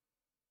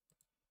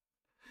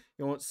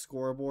 You want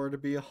scoreboard to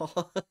be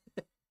on?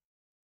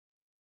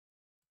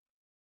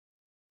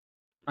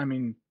 I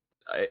mean,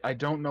 I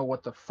don't know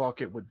what the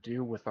fuck it would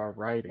do with our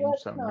writing,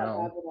 Let's so not have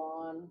no. it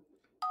on.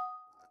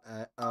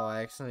 Oh,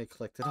 I accidentally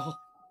clicked it all.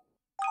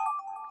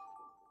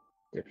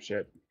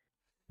 Dipshit.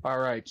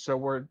 Alright, so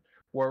we're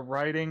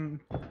writing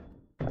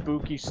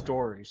spooky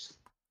stories.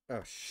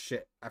 Oh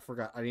shit, I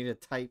forgot. I need to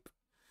type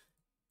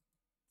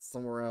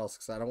somewhere else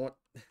because I don't want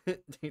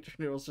Danger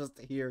Noodles just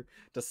to hear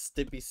the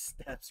stippy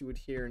steps you would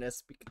hear in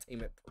SB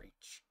Containment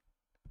Breach.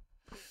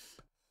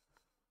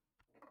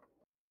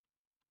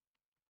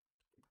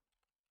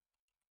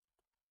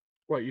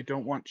 What, you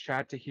don't want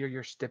chat to hear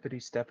your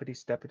stippity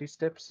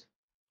stips?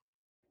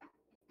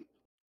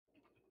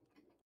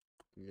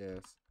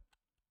 Yes.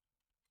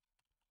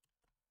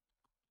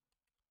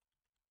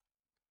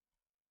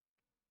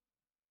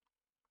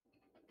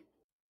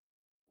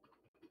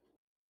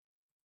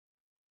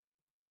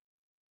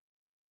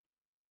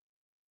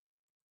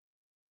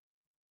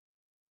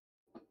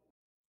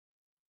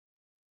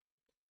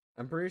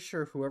 I'm pretty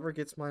sure whoever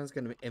gets mine is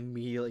going to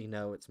immediately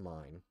know it's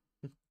mine.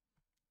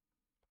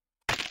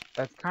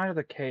 That's kind of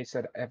the case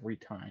at every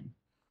time.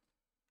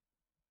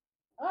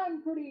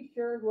 I'm pretty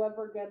sure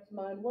whoever gets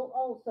mine will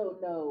also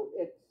know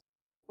it's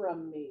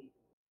from me.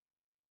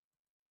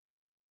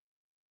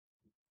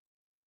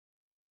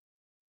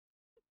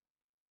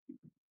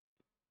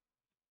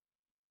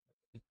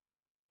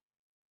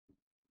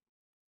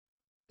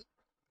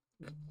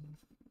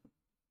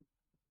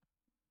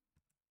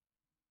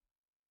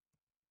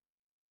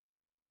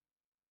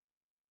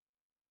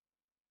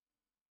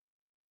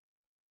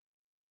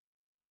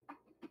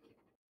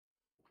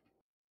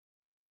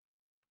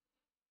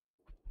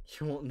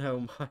 You won't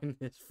know mine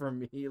is from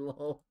me,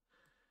 lol.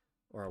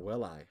 Or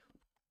will I?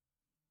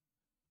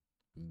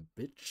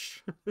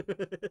 Bitch.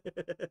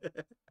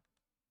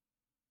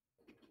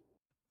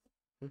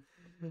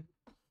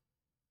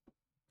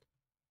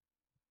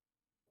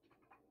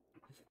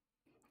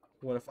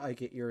 What if I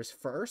get yours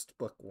first,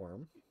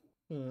 Bookworm?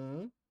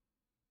 Hmm?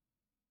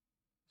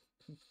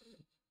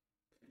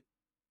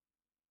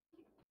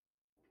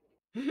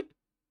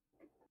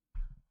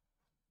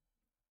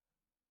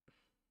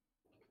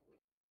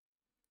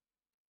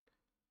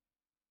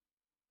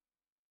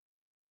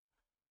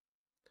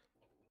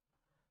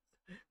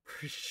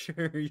 For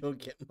sure you'll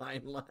get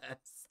mine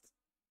last.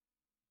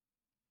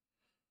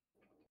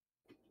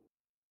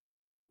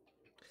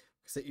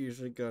 Because it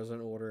usually goes in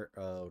order.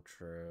 Oh,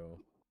 true.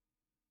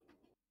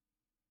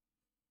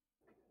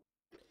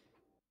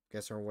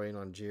 Guess we're waiting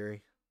on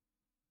Jiri.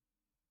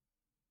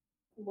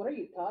 What are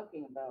you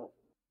talking about?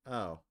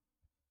 Oh.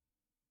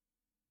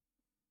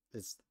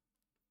 It's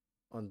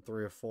on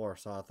 3 or 4,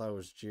 so I thought it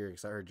was Jiri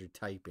because I heard you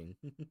typing.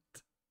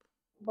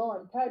 Well,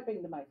 I'm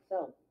typing to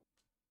myself.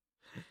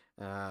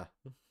 Ah.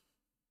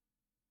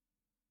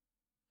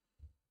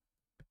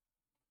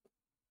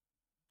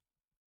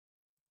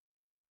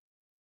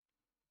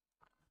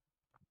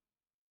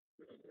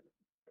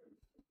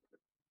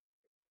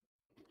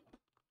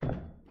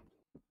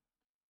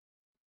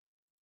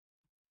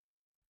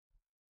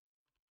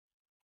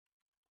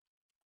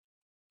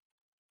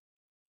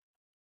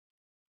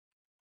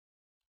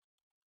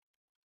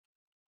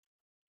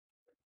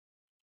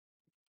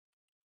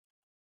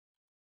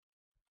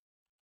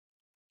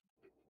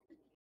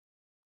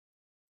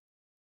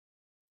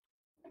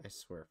 I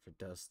swear, if it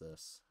does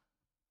this,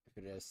 if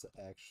it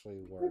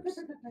actually works,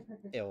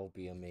 it will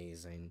be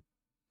amazing.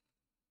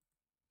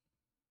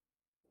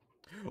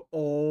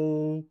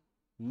 Oh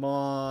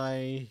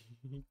my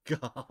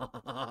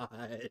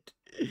god.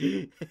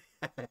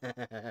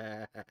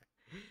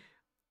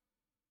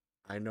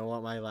 I know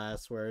what my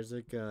last words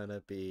are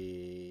gonna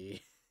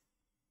be.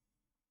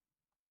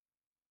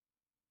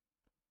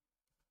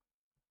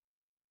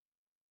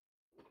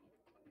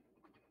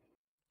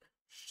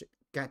 Shit.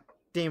 God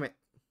damn it.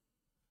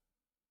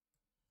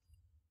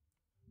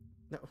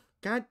 No.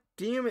 God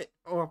damn it,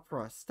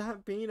 Opera.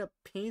 Stop being a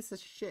piece of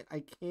shit.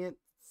 I can't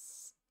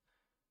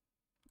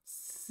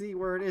see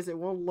where it is. It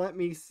won't let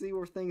me see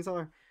where things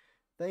are.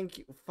 Thank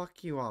you.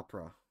 Fuck you,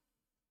 Opera.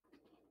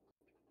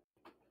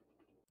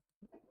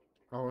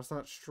 Oh, it's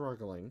not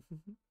struggling.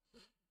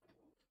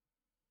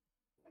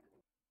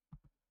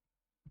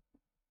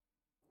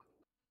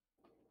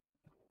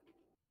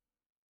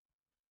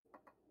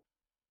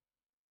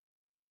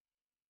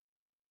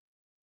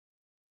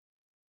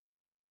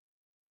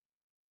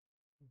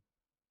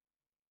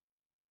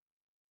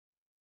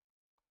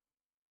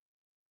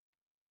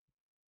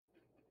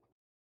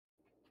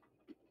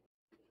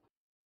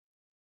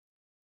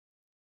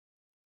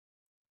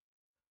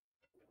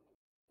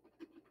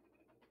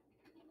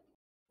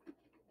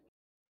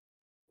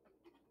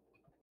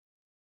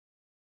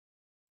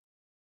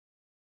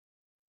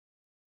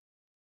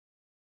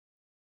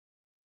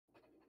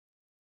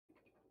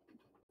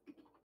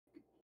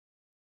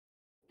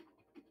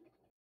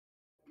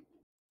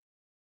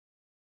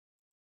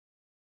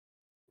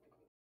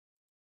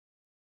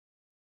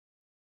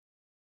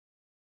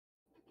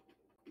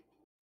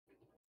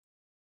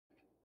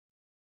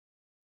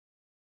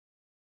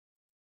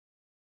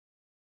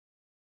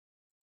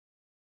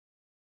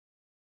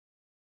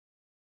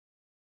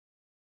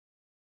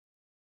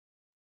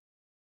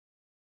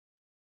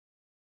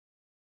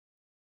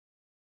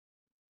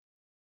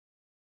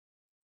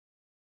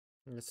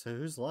 So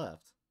who's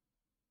left?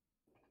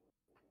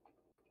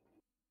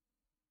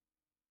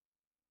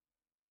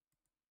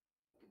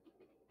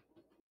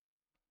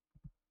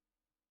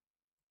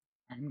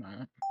 I'm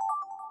not.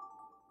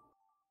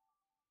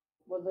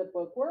 Was it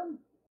Bookworm?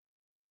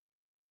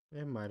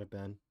 It might have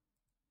been.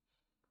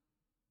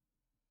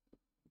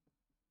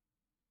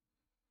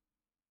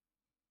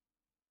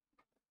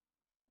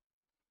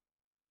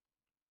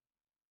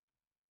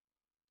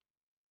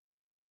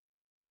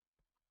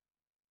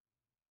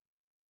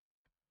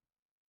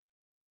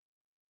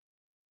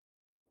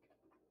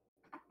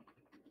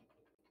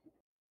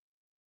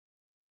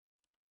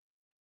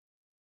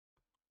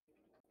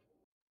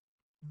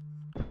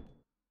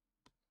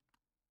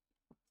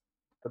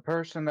 The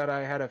person that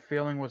I had a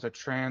feeling was a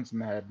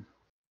transmed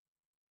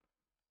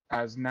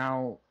has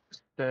now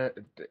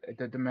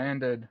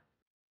demanded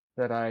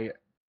that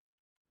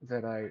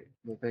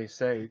they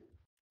say,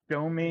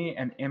 show me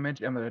an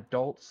image of an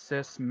adult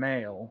cis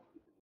male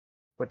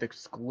with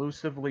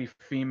exclusively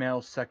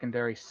female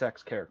secondary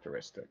sex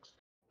characteristics.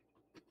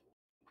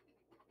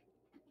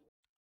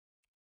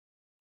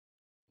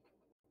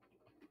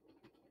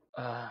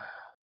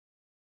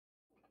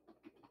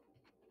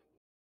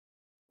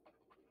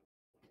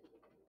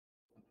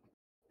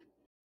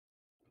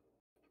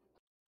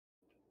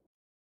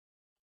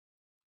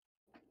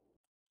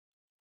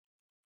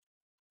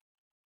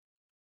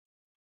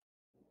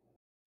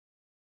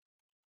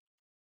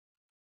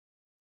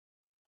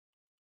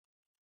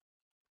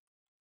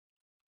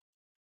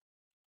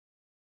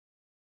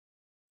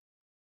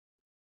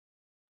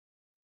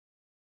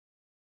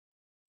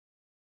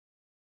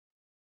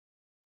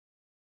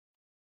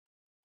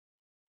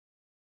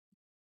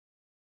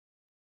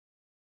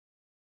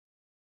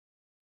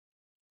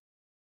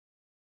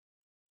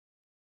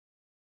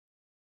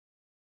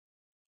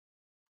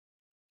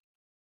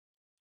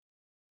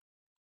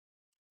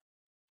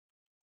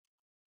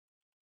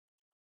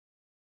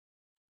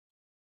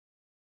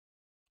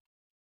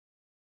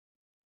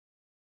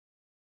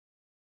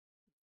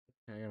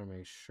 I gotta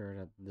make sure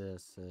that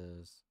this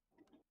is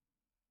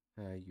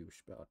how you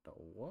spell the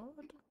what?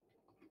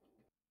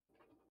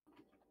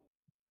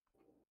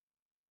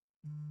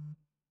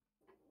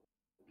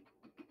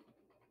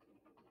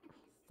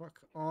 Fuck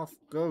off,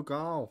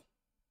 go.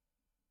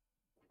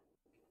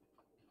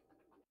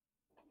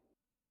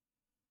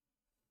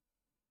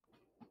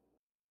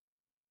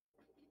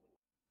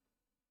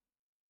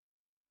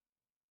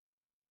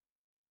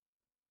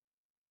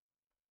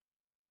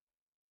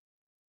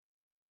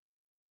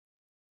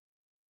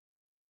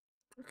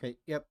 Okay,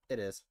 yep, it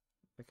is.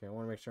 Okay, I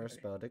want to make sure I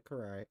spelled it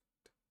correct.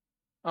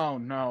 Oh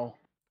no.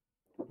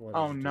 What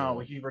Oh is no,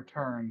 doing? he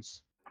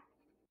returns.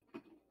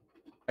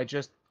 I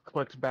just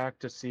clicked back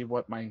to see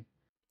what my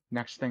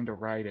next thing to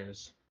write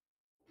is.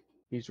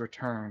 He's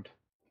returned.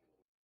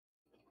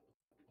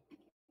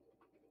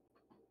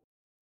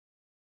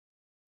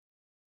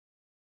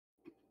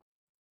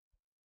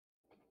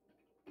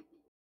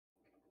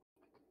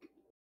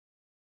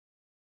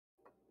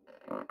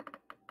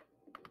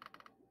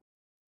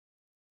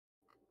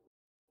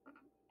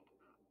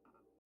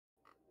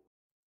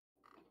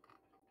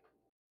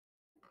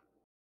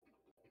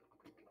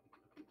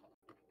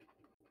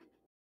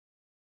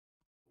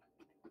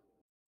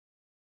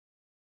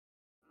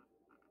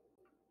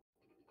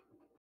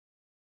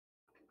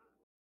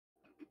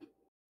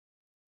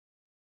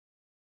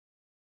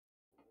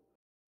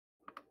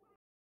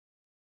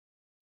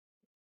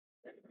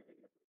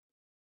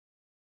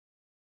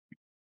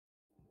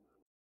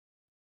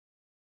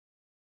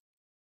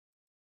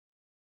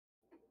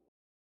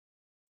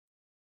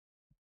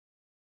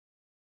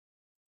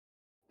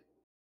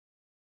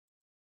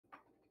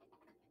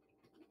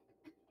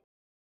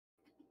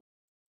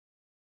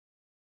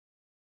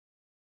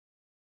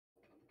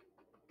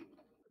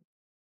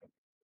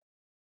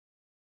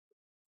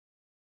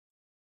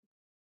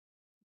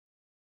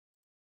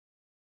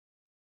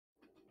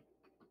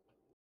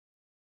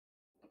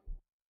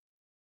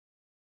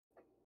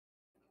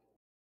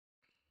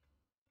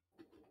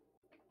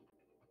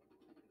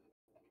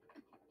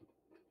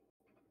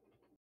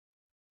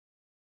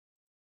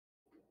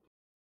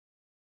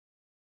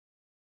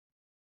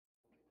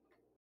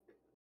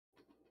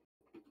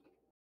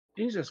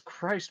 Jesus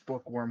Christ,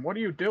 Bookworm, what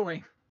are you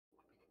doing?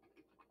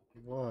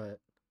 What?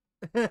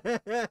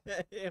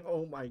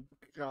 Oh my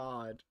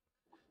god.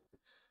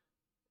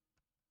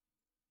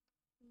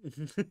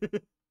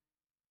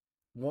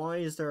 Why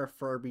is there a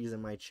Furbies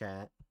in my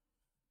chat?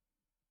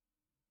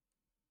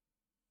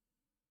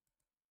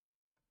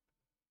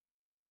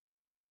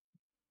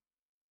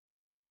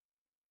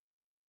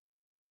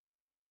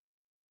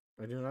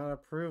 I do not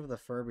approve of the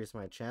Furbies in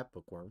my chat,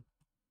 Bookworm.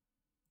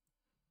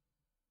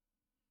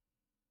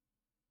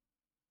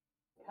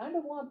 Kind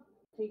of want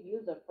to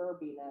use a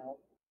Furby now.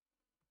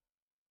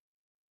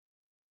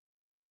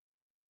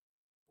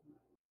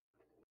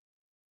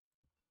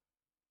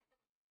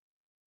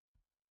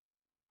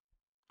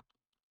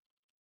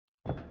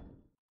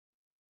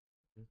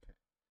 Okay.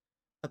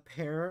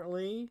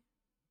 Apparently,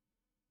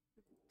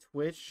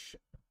 Twitch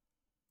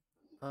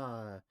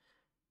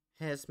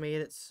has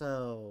made it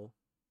so,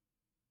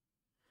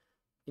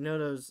 you know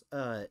those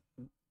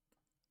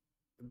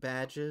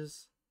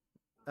badges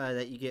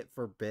that you get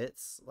for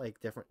bits, like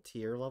different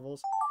tier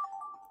levels?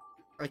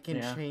 I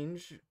can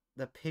change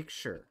the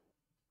picture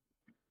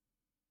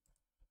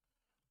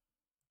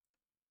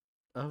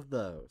of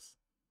those.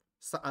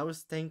 So I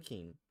was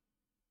thinking,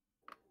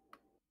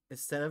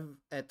 instead of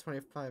at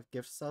 25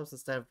 gift subs,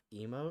 instead of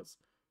emotes,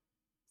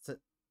 it's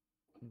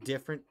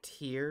different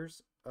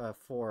tiers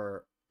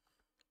for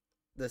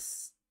the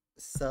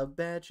sub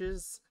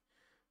badges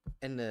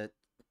and the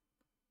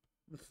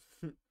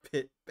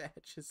pit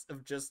badges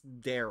of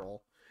just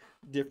Daryl.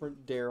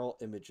 Different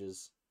Daryl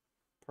images.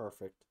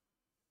 Perfect.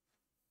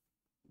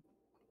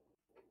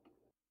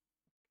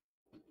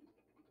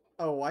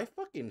 Oh, I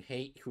fucking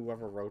hate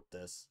whoever wrote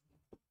this.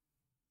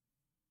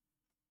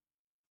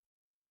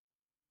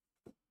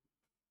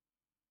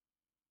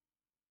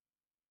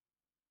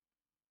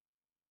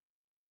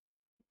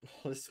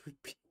 This would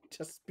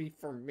just be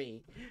for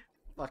me.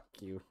 Fuck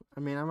you. I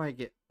mean, I might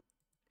get...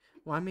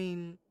 Well, I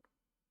mean...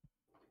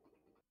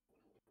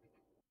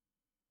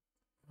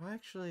 Well,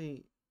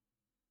 actually...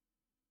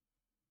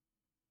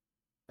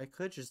 I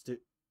could just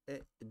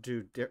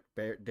do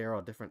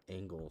Daryl different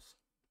angles.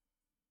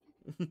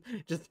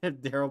 Just have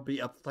Daryl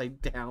be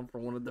upside down for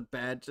one of the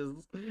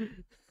badges.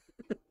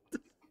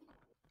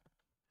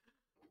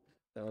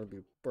 That would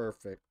be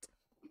perfect.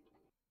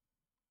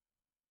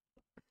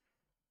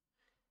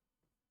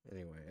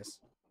 Anyways.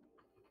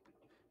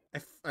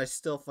 I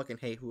still fucking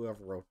hate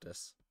whoever wrote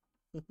this.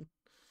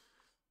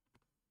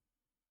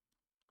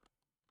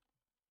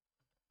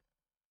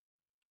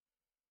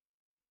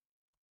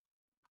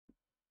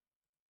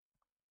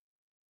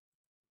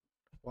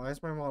 Why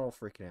is my model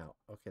freaking out?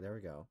 Okay, there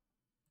we go.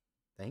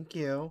 Thank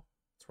you.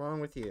 What's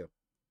wrong with you?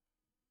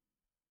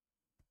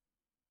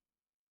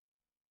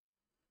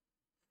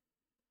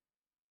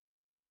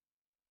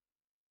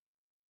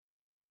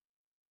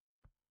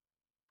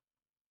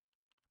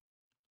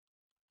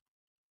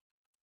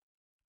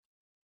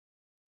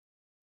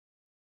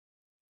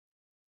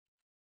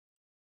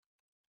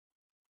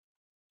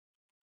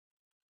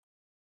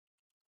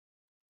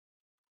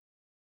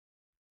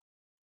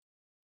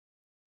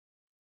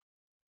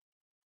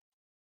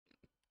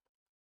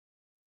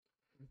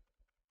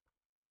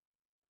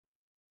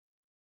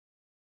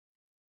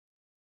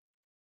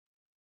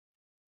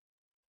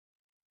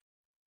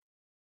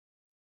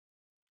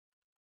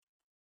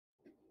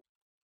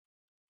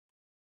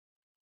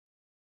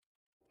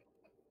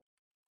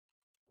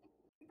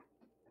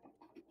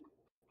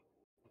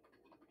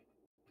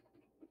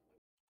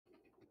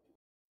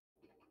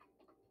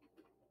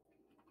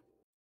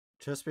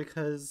 Just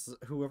because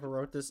whoever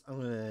wrote this,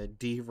 I'm gonna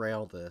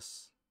derail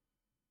this.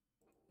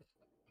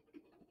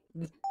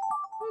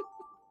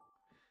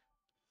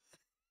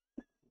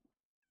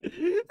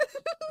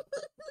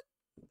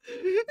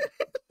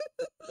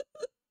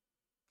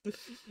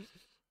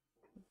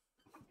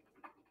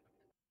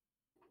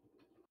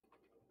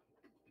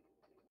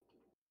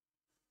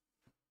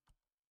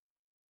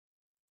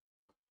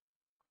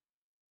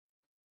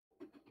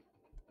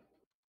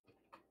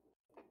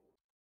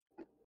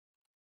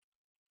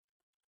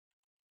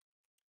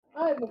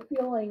 I have a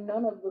feeling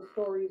none of the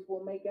stories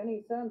will make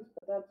any sense,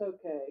 but that's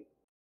okay.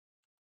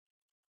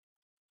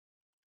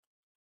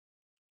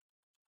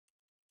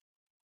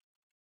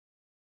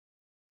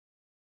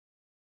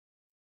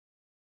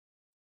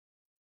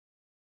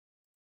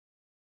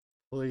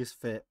 Please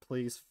fit,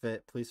 please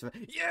fit, please fit.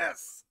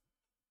 Yes!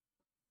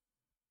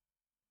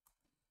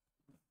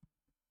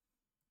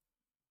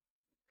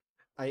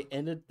 I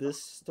ended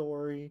this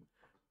story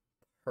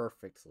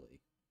perfectly.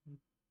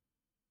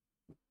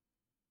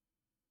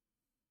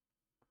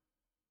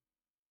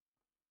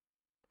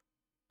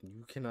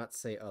 You cannot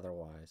say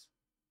otherwise.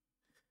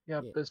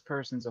 Yep, yeah. This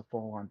person's a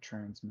full-on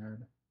trans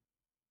nerd.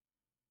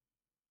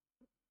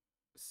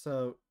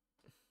 So,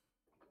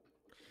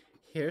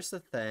 here's the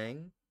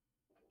thing.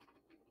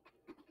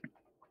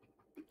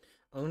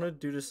 I'm gonna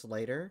do this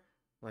later,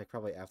 like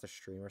probably after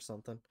stream or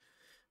something.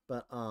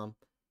 But,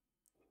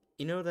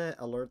 you know that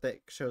alert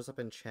that shows up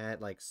in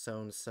chat, like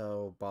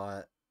so-and-so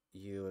bought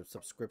you a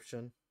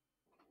subscription?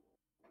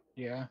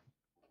 Yeah.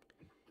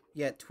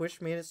 Yeah,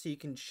 Twitch made it so you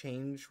can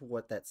change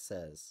what that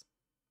says.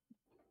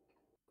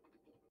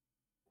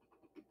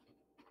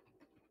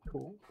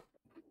 Cool.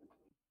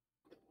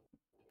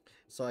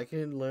 So I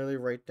can literally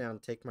write down,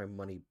 take my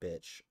money,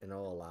 bitch, and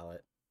I'll allow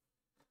it.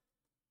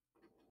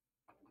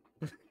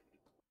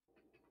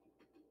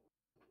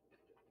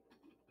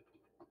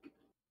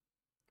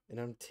 And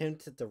I'm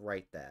tempted to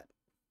write that.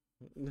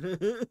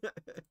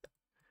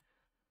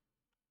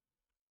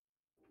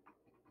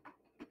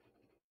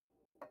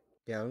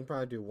 Yeah, I'm gonna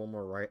probably do one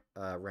more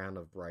round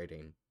of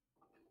writing.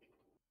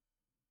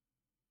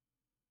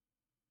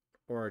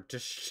 Or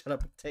just shut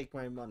up and take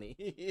my money.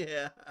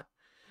 Yeah.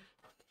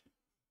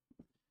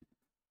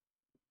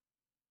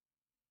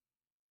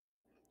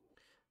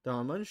 Though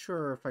I'm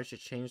unsure if I should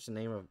change the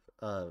name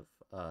of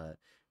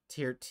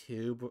tier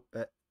 2,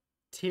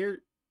 tier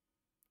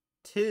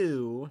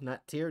 2,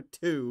 not tier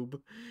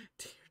tube,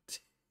 tier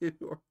 2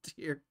 or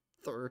tier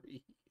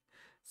 3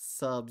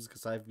 subs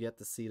because I've yet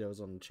to see those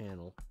on the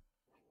channel.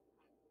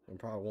 And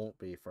probably won't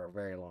be for a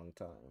very long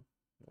time,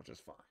 which is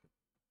fine.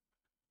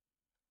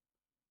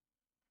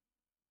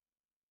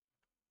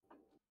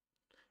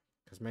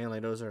 Because mainly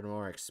those are the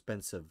more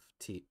expensive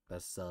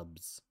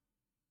subs.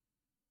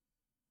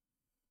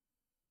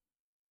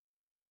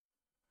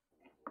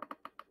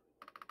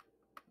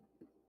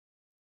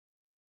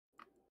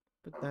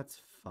 But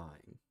that's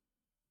fine.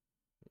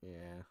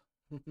 Yeah.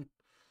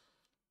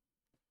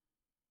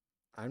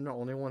 I'm the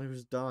only one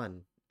who's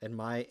done, and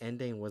my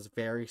ending was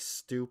very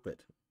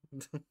stupid.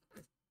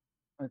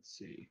 Let's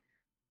see.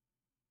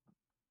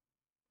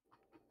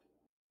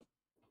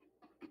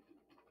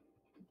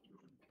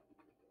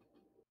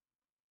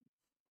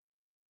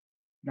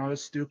 Not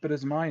as stupid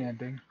as my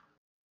ending.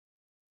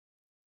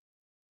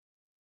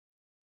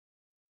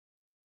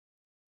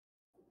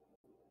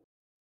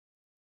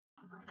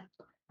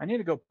 I need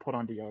to go put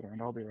on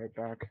deodorant. I'll be right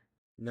back.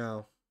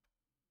 No.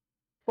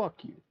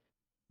 Fuck you.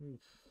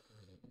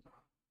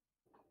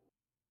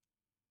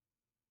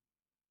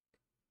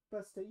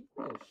 Buster, you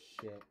little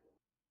shit.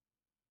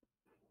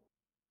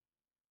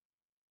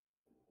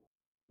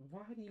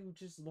 Why do you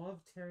just love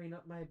tearing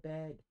up my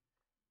bed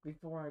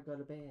before I go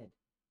to bed?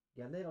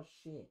 You little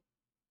shit.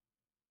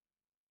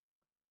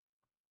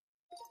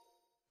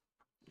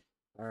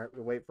 Alright,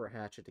 we'll wait for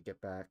Hatchet to get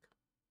back.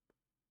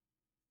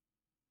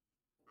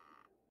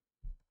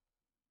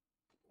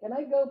 Can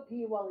I go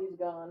pee while he's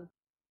gone?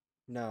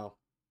 No.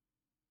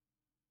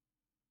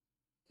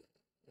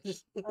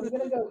 I'm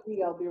gonna go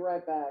pee. I'll be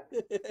right back.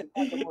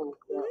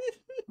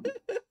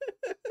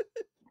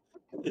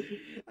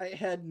 I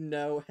had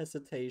no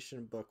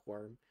hesitation,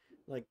 Bookworm.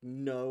 Like,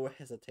 no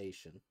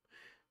hesitation.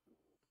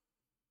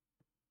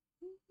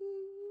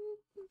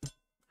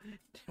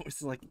 It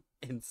was like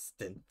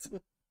instant.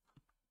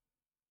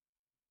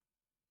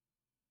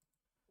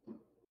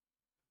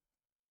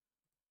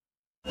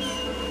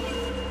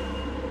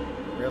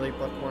 Really,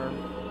 Bookworm?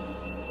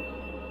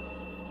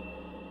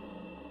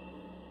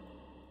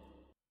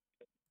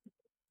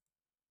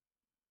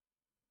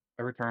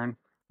 I return.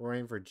 We're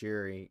waiting for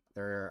Jerry.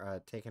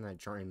 They're taking a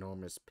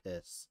ginormous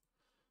piss.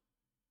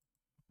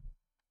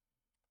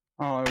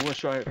 Oh, I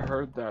wish I had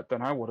heard that.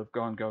 Then I would have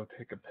gone go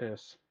take a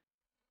piss.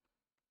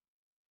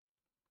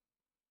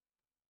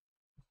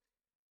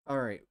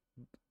 Alright.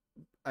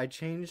 I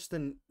changed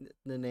the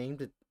name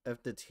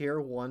of the tier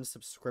 1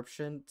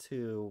 subscription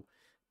to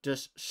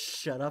just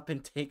shut up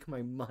and take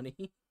my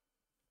money.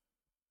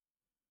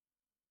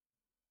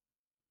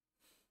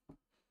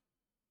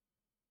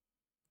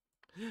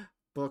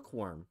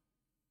 Bookworm.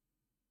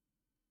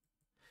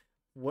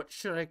 What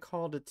should I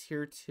call the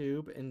tier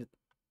tube? And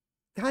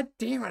God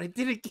damn it, I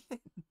did it again.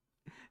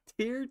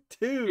 Tier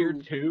 2. Tier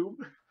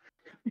tube?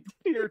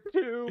 Tier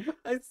tube.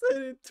 I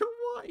said it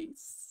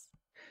twice.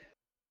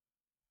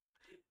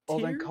 Well,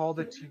 then call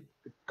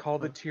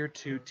the tier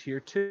 2 tier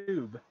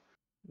tube.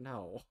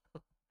 No.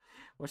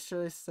 What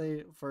should I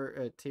say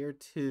for tier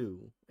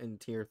 2 and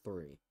tier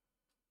 3?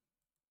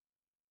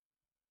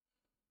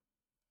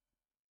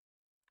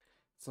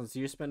 Since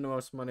you spend the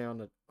most money on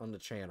the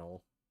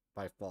channel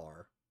by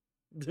far.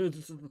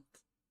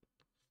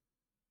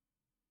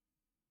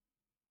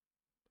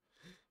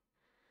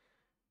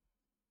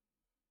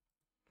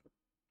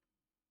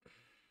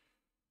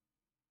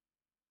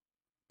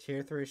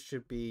 Tier 3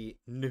 should be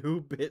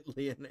new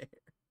Bitlionaire.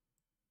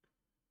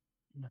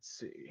 Let's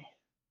see.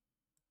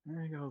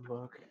 There you go,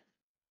 look.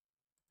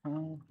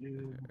 How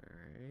do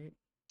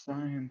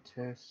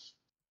scientists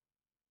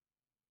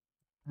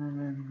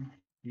determine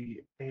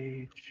the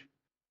age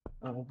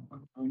of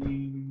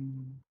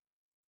green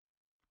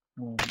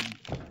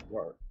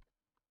shark?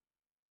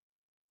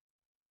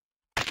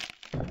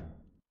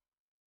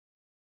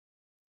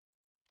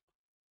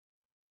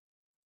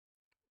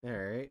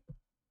 Alright.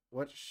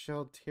 What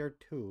shall tier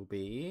 2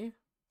 be?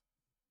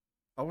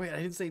 Oh wait, I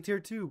didn't say tier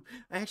 2.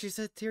 I actually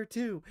said tier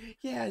 2.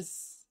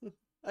 Yes!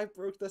 I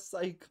broke the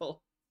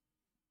cycle.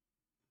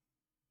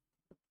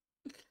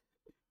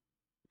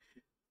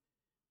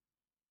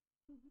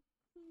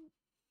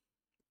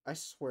 I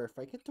swear, if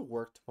I get to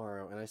work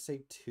tomorrow and I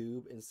say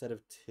tube instead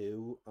of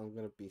 2, I'm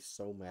gonna be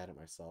so mad at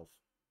myself.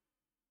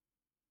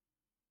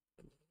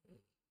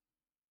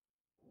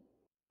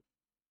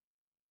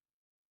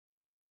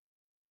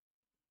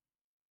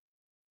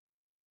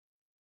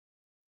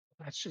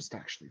 That's just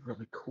actually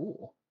really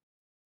cool.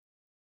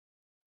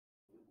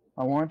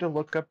 I wanted to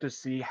look up to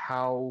see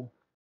how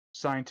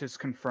scientists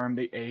confirm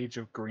the age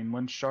of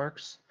Greenland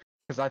sharks,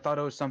 because I thought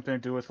it was something to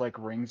do with like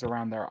rings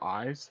around their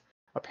eyes.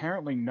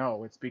 Apparently,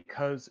 no. It's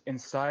because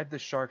inside the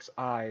shark's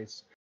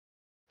eyes,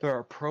 there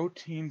are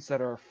proteins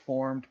that are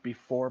formed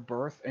before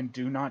birth and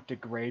do not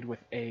degrade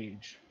with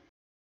age.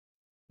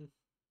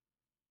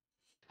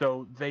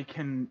 So they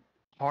can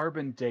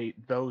carbon date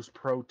those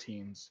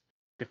proteins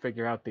to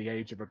figure out the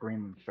age of a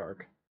Greenland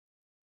shark.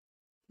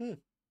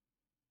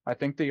 I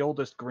think the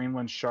oldest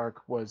Greenland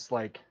shark was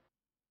like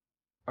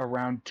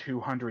around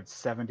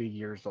 270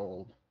 years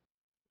old.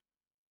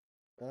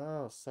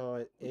 Oh,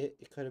 so it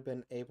could have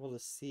been able to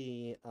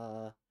see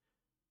the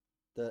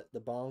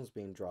bombs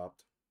being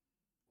dropped.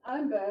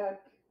 I'm back.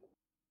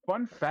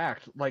 Fun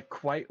fact, like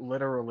quite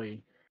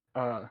literally,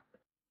 uh,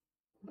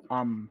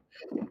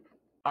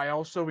 I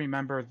also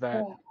remember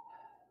that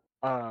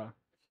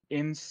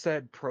in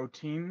said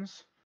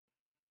proteins,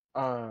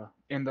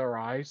 in their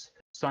eyes,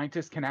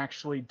 scientists can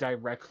actually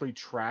directly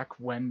track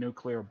when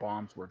nuclear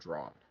bombs were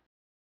dropped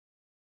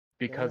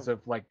because Damn.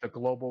 of like the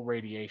global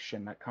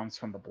radiation that comes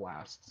from the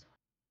blasts.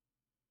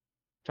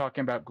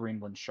 Talking about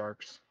Greenland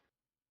sharks.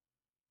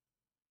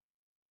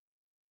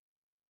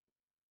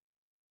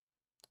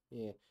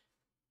 Yeah.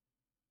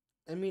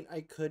 I mean,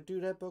 I could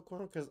do that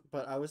bookworm,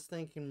 but I was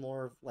thinking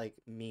more of like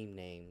meme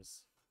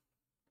names.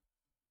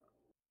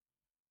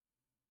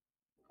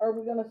 Are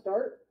we gonna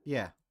start?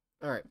 Yeah.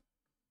 All right.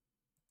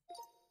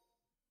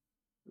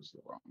 This is the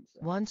wrong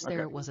thing. Once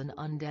there was an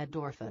undead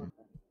orphan.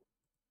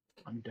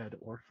 Undead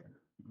orphan.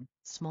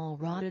 Small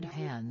rotted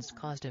hands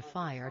caused a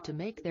fire to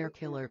make their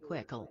killer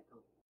quickle.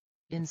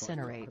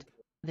 Incinerate.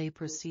 They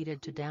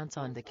proceeded to dance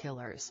on the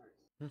killer's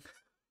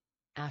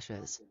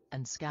ashes,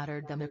 and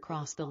scattered them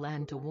across the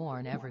land to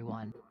warn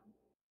everyone.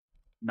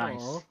 Nice.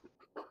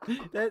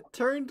 Aww. That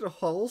turned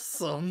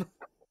wholesome.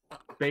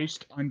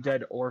 Based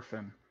undead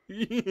orphan.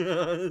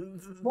 Yeah.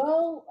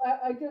 Well,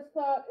 I just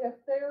thought if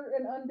they're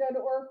an undead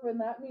orphan,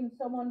 that means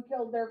someone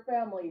killed their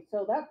family,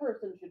 so that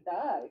person should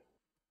die.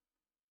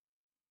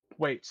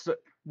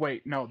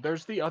 Wait, no,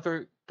 there's the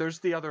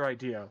other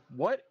idea.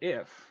 What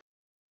if,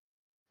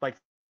 like,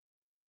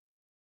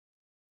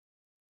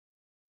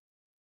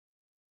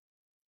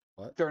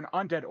 what? They're an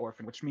undead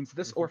orphan, which means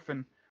this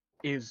orphan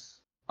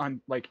is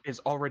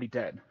already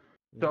dead.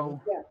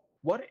 So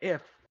what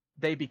if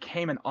they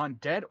became an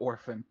undead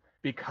orphan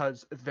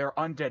because their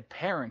undead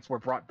parents were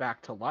brought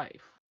back to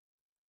life?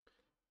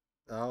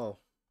 Oh.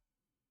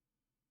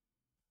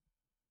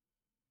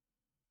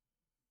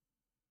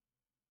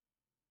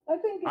 I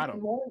think it's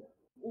more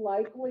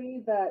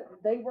likely that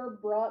they were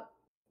brought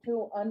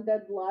to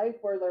undead life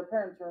where their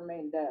parents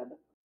remain dead.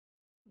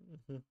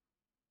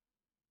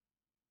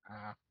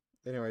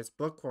 Anyways,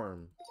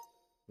 bookworm.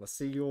 Let's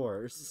see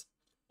yours.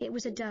 It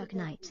was a dark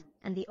night,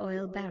 and the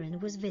oil baron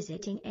was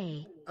visiting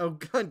a Oh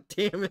god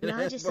damn it!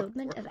 large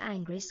assortment of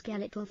angry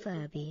skeletal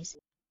Furbies.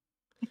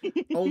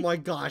 Oh my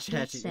gosh,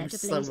 Gets Hatchet, you set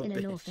son ablaze of a in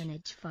an bitch.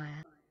 orphanage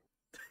fire.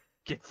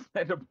 Gets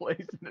set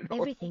ablaze in an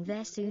Everything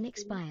there soon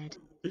expired.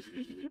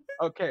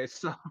 Okay,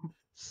 so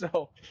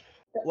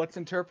let's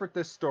interpret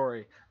this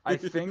story. I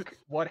think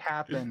what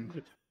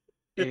happened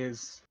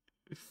is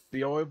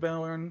the oil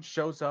baron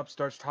shows up,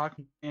 starts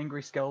talking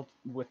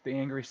with the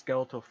angry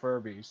skeletal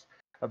Furbies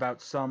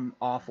about some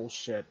awful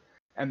shit,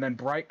 and then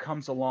Bright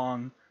comes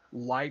along,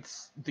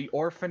 lights the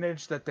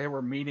orphanage that they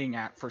were meeting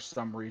at for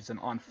some reason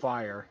on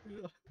fire,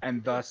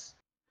 and thus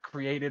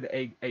created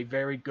a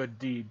very good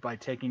deed by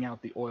taking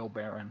out the oil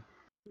baron.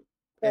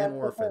 And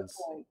orphans.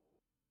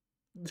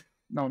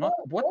 No, not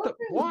what the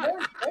what?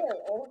 Weren't there.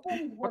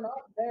 Orphans were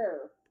not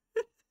there.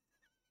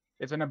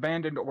 It's an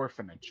abandoned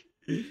orphanage.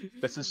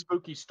 This is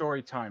spooky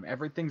story time.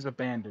 Everything's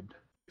abandoned.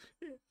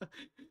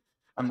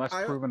 Unless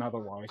proven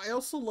otherwise. I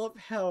also love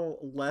how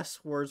less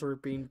words were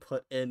being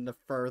put in the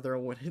further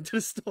it went into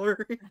the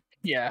story.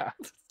 Yeah.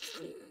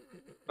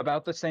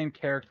 About the same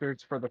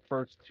characters for the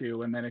first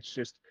two, and then it's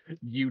just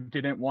you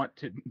didn't want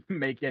to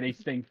make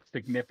anything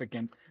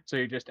significant, so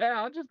you're just,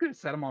 I'm just gonna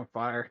set them on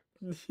fire.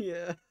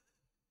 Yeah.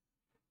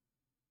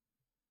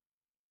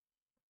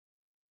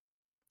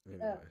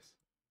 Anyways.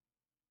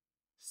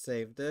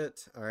 Saved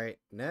it. Alright,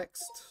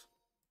 next.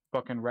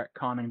 Fucking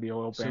retconning the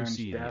oil So baron's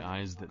see death. the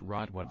eyes that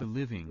rot what the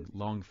living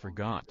long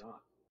forgot.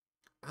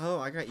 Oh,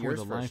 I got For yours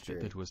the first, life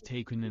Jerry. that was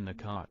taken in the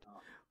cot.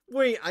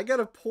 Wait, I got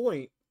a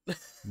point.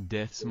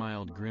 Death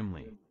smiled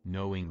grimly,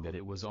 knowing that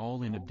it was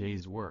all in a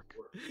day's work.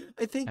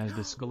 I think as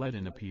the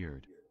skeleton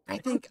appeared. I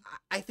think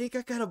I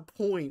got a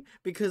point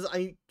because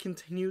I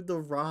continued the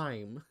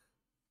rhyme.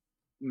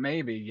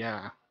 Maybe,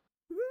 yeah.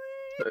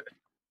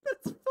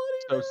 That's funny.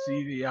 So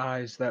see the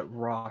eyes that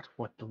rot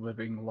what the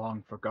living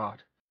long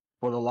forgot.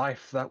 For the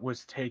life that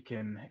was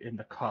taken in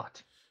the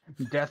cot.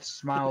 Death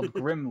smiled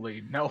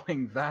grimly,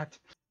 knowing that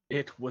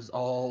it was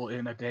all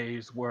in a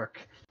day's work,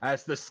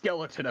 as the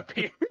skeleton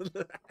appeared.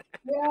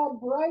 Yeah,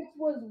 Bryce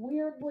was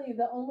weirdly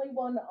the only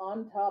one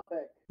on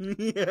topic.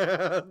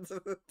 Yeah.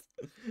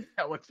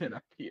 Skeleton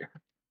appeared.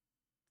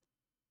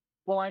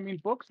 Well, I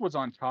mean, Books was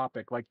on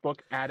topic. Like,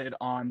 Book added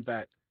on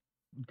that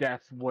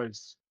Death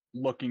was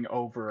looking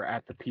over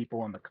at the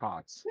people in the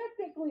cots.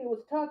 Technically, it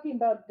was talking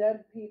about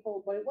dead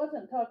people, but it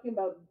wasn't talking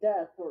about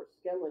death or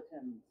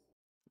skeletons.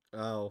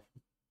 Oh.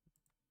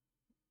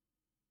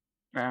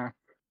 Yeah.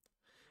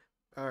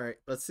 Alright,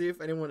 let's see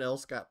if anyone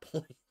else got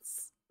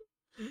points.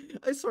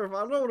 I swear, if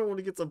I don't know when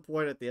to get some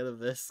point at the end of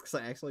this, because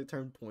I actually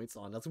turned points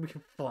on. That's gonna be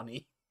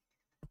funny.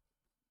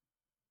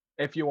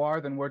 If you are,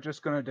 then we're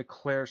just going to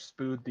declare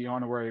Spood the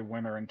honorary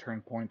winner and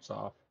turn points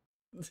off.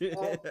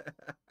 The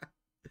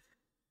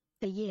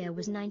year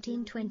was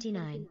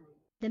 1929.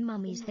 The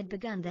mummies had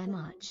begun their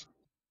march.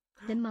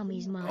 The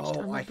mummies marched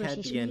on the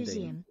British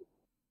Museum.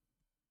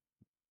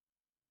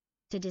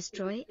 To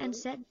destroy and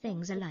set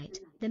things alight,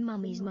 the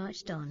mummies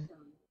marched on.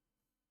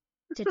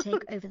 To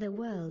take over the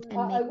world and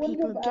I make wouldn't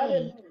people have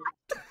gay.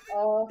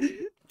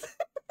 added.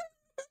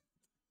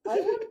 I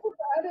wouldn't have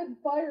added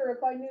fire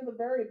if I knew the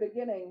very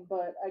beginning,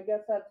 but I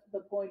guess that's the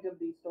point of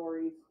these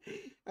stories.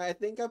 I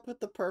think I put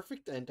the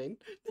perfect ending.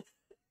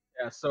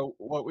 Yeah, so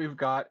what we've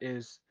got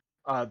is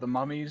the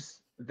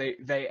mummies,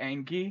 they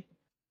angry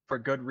for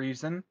good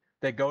reason.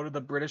 They go to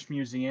the British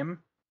Museum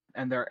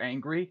and they're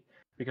angry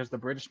because the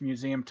British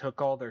Museum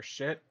took all their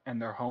shit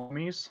and their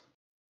homies.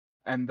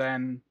 And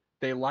then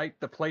they light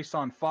the place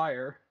on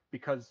fire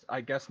because I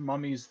guess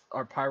mummies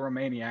are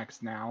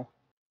pyromaniacs now.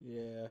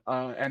 Yeah.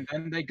 And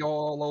then they go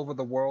all over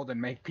the world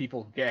and make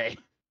people gay.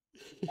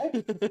 I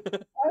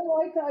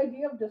like the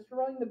idea of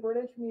destroying the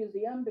British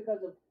Museum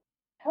because of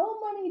how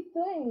many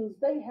things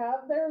they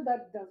have there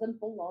that doesn't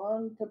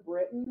belong to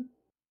Britain.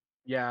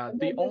 Yeah, And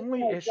the they're just,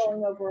 only like, issue.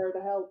 going over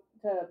to help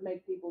to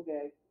make people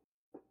gay.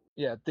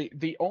 Yeah,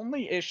 the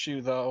only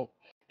issue though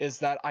is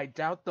that I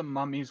doubt the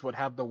mummies would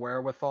have the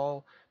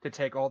wherewithal to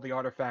take all the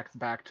artifacts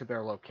back to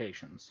their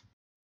locations.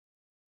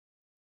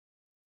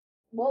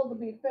 Well, to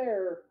be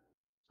fair,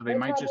 So they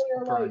might probably just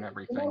are burn like,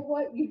 everything. you know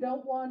what? You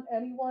don't want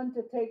anyone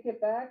to take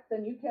it back,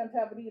 then you can't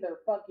have it either.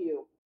 Fuck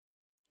you.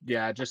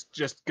 Yeah,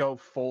 just go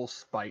full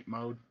spite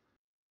mode.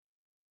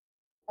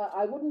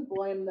 I wouldn't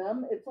blame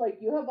them. It's like,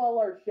 you have all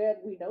our shit.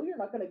 We know you're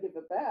not going to give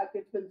it back.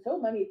 It's been so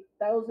many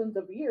thousands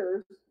of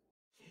years.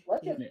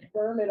 Let's just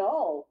burn it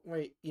all.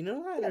 Wait, you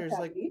know how Can't there's have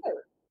like, it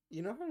either.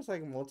 you know how there's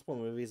like multiple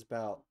movies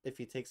about if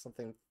you take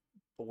something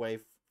away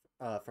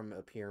from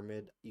a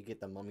pyramid, you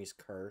get the mummy's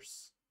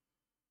curse.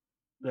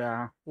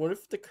 Yeah. What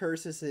if the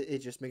curse is it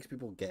just makes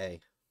people gay?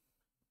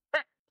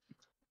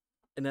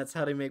 And that's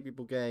how they make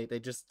people gay. They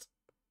just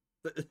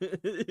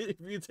if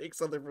you take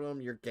something from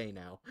them, you're gay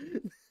now.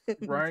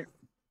 Right?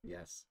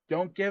 Yes.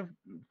 Don't give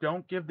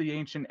the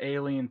ancient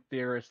alien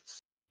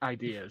theorists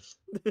ideas.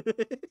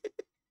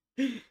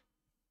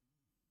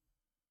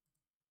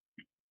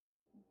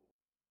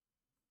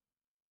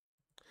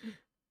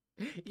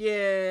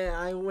 Yeah,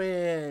 I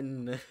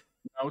win.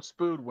 No,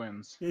 Spood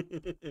wins.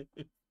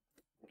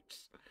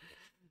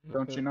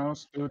 Don't you know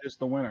Spood is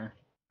the winner?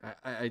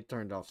 I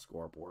turned off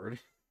scoreboard.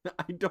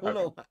 I don't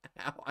know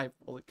how I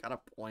fully got a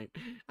point.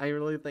 I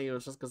really think it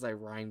was just because I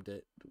rhymed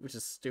it, which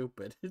is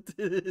stupid.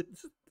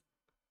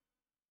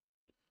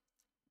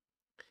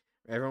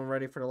 Everyone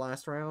ready for the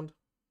last round?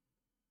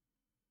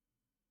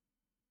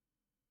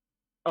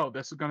 Oh,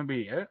 this is gonna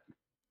be it?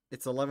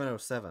 It's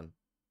 11:07.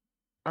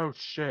 Oh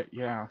shit,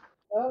 yeah.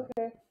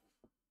 Okay.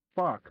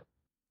 Fuck.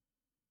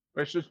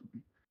 There's too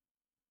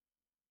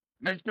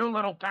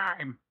little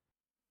time.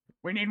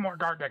 We need more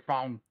garlic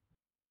phone.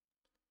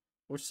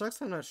 Which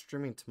sucks I'm not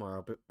streaming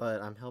tomorrow,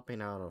 but I'm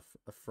helping out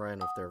a friend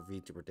with their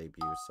VTuber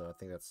debut, so I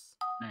think that's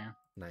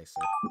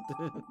nicer.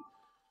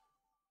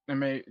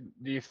 And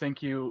do you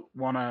think you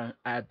want to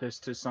add this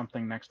to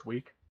something next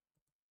week?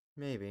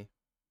 Maybe.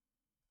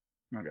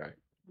 Okay.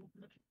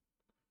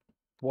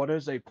 What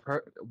is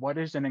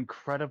an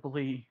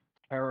incredibly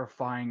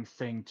terrifying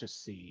thing to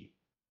see?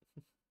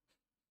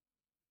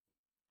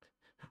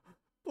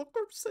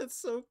 Bookworm said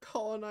so.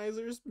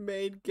 Colonizers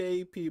made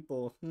gay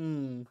people.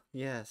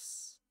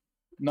 Yes.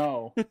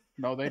 No,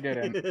 they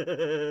didn't.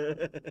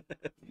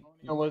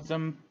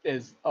 Colonialism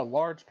is a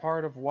large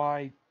part of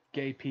why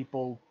gay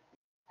people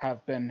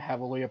have been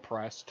heavily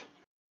oppressed.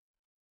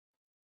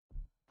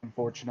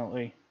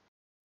 Unfortunately.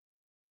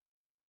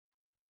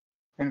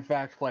 In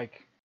fact,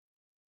 like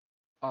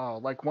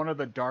one of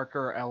the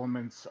darker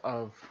elements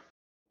of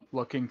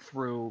looking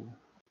through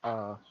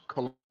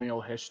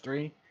colonial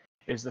history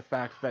is the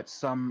fact that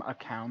some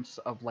accounts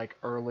of like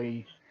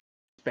early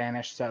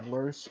Spanish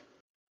settlers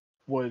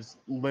was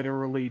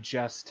literally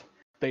just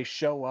they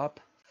show up,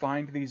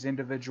 find these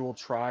individual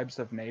tribes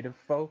of native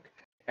folk,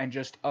 and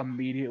just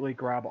immediately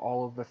grab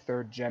all of the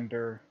third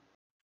gender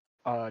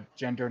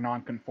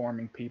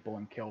non-conforming people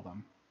and kill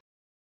them.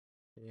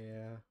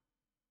 Yeah.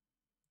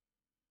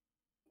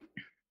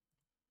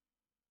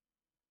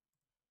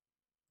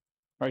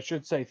 I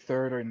should say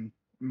third and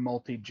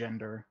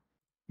multi-gender,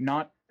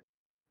 not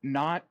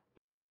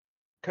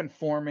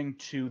conforming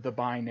to the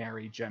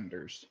binary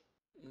genders,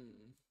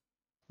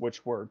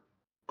 which were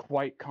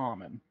quite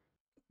common.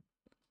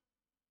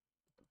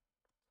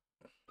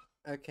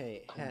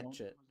 Okay,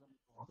 Hatchet.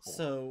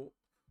 So,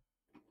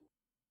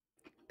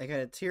 I got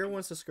a tier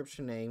 1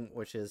 subscription name,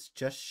 which is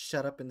Just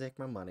Shut Up and Take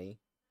My Money.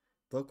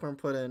 Bookworm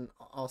put in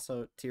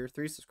also tier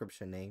 3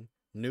 subscription name,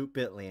 New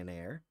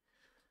Bitlionaire.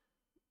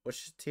 What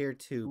should tier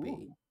 2 be?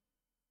 Ooh.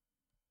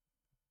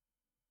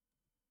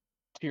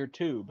 Tier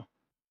tube.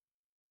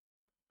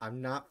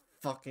 I'm not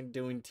fucking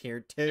doing tier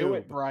 2. Do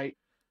it bright.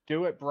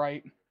 Do it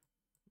bright.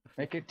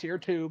 Make it tier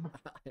tube.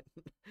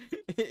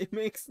 It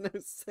makes no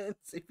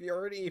sense if you're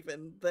already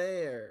even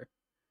there.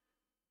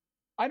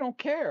 I don't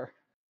care.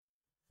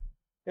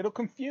 It'll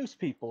confuse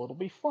people. It'll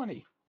be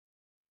funny.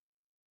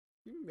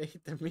 You made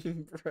the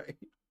meme bright.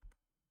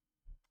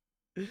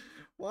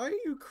 Why are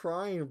you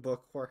crying,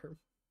 Bookworm?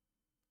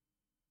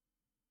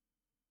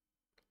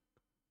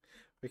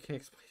 We can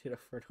explain it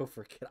over and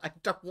over again. I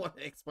don't want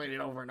to explain it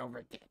over and over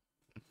again.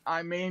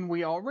 I mean,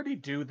 we already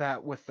do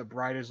that with the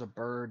bride is a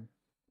bird,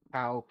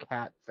 cow,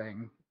 cat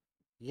thing.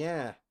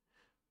 Yeah.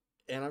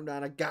 And I'm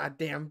not a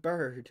goddamn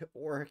bird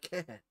or a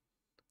cat.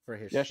 For a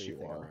history Yes, you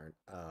thing I are. learned.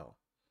 Oh.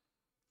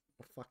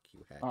 Well, fuck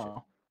you, Hatchet.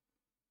 Oh.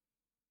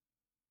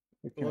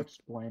 We can Look,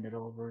 explain it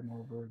over and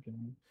over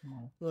again.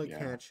 Oh, look, yeah.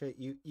 Hatchet,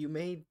 you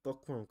made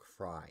Bookworm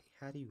cry.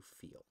 How do you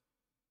feel?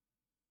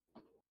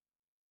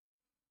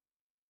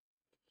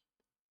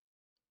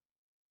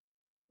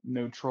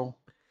 Neutral.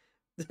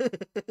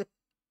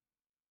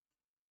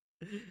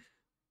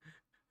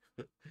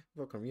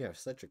 Bookworm, you have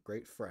such a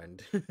great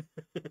friend.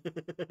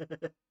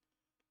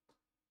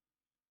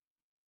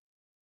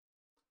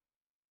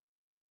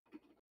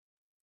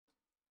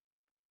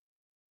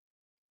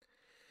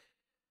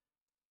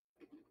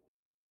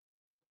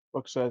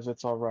 Book says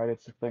it's alright,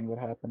 it's a thing that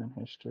happened in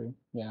history.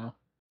 Yeah.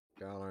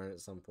 Gotta learn at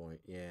some point,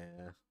 yeah.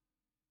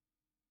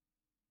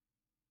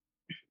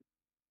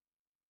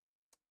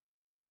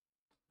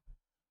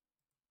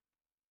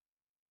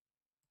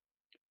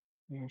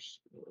 Here's...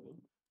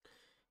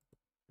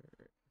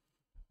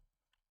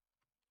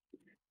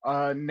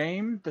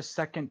 name the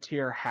second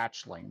tier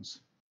hatchlings.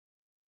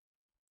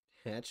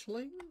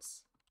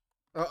 Hatchlings?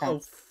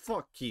 Oh,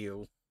 fuck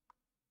you.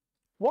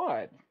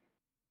 What?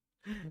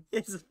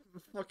 It's a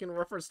fucking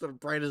reference to the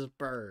brightest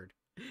bird.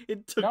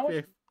 It took No,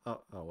 me... Oh,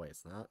 wait,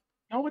 it's not?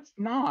 No, it's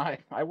not.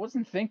 I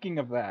wasn't thinking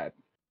of that.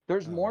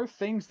 There's Oh. more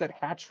things that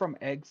hatch from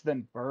eggs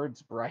than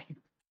birds, Bright.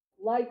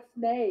 Like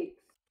snakes.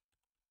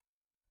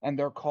 And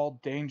they're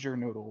called danger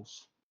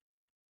noodles.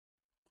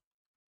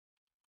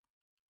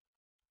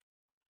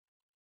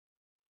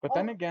 But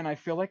then again, I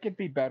feel like it'd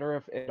be better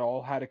if it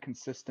all had a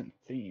consistent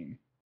theme.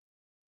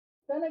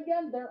 Then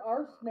again, there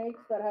are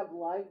snakes that have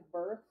live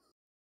births.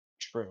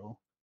 True.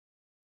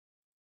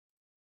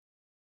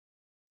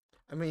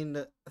 I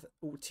mean,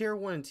 tier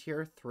 1 and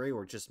tier 3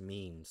 were just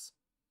memes.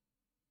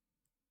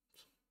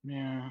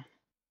 Yeah.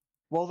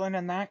 Well, then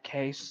in that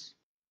case,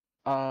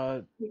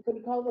 You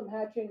could call them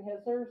hatching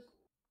hissers.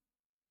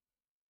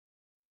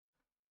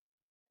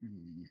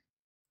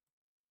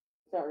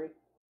 Sorry.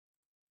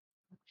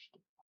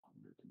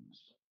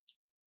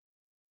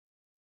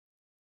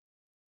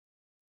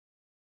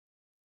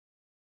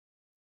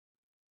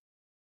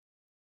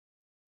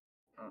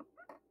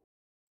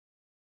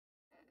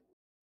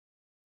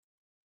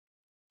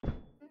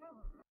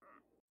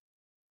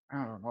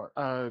 I don't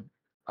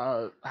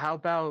know. How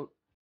about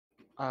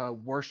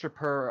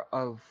worshiper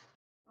of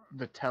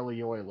the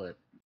teleoilet?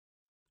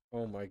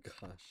 Oh my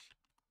gosh.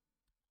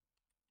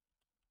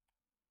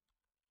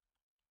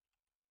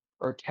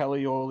 Or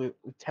teleoilet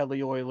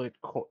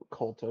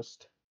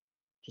cultist.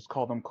 Just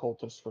call them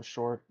cultists for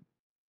short.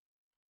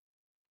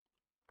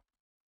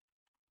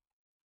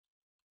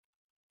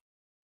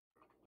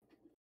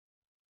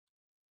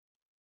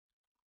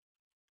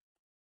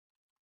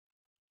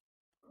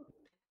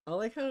 I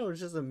like how it was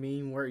just a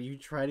meme where you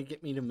try to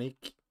get me to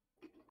make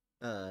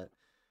a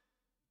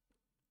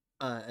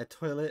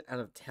toilet out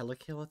of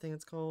telekill, I think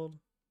it's called.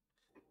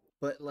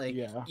 But like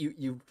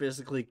you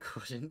physically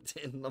couldn't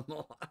in the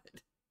mod.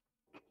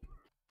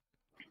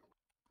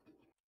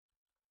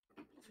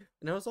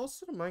 And it was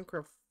also the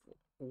Minecraft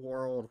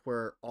world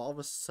where all of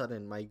a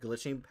sudden my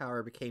glitching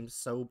power became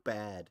so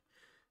bad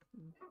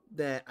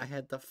that I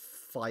had to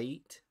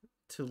fight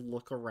to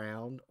look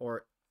around,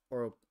 or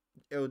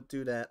it would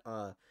do that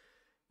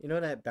you know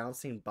that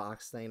bouncing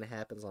box thing that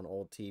happens on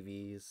old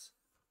TVs?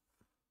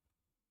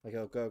 Like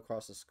it'll go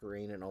across the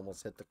screen and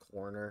almost hit the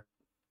corner.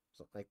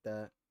 Something like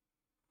that.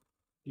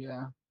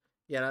 Yeah.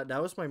 Yeah,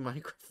 that was my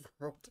Minecraft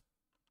world.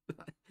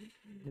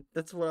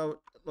 That's what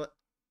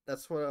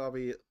I'll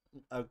be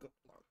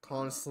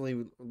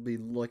constantly be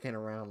looking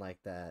around like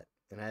that,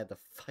 and I had to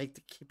fight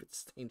to keep it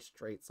staying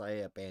straight, so I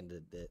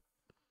abandoned it.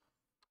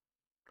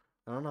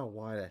 I don't know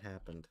why that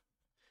happened.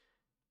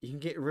 You can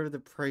get rid of the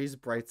praise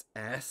bright's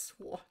ass.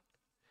 What?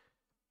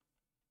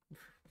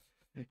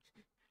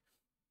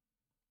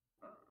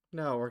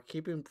 No, we're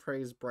keeping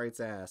praise bright's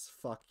ass.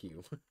 Fuck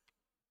you.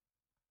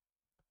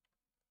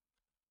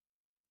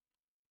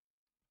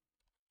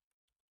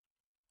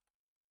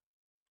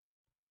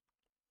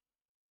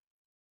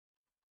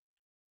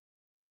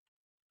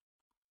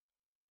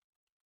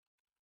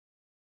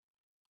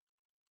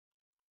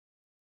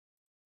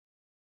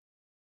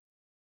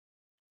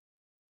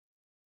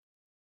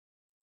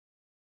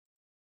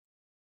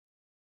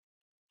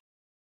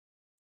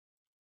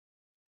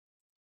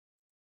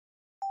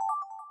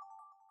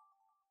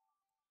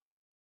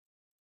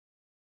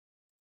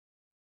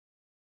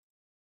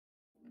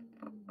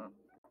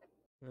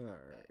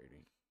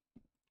 Alrighty.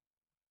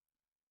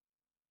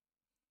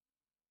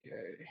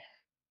 Okay.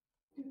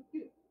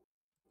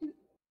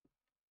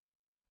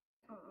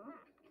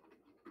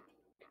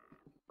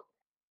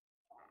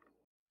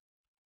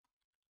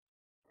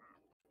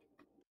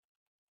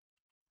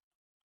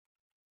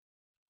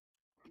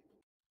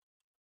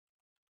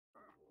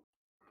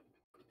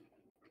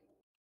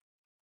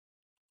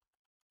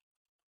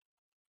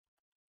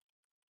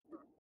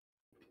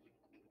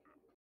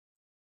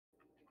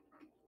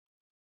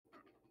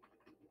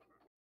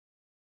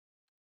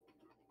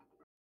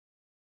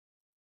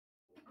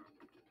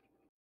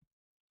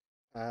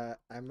 I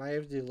might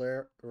have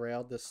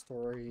derailed the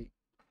story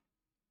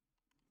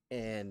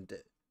and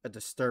a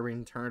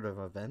disturbing turn of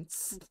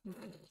events.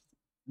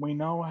 We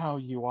know how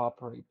you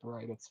operate,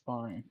 Bright. It's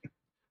fine.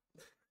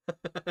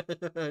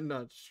 I'm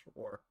not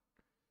sure.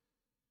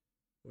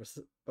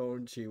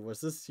 OMG,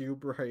 was this you,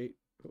 Bright?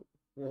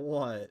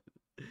 What?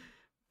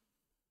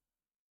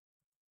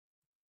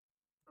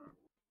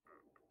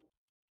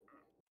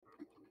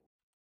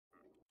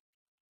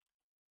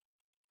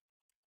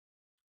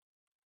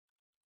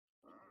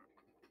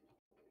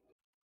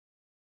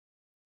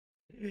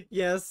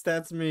 Yes,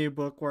 that's me,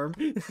 Bookworm.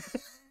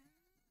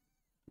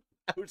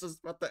 I was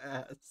just about to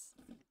ask.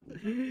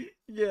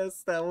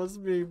 Yes, that was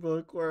me,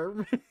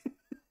 Bookworm.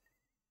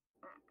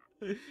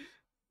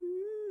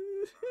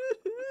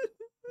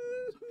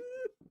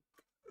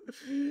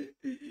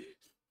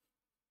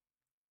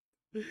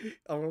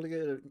 I want to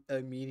get an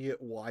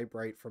immediate why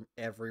bright from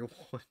everyone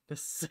the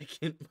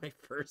second my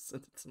first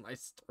sentence of my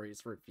story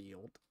is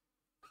revealed.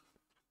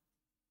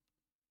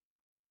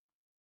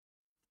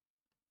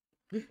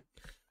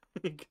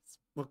 Because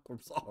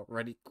Bookworm's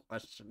already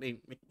questioning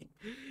me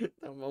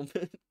the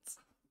moment.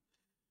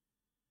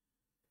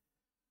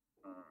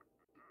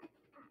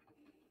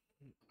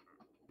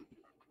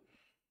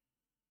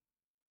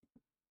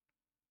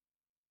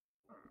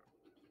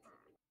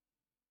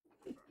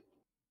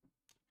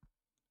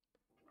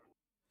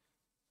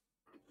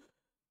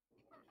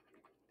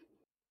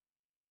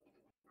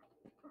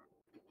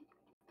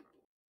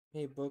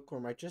 Hey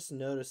Bookworm, I just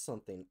noticed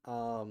something.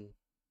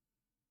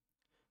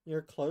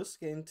 You're close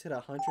getting to the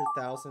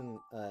 100,000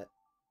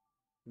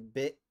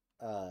 bit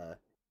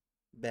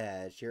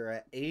badge. You're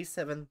at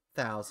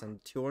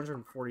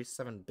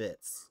 87,247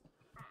 bits.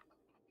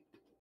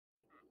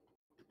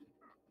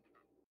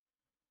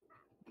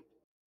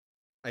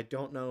 I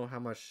don't know how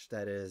much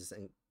that is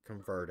in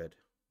converted.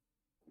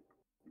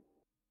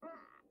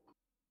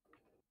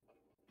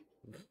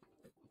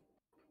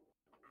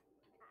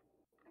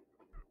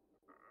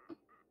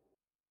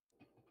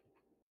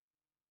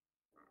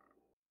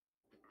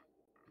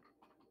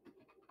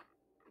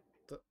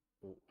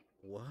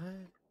 What?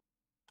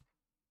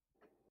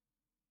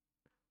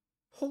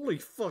 Holy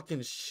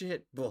fucking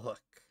shit,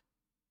 Book.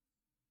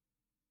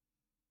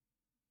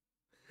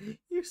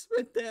 You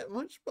spent that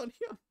much money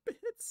on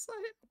bits?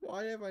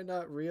 Why have I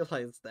not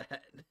realized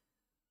that?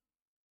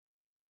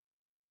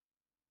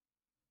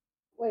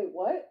 Wait,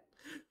 what?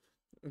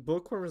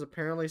 Bookworm has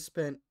apparently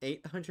spent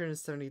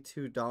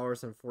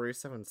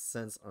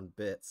 $872.47 on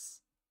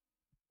bits.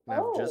 And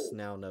I've just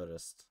now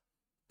noticed.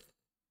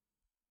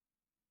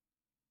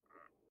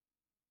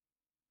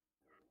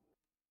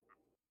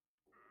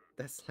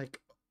 That's like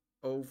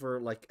over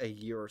like a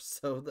year or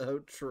so though,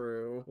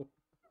 true.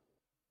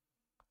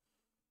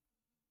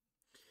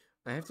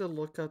 I have to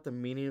look up the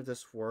meaning of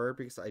this word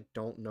because I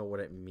don't know what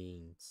it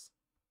means.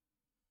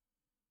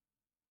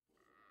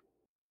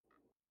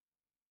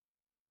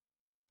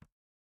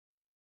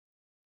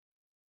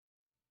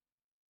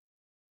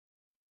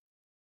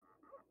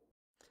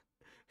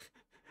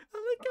 I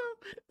like how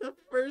the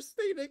first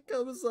thing that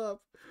comes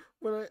up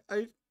when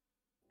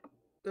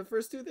the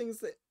first two things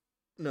that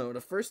no,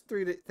 the first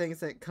three things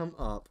that come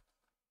up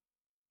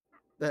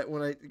that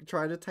when I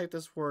try to type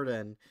this word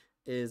in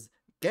is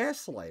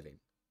gaslighting,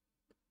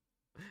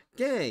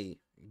 gay,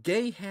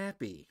 gay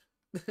happy.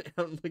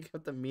 I'm looking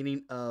at the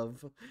meaning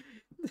of.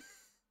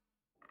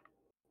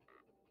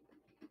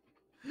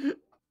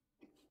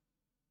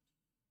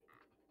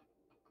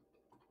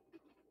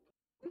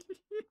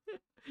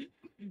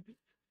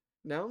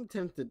 Now I'm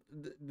tempted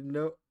to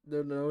know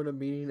the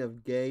meaning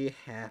of gay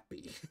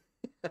happy.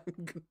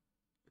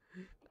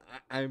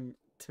 I'm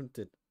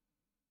tempted.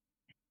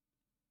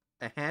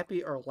 A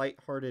happy or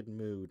light-hearted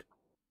mood.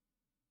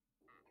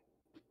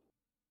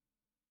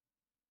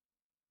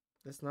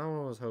 That's not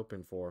what I was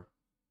hoping for.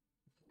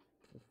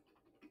 I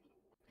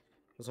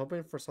was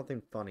hoping for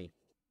something funny.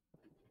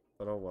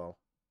 But oh well.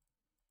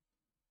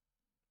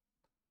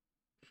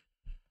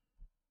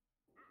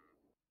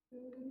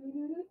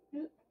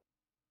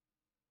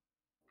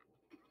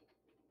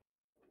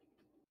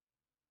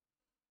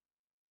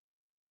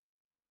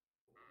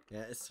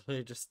 Yeah, it's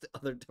really just the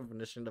other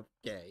definition of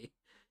gay.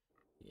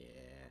 Yeah.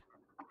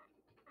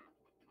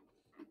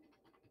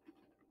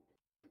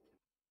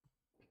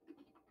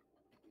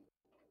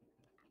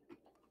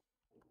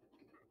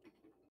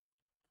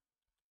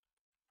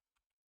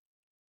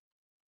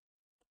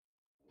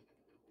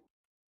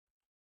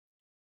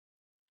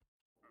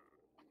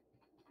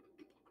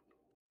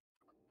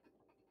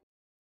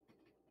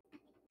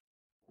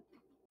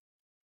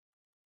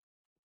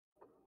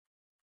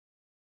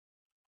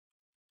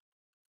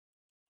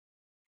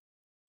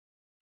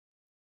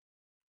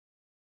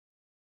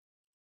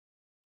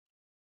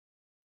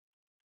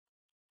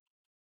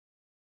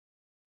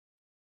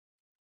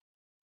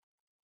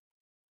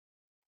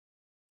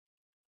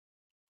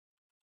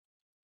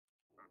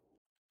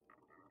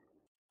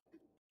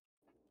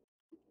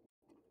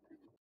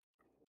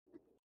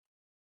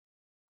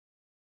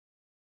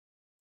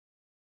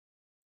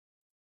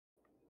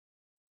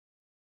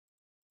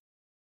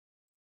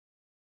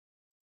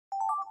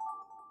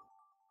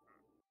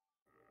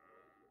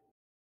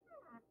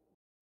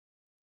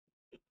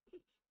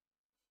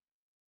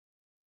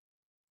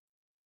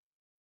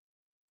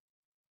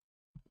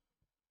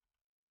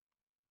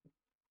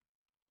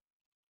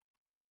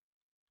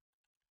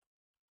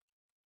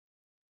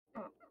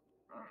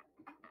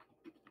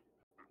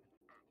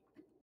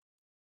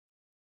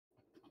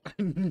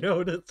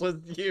 No, this was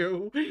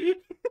you.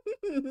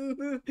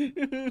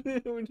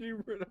 When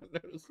you wrote out, no,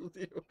 this was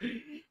you.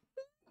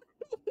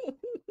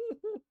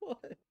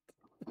 What?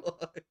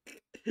 Fuck.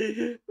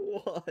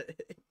 What?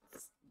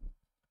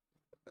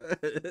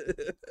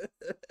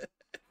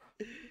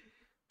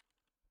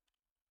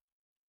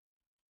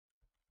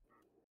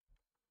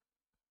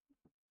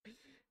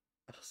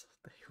 Also,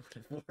 they would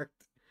have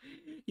worked.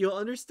 You'll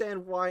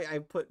understand why I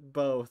put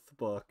both,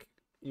 book.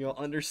 You'll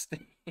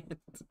understand.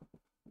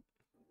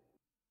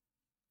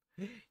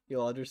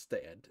 You'll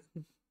understand.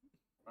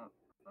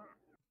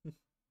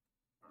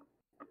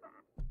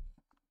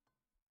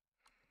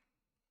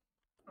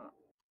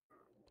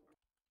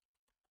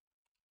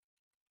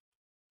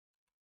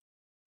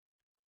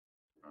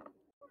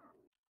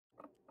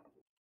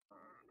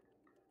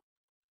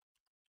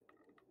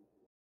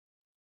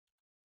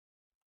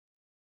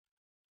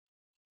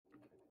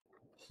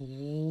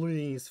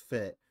 Please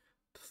fit.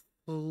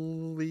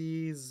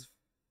 Please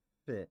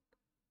fit.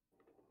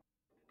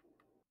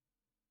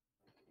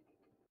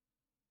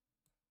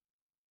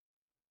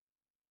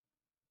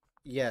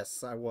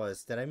 Yes, I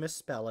was. Did I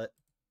misspell it?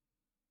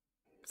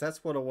 Because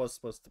that's what it was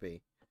supposed to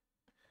be.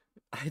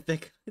 I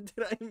think... Did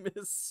I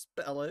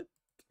misspell it?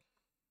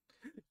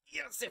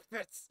 Yes, it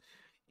fits!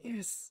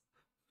 Yes!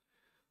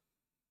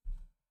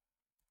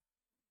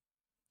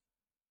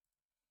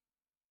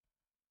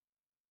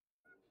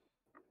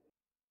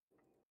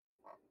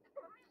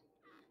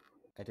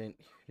 I didn't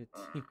hear the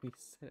TV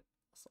set.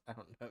 So I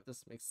don't know if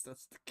this makes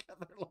sense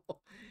together.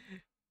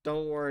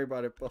 Don't worry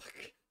about it, book.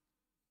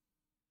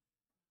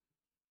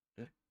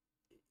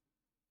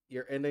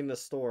 You're ending the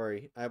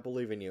story. I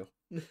believe in you.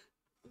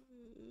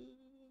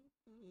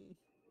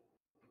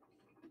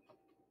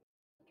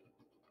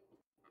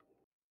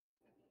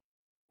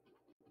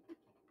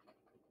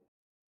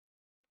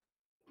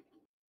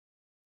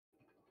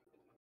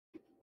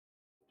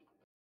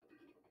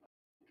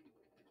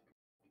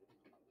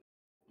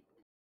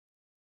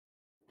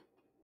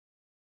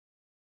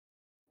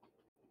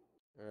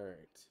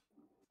 Alright.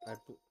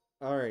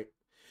 Alright.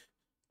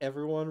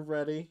 Everyone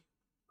ready?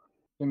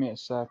 Give me a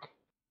sec.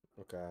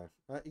 Okay.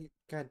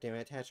 God damn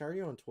it, Hatchet, are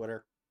you on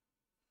Twitter?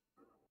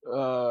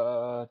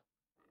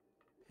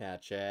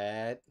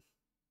 Hatchet.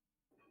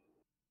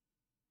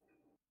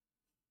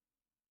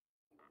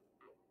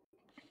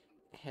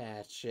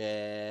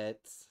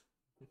 Hatchet.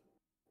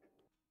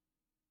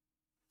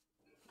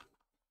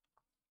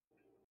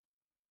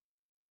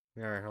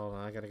 Alright, hold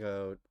on. I gotta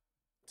go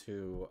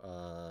to,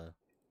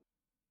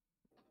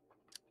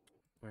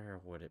 where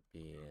would it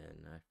be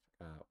in? I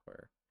forgot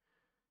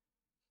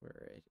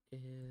where it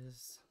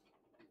is.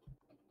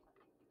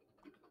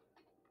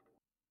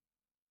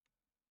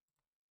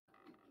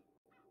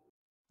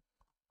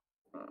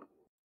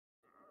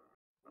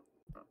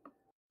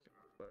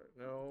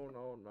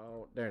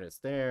 No. There it is.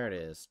 There it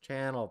is.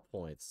 Channel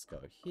points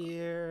go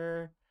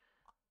here.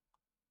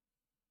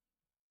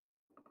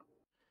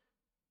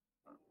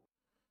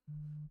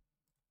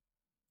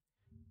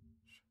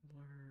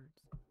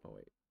 Oh,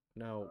 wait.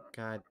 No,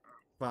 god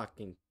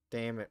fucking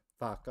damn it.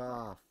 Fuck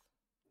off.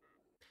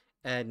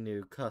 Add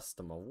new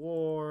custom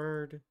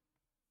award.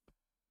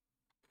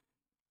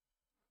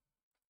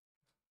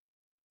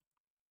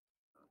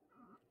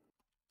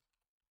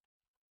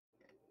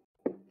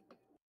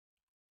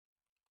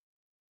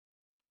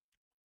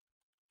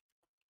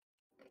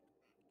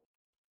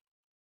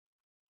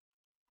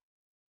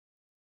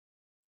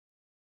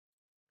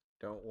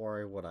 Don't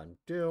worry what I'm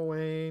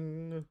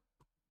doing.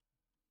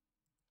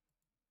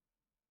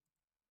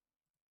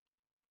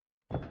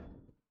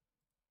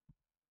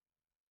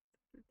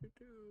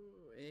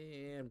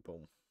 And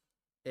boom.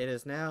 It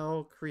is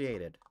now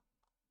created.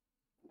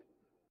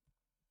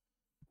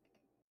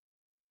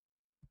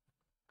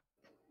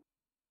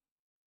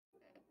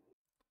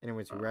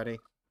 Anyways, you ready?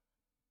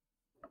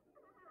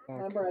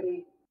 I'm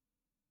ready.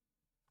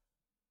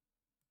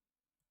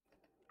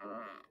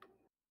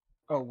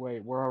 Oh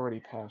wait, we're already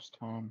past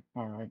time.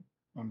 Alright,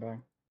 I'm back.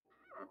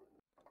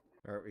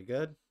 Are we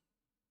good?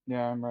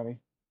 Yeah, I'm ready.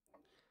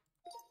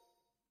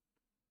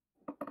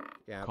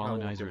 Yeah,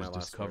 colonizers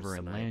discover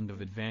a land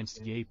of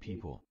advanced gay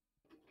people.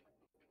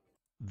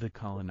 The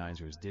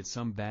colonizers did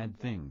some bad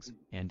things,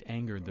 and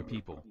angered the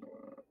people.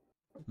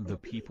 The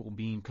people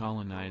being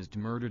colonized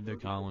murdered the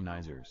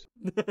colonizers,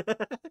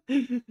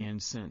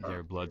 and sent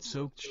their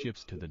blood-soaked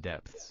ships to the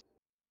depths.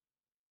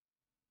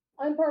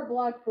 I'm part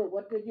Blackfoot.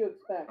 What did you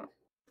expect?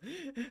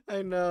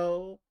 I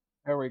know.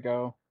 There we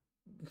go.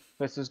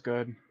 This is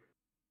good.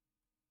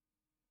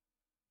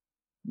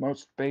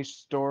 Most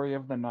based story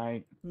of the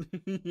night.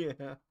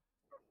 Yeah.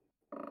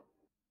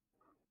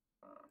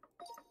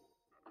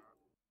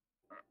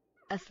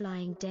 A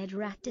flying dead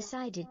rat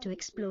decided to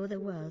explore the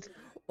world.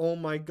 Oh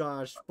my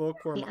gosh,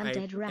 Bookworm, The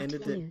undead rat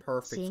ended flew, it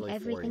perfectly seeing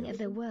everything for you. of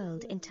the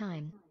world in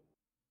time.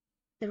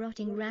 The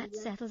rotting rat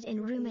settled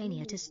in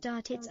Romania to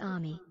start its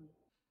army.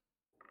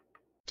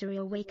 To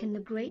reawaken the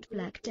Great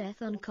Black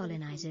Death on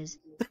colonizers.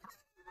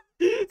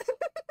 That's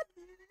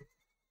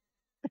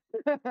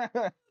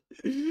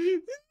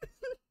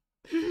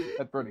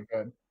pretty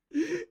good.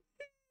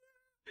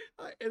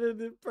 I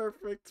ended it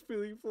perfect.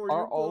 Feeling for Are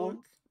your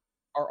book.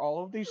 Are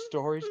all of these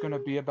stories going to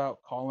be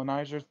about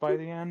colonizers by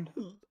the end?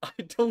 I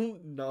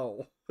don't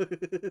know.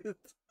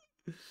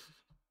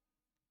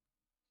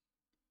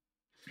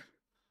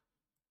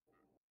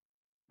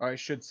 I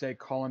should say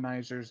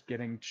colonizers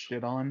getting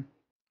shit on.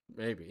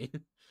 Maybe.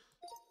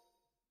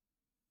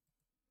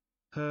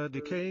 Her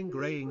decaying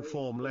graying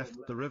form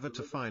left the river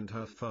to find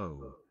her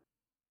foe.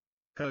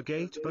 Her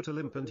gait but a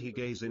limp and he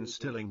gaze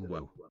instilling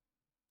woe.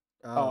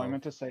 Oh, I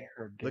meant to say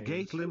her gaze. The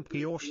gait limp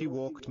he or she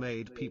walked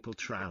made people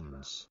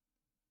trans.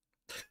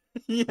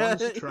 Yeah.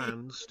 Once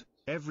transed,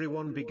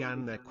 everyone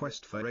began their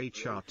quest for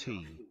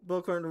HRT.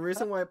 Bookworm, the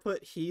reason why I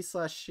put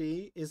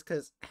he/she is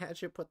because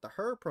Hatchet put the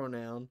her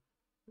pronoun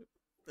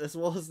as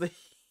well as the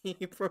he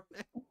pronoun.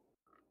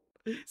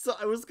 So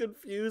I was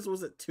confused.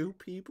 Was it two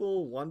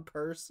people, one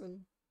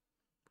person?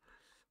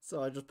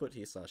 So I just put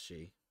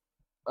he/she.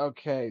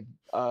 Okay,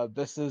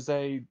 this is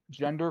a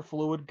gender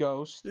fluid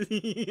ghost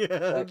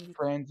that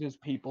transes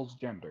people's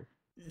gender.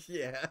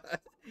 Yeah.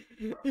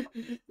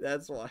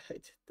 That's why I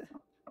did that.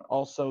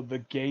 Also, the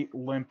gait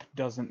limp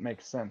doesn't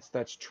make sense.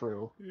 That's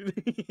true.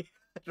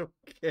 I don't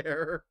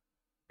care.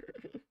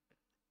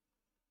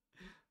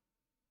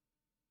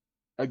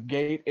 A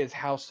gait is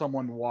how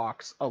someone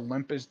walks. A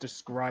limp is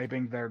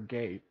describing their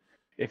gait.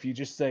 If you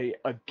just say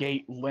a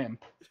gait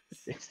limp,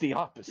 it's the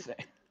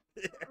opposite.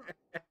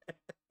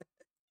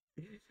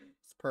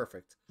 It's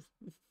perfect.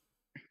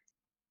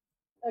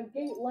 A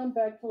gate limp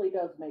actually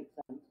does make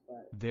sense,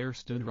 but... There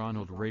stood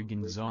Ronald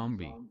Reagan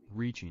zombie,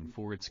 reaching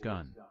for its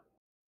gun,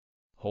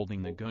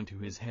 holding the gun to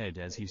his head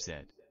as he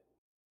said,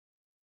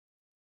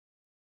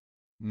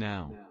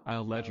 "Now,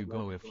 I'll let you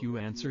go if you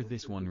answer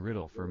this one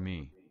riddle for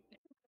me."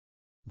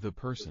 The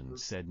person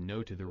said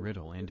no to the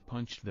riddle and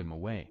punched them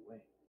away.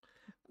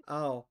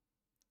 Oh.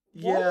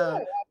 Yeah.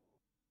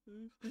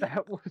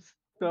 That was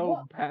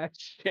so bad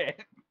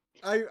shit.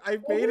 I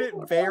made it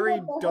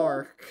very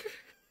dark.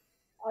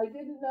 I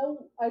didn't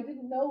know it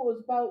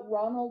was about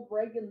Ronald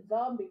Reagan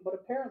zombie, but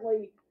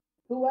apparently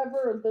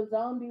whoever the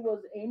zombie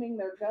was aiming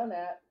their gun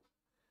at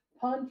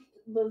punched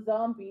the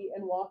zombie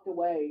and walked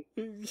away.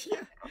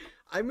 Yeah.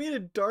 I made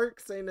it dark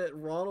saying that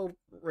Ronald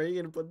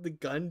Reagan put the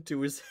gun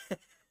to his head.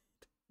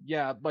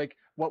 Yeah, like,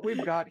 what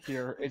we've got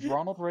here is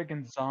Ronald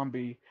Reagan's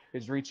zombie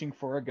is reaching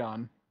for a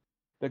gun.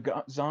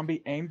 The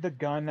zombie aimed the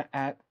gun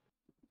at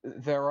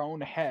their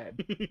own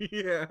head.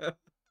 Yeah.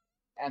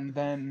 And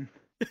then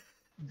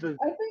the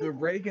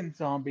Reagan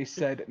zombie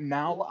said,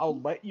 "Now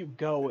I'll let you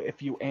go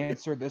if you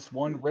answer this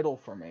one riddle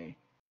for me."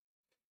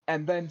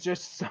 And then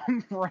just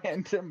some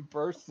random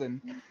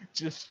person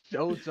just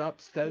shows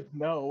up, says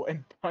no,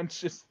 and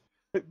punches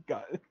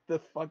the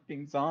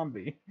fucking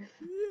zombie. Yeah.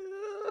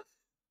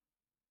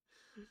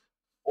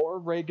 Or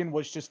Reagan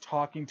was just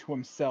talking to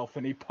himself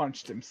and he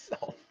punched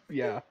himself.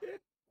 Yeah.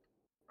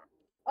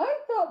 I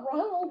thought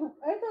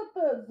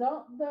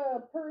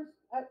the person.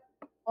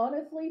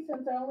 Honestly,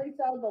 since I only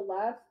saw the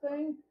last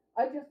thing,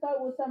 I just thought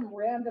it was some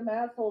random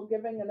asshole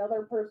giving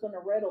another person a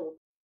riddle.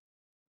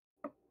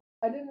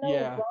 I didn't know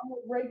it was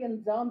Ronald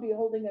Reagan zombie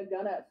holding a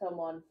gun at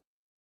someone.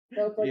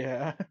 So it's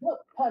like,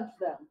 look, punch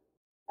them.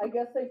 I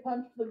guess they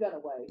punched the gun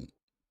away.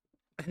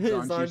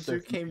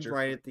 Sanju came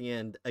right at the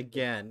end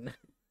again.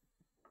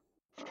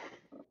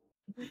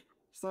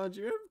 Sanju,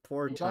 you have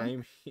poor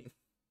timing.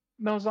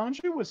 No,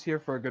 Zanju was here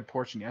for a good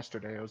portion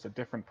yesterday. It was a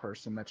different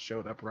person that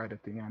showed up right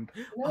at the end.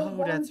 No,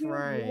 oh, that's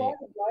right.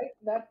 Right.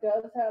 That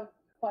does have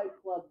Fight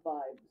Club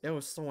vibes. It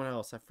was someone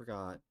else. I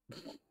forgot.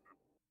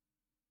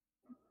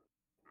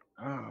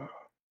 Oh.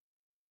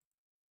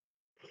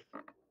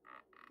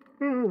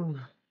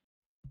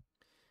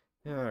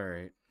 All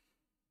right.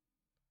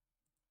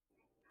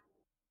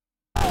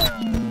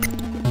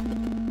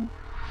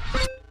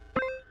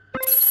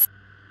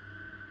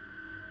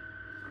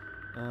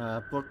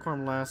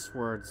 Bookworm, last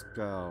words,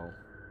 go.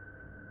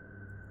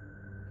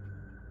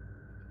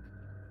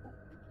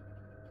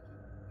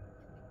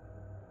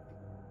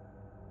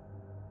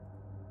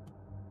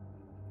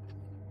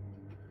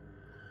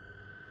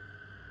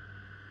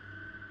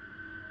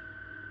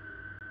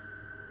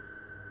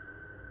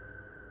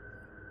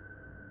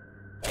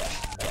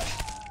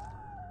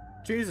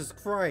 Jesus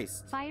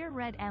Christ! Fire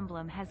Red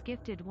Emblem has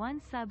gifted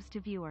 1 subs to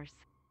viewers.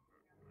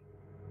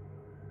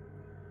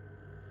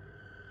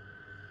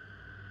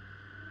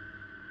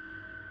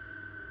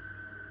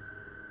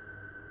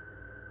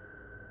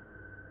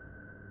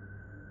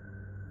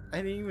 I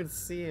didn't even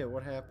see it.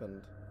 What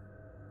happened?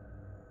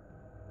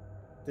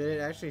 Did it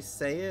actually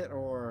say it,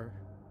 or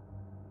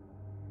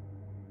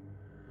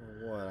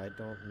what? I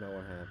don't know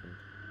what happened.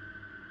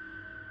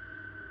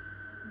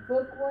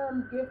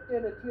 Bookworm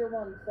gifted a tier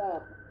 1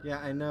 sub. Yeah,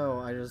 I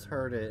know. I just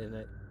heard it,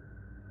 and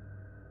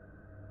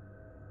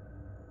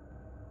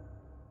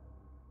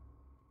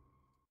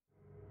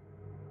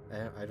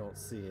I don't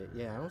see it.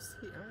 Yeah, I don't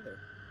see it either.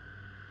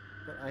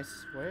 But I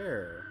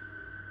swear.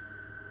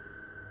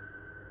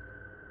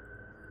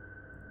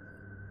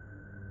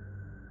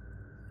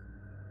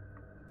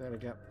 That it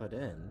got put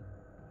in.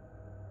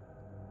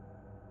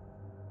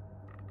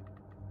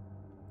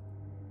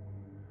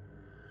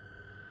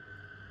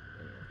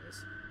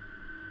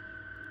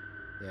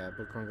 Yeah,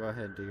 Bookworm, go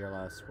ahead and do your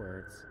last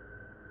words.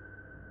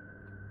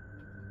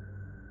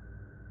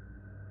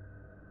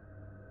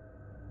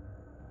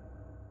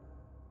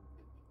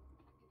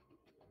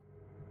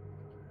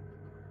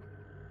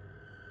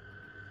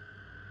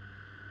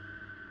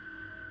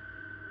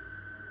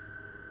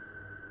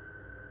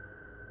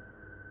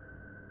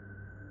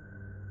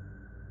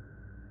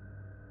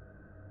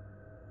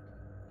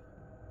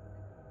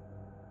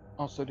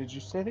 Also, did you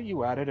say that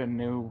you added a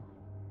new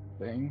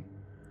thing?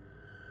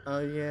 Oh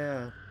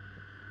yeah,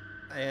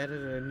 I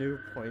added a new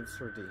points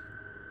for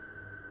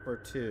for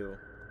 2.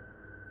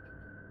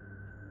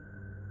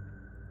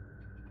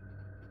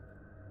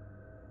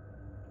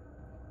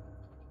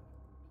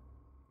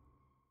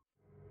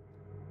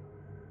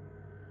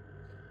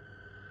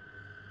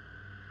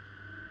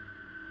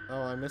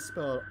 Oh, I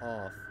misspelled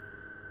off.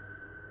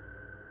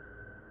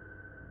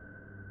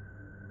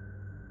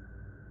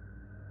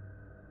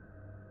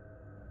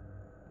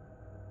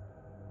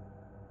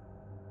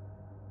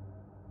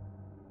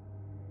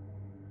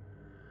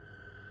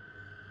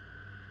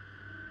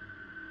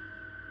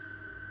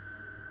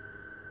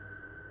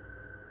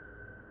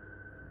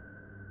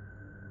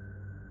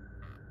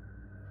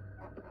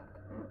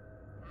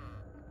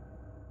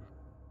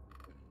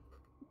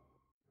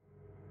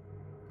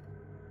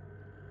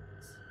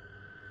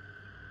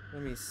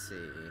 Let me see.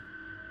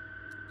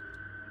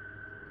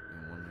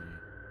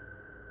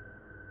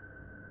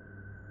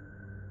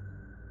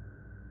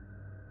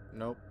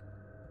 Nope.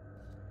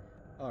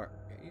 Alright.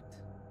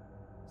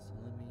 So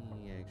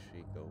let me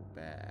actually go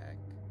back.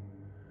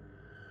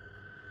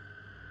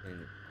 And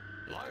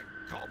like,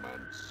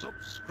 comment,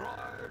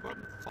 subscribe,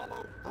 and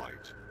follow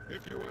Bright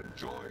if you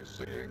enjoy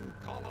seeing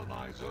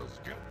colonizers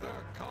get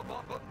their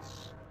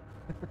comeuppance.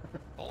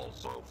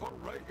 Also for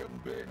Reagan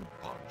being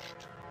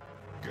punched.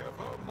 Give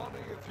her money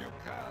if you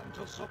can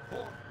to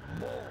support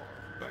more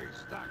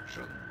based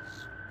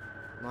actions.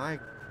 my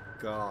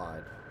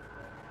God.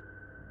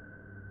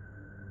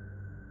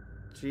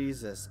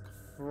 Jesus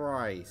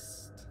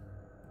Christ.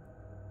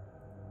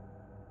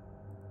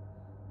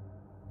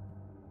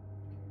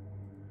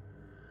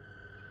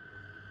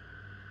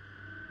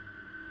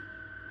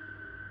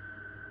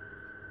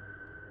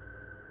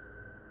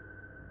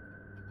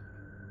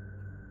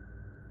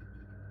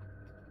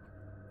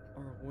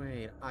 Or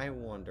wait, I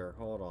wonder,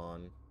 hold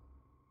on.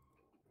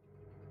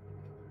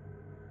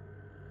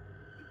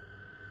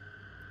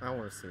 I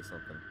want to see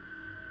something.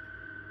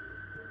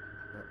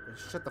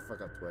 Shut the fuck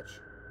up, Twitch.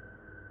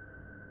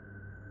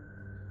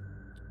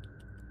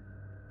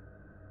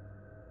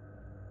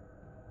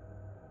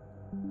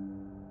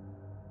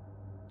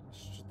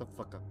 Shut the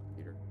fuck up,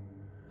 Peter.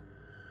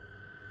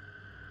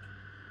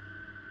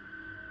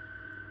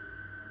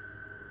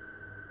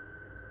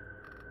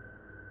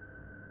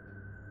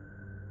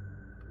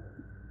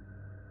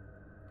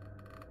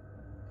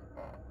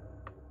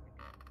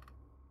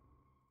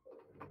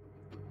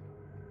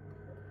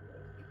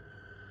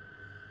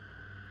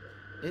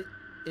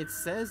 It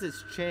says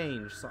it's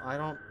changed, so I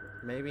don't...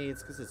 Maybe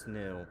it's because it's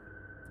new.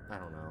 I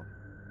don't know.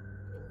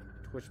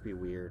 Twitch be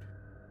weird.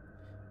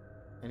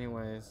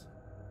 Anyways.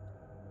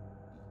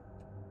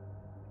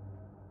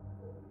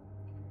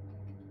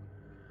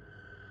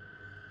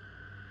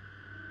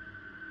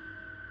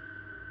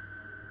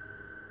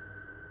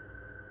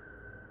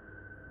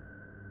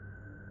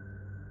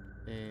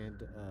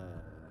 And,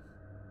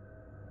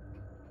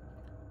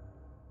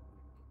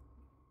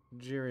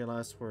 Jerry,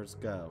 last words,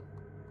 go.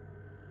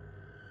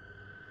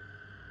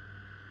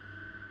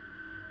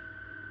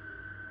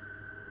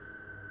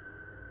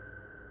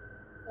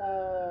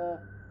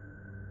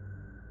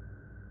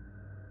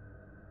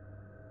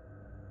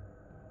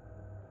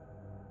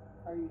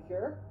 Are you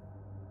sure?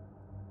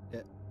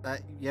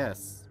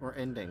 Yes, we're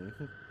ending.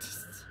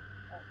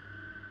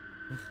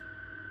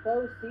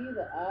 So see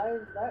the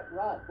eyes that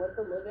rot what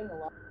the living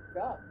alive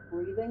shot,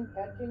 breathing,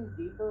 catching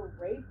deeper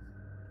rates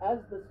as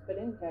the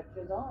spitting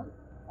catches on.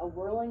 A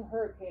whirling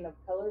hurricane of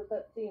colors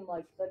that seem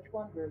like such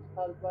wonders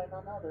caused by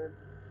none other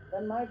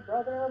than my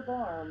brother of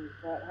arms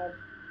that had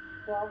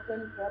 12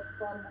 been kept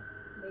from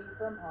me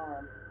from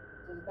harm.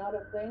 'Tis not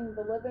a thing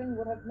the living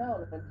would have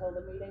known until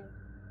the meeting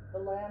the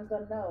lands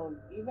unknown.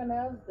 Even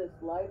as this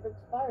life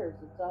expires,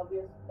 it's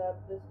obvious that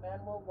this man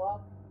will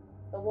walk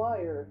the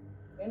wire.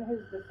 In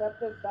his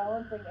deceptive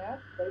balancing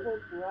act, they will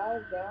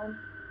drive down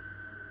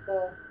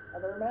the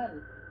other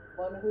men.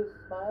 One who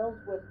smiles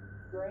with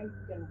drink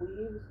and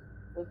weaves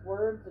with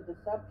words a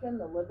deception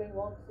the living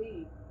won't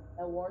see.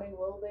 No warning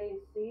will they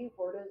see,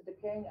 for it is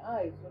decaying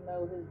eyes who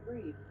know his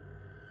greed.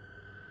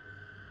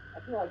 I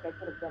feel like I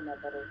could have done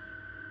that better.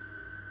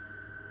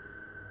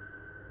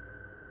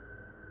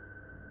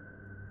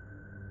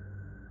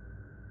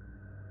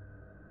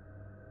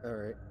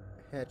 Alright.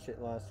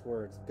 Hatchet, last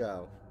words,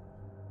 go.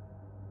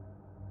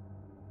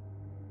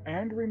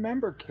 And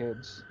remember,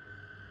 kids,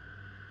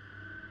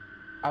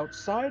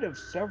 outside of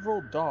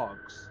several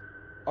dogs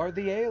are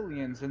the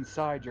aliens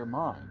inside your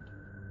mind.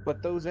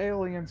 But those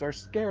aliens are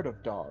scared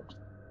of dogs,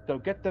 so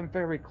get them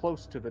very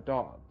close to the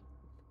dogs.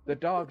 The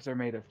dogs are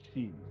made of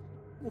cheese.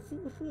 What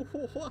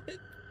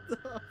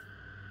the...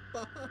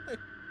 Bye.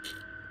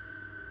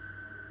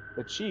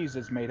 The cheese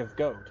is made of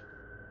goat.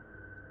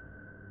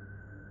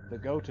 The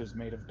goat is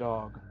made of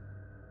dog.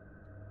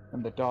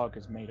 And the dog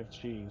is made of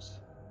cheese.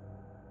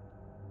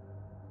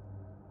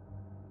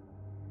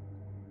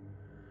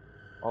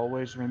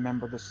 Always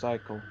remember the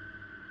cycle.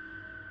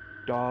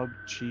 Dog,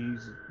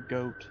 cheese,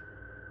 goat,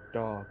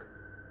 dog.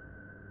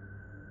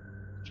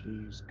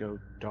 Cheese,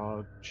 goat,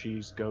 dog,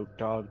 cheese, goat,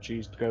 dog,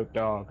 cheese, goat,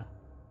 dog.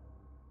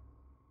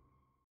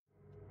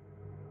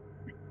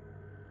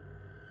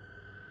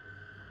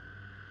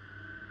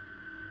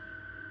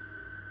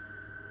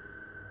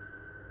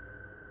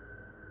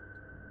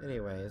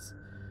 Anyways,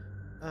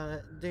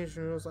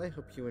 Danger Noodles, I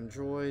hope you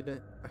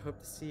enjoyed. I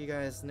hope to see you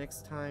guys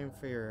next time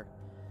for your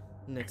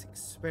next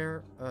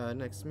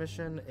next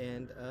mission,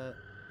 and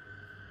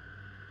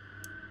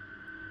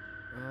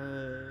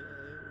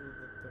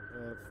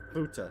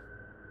Futa.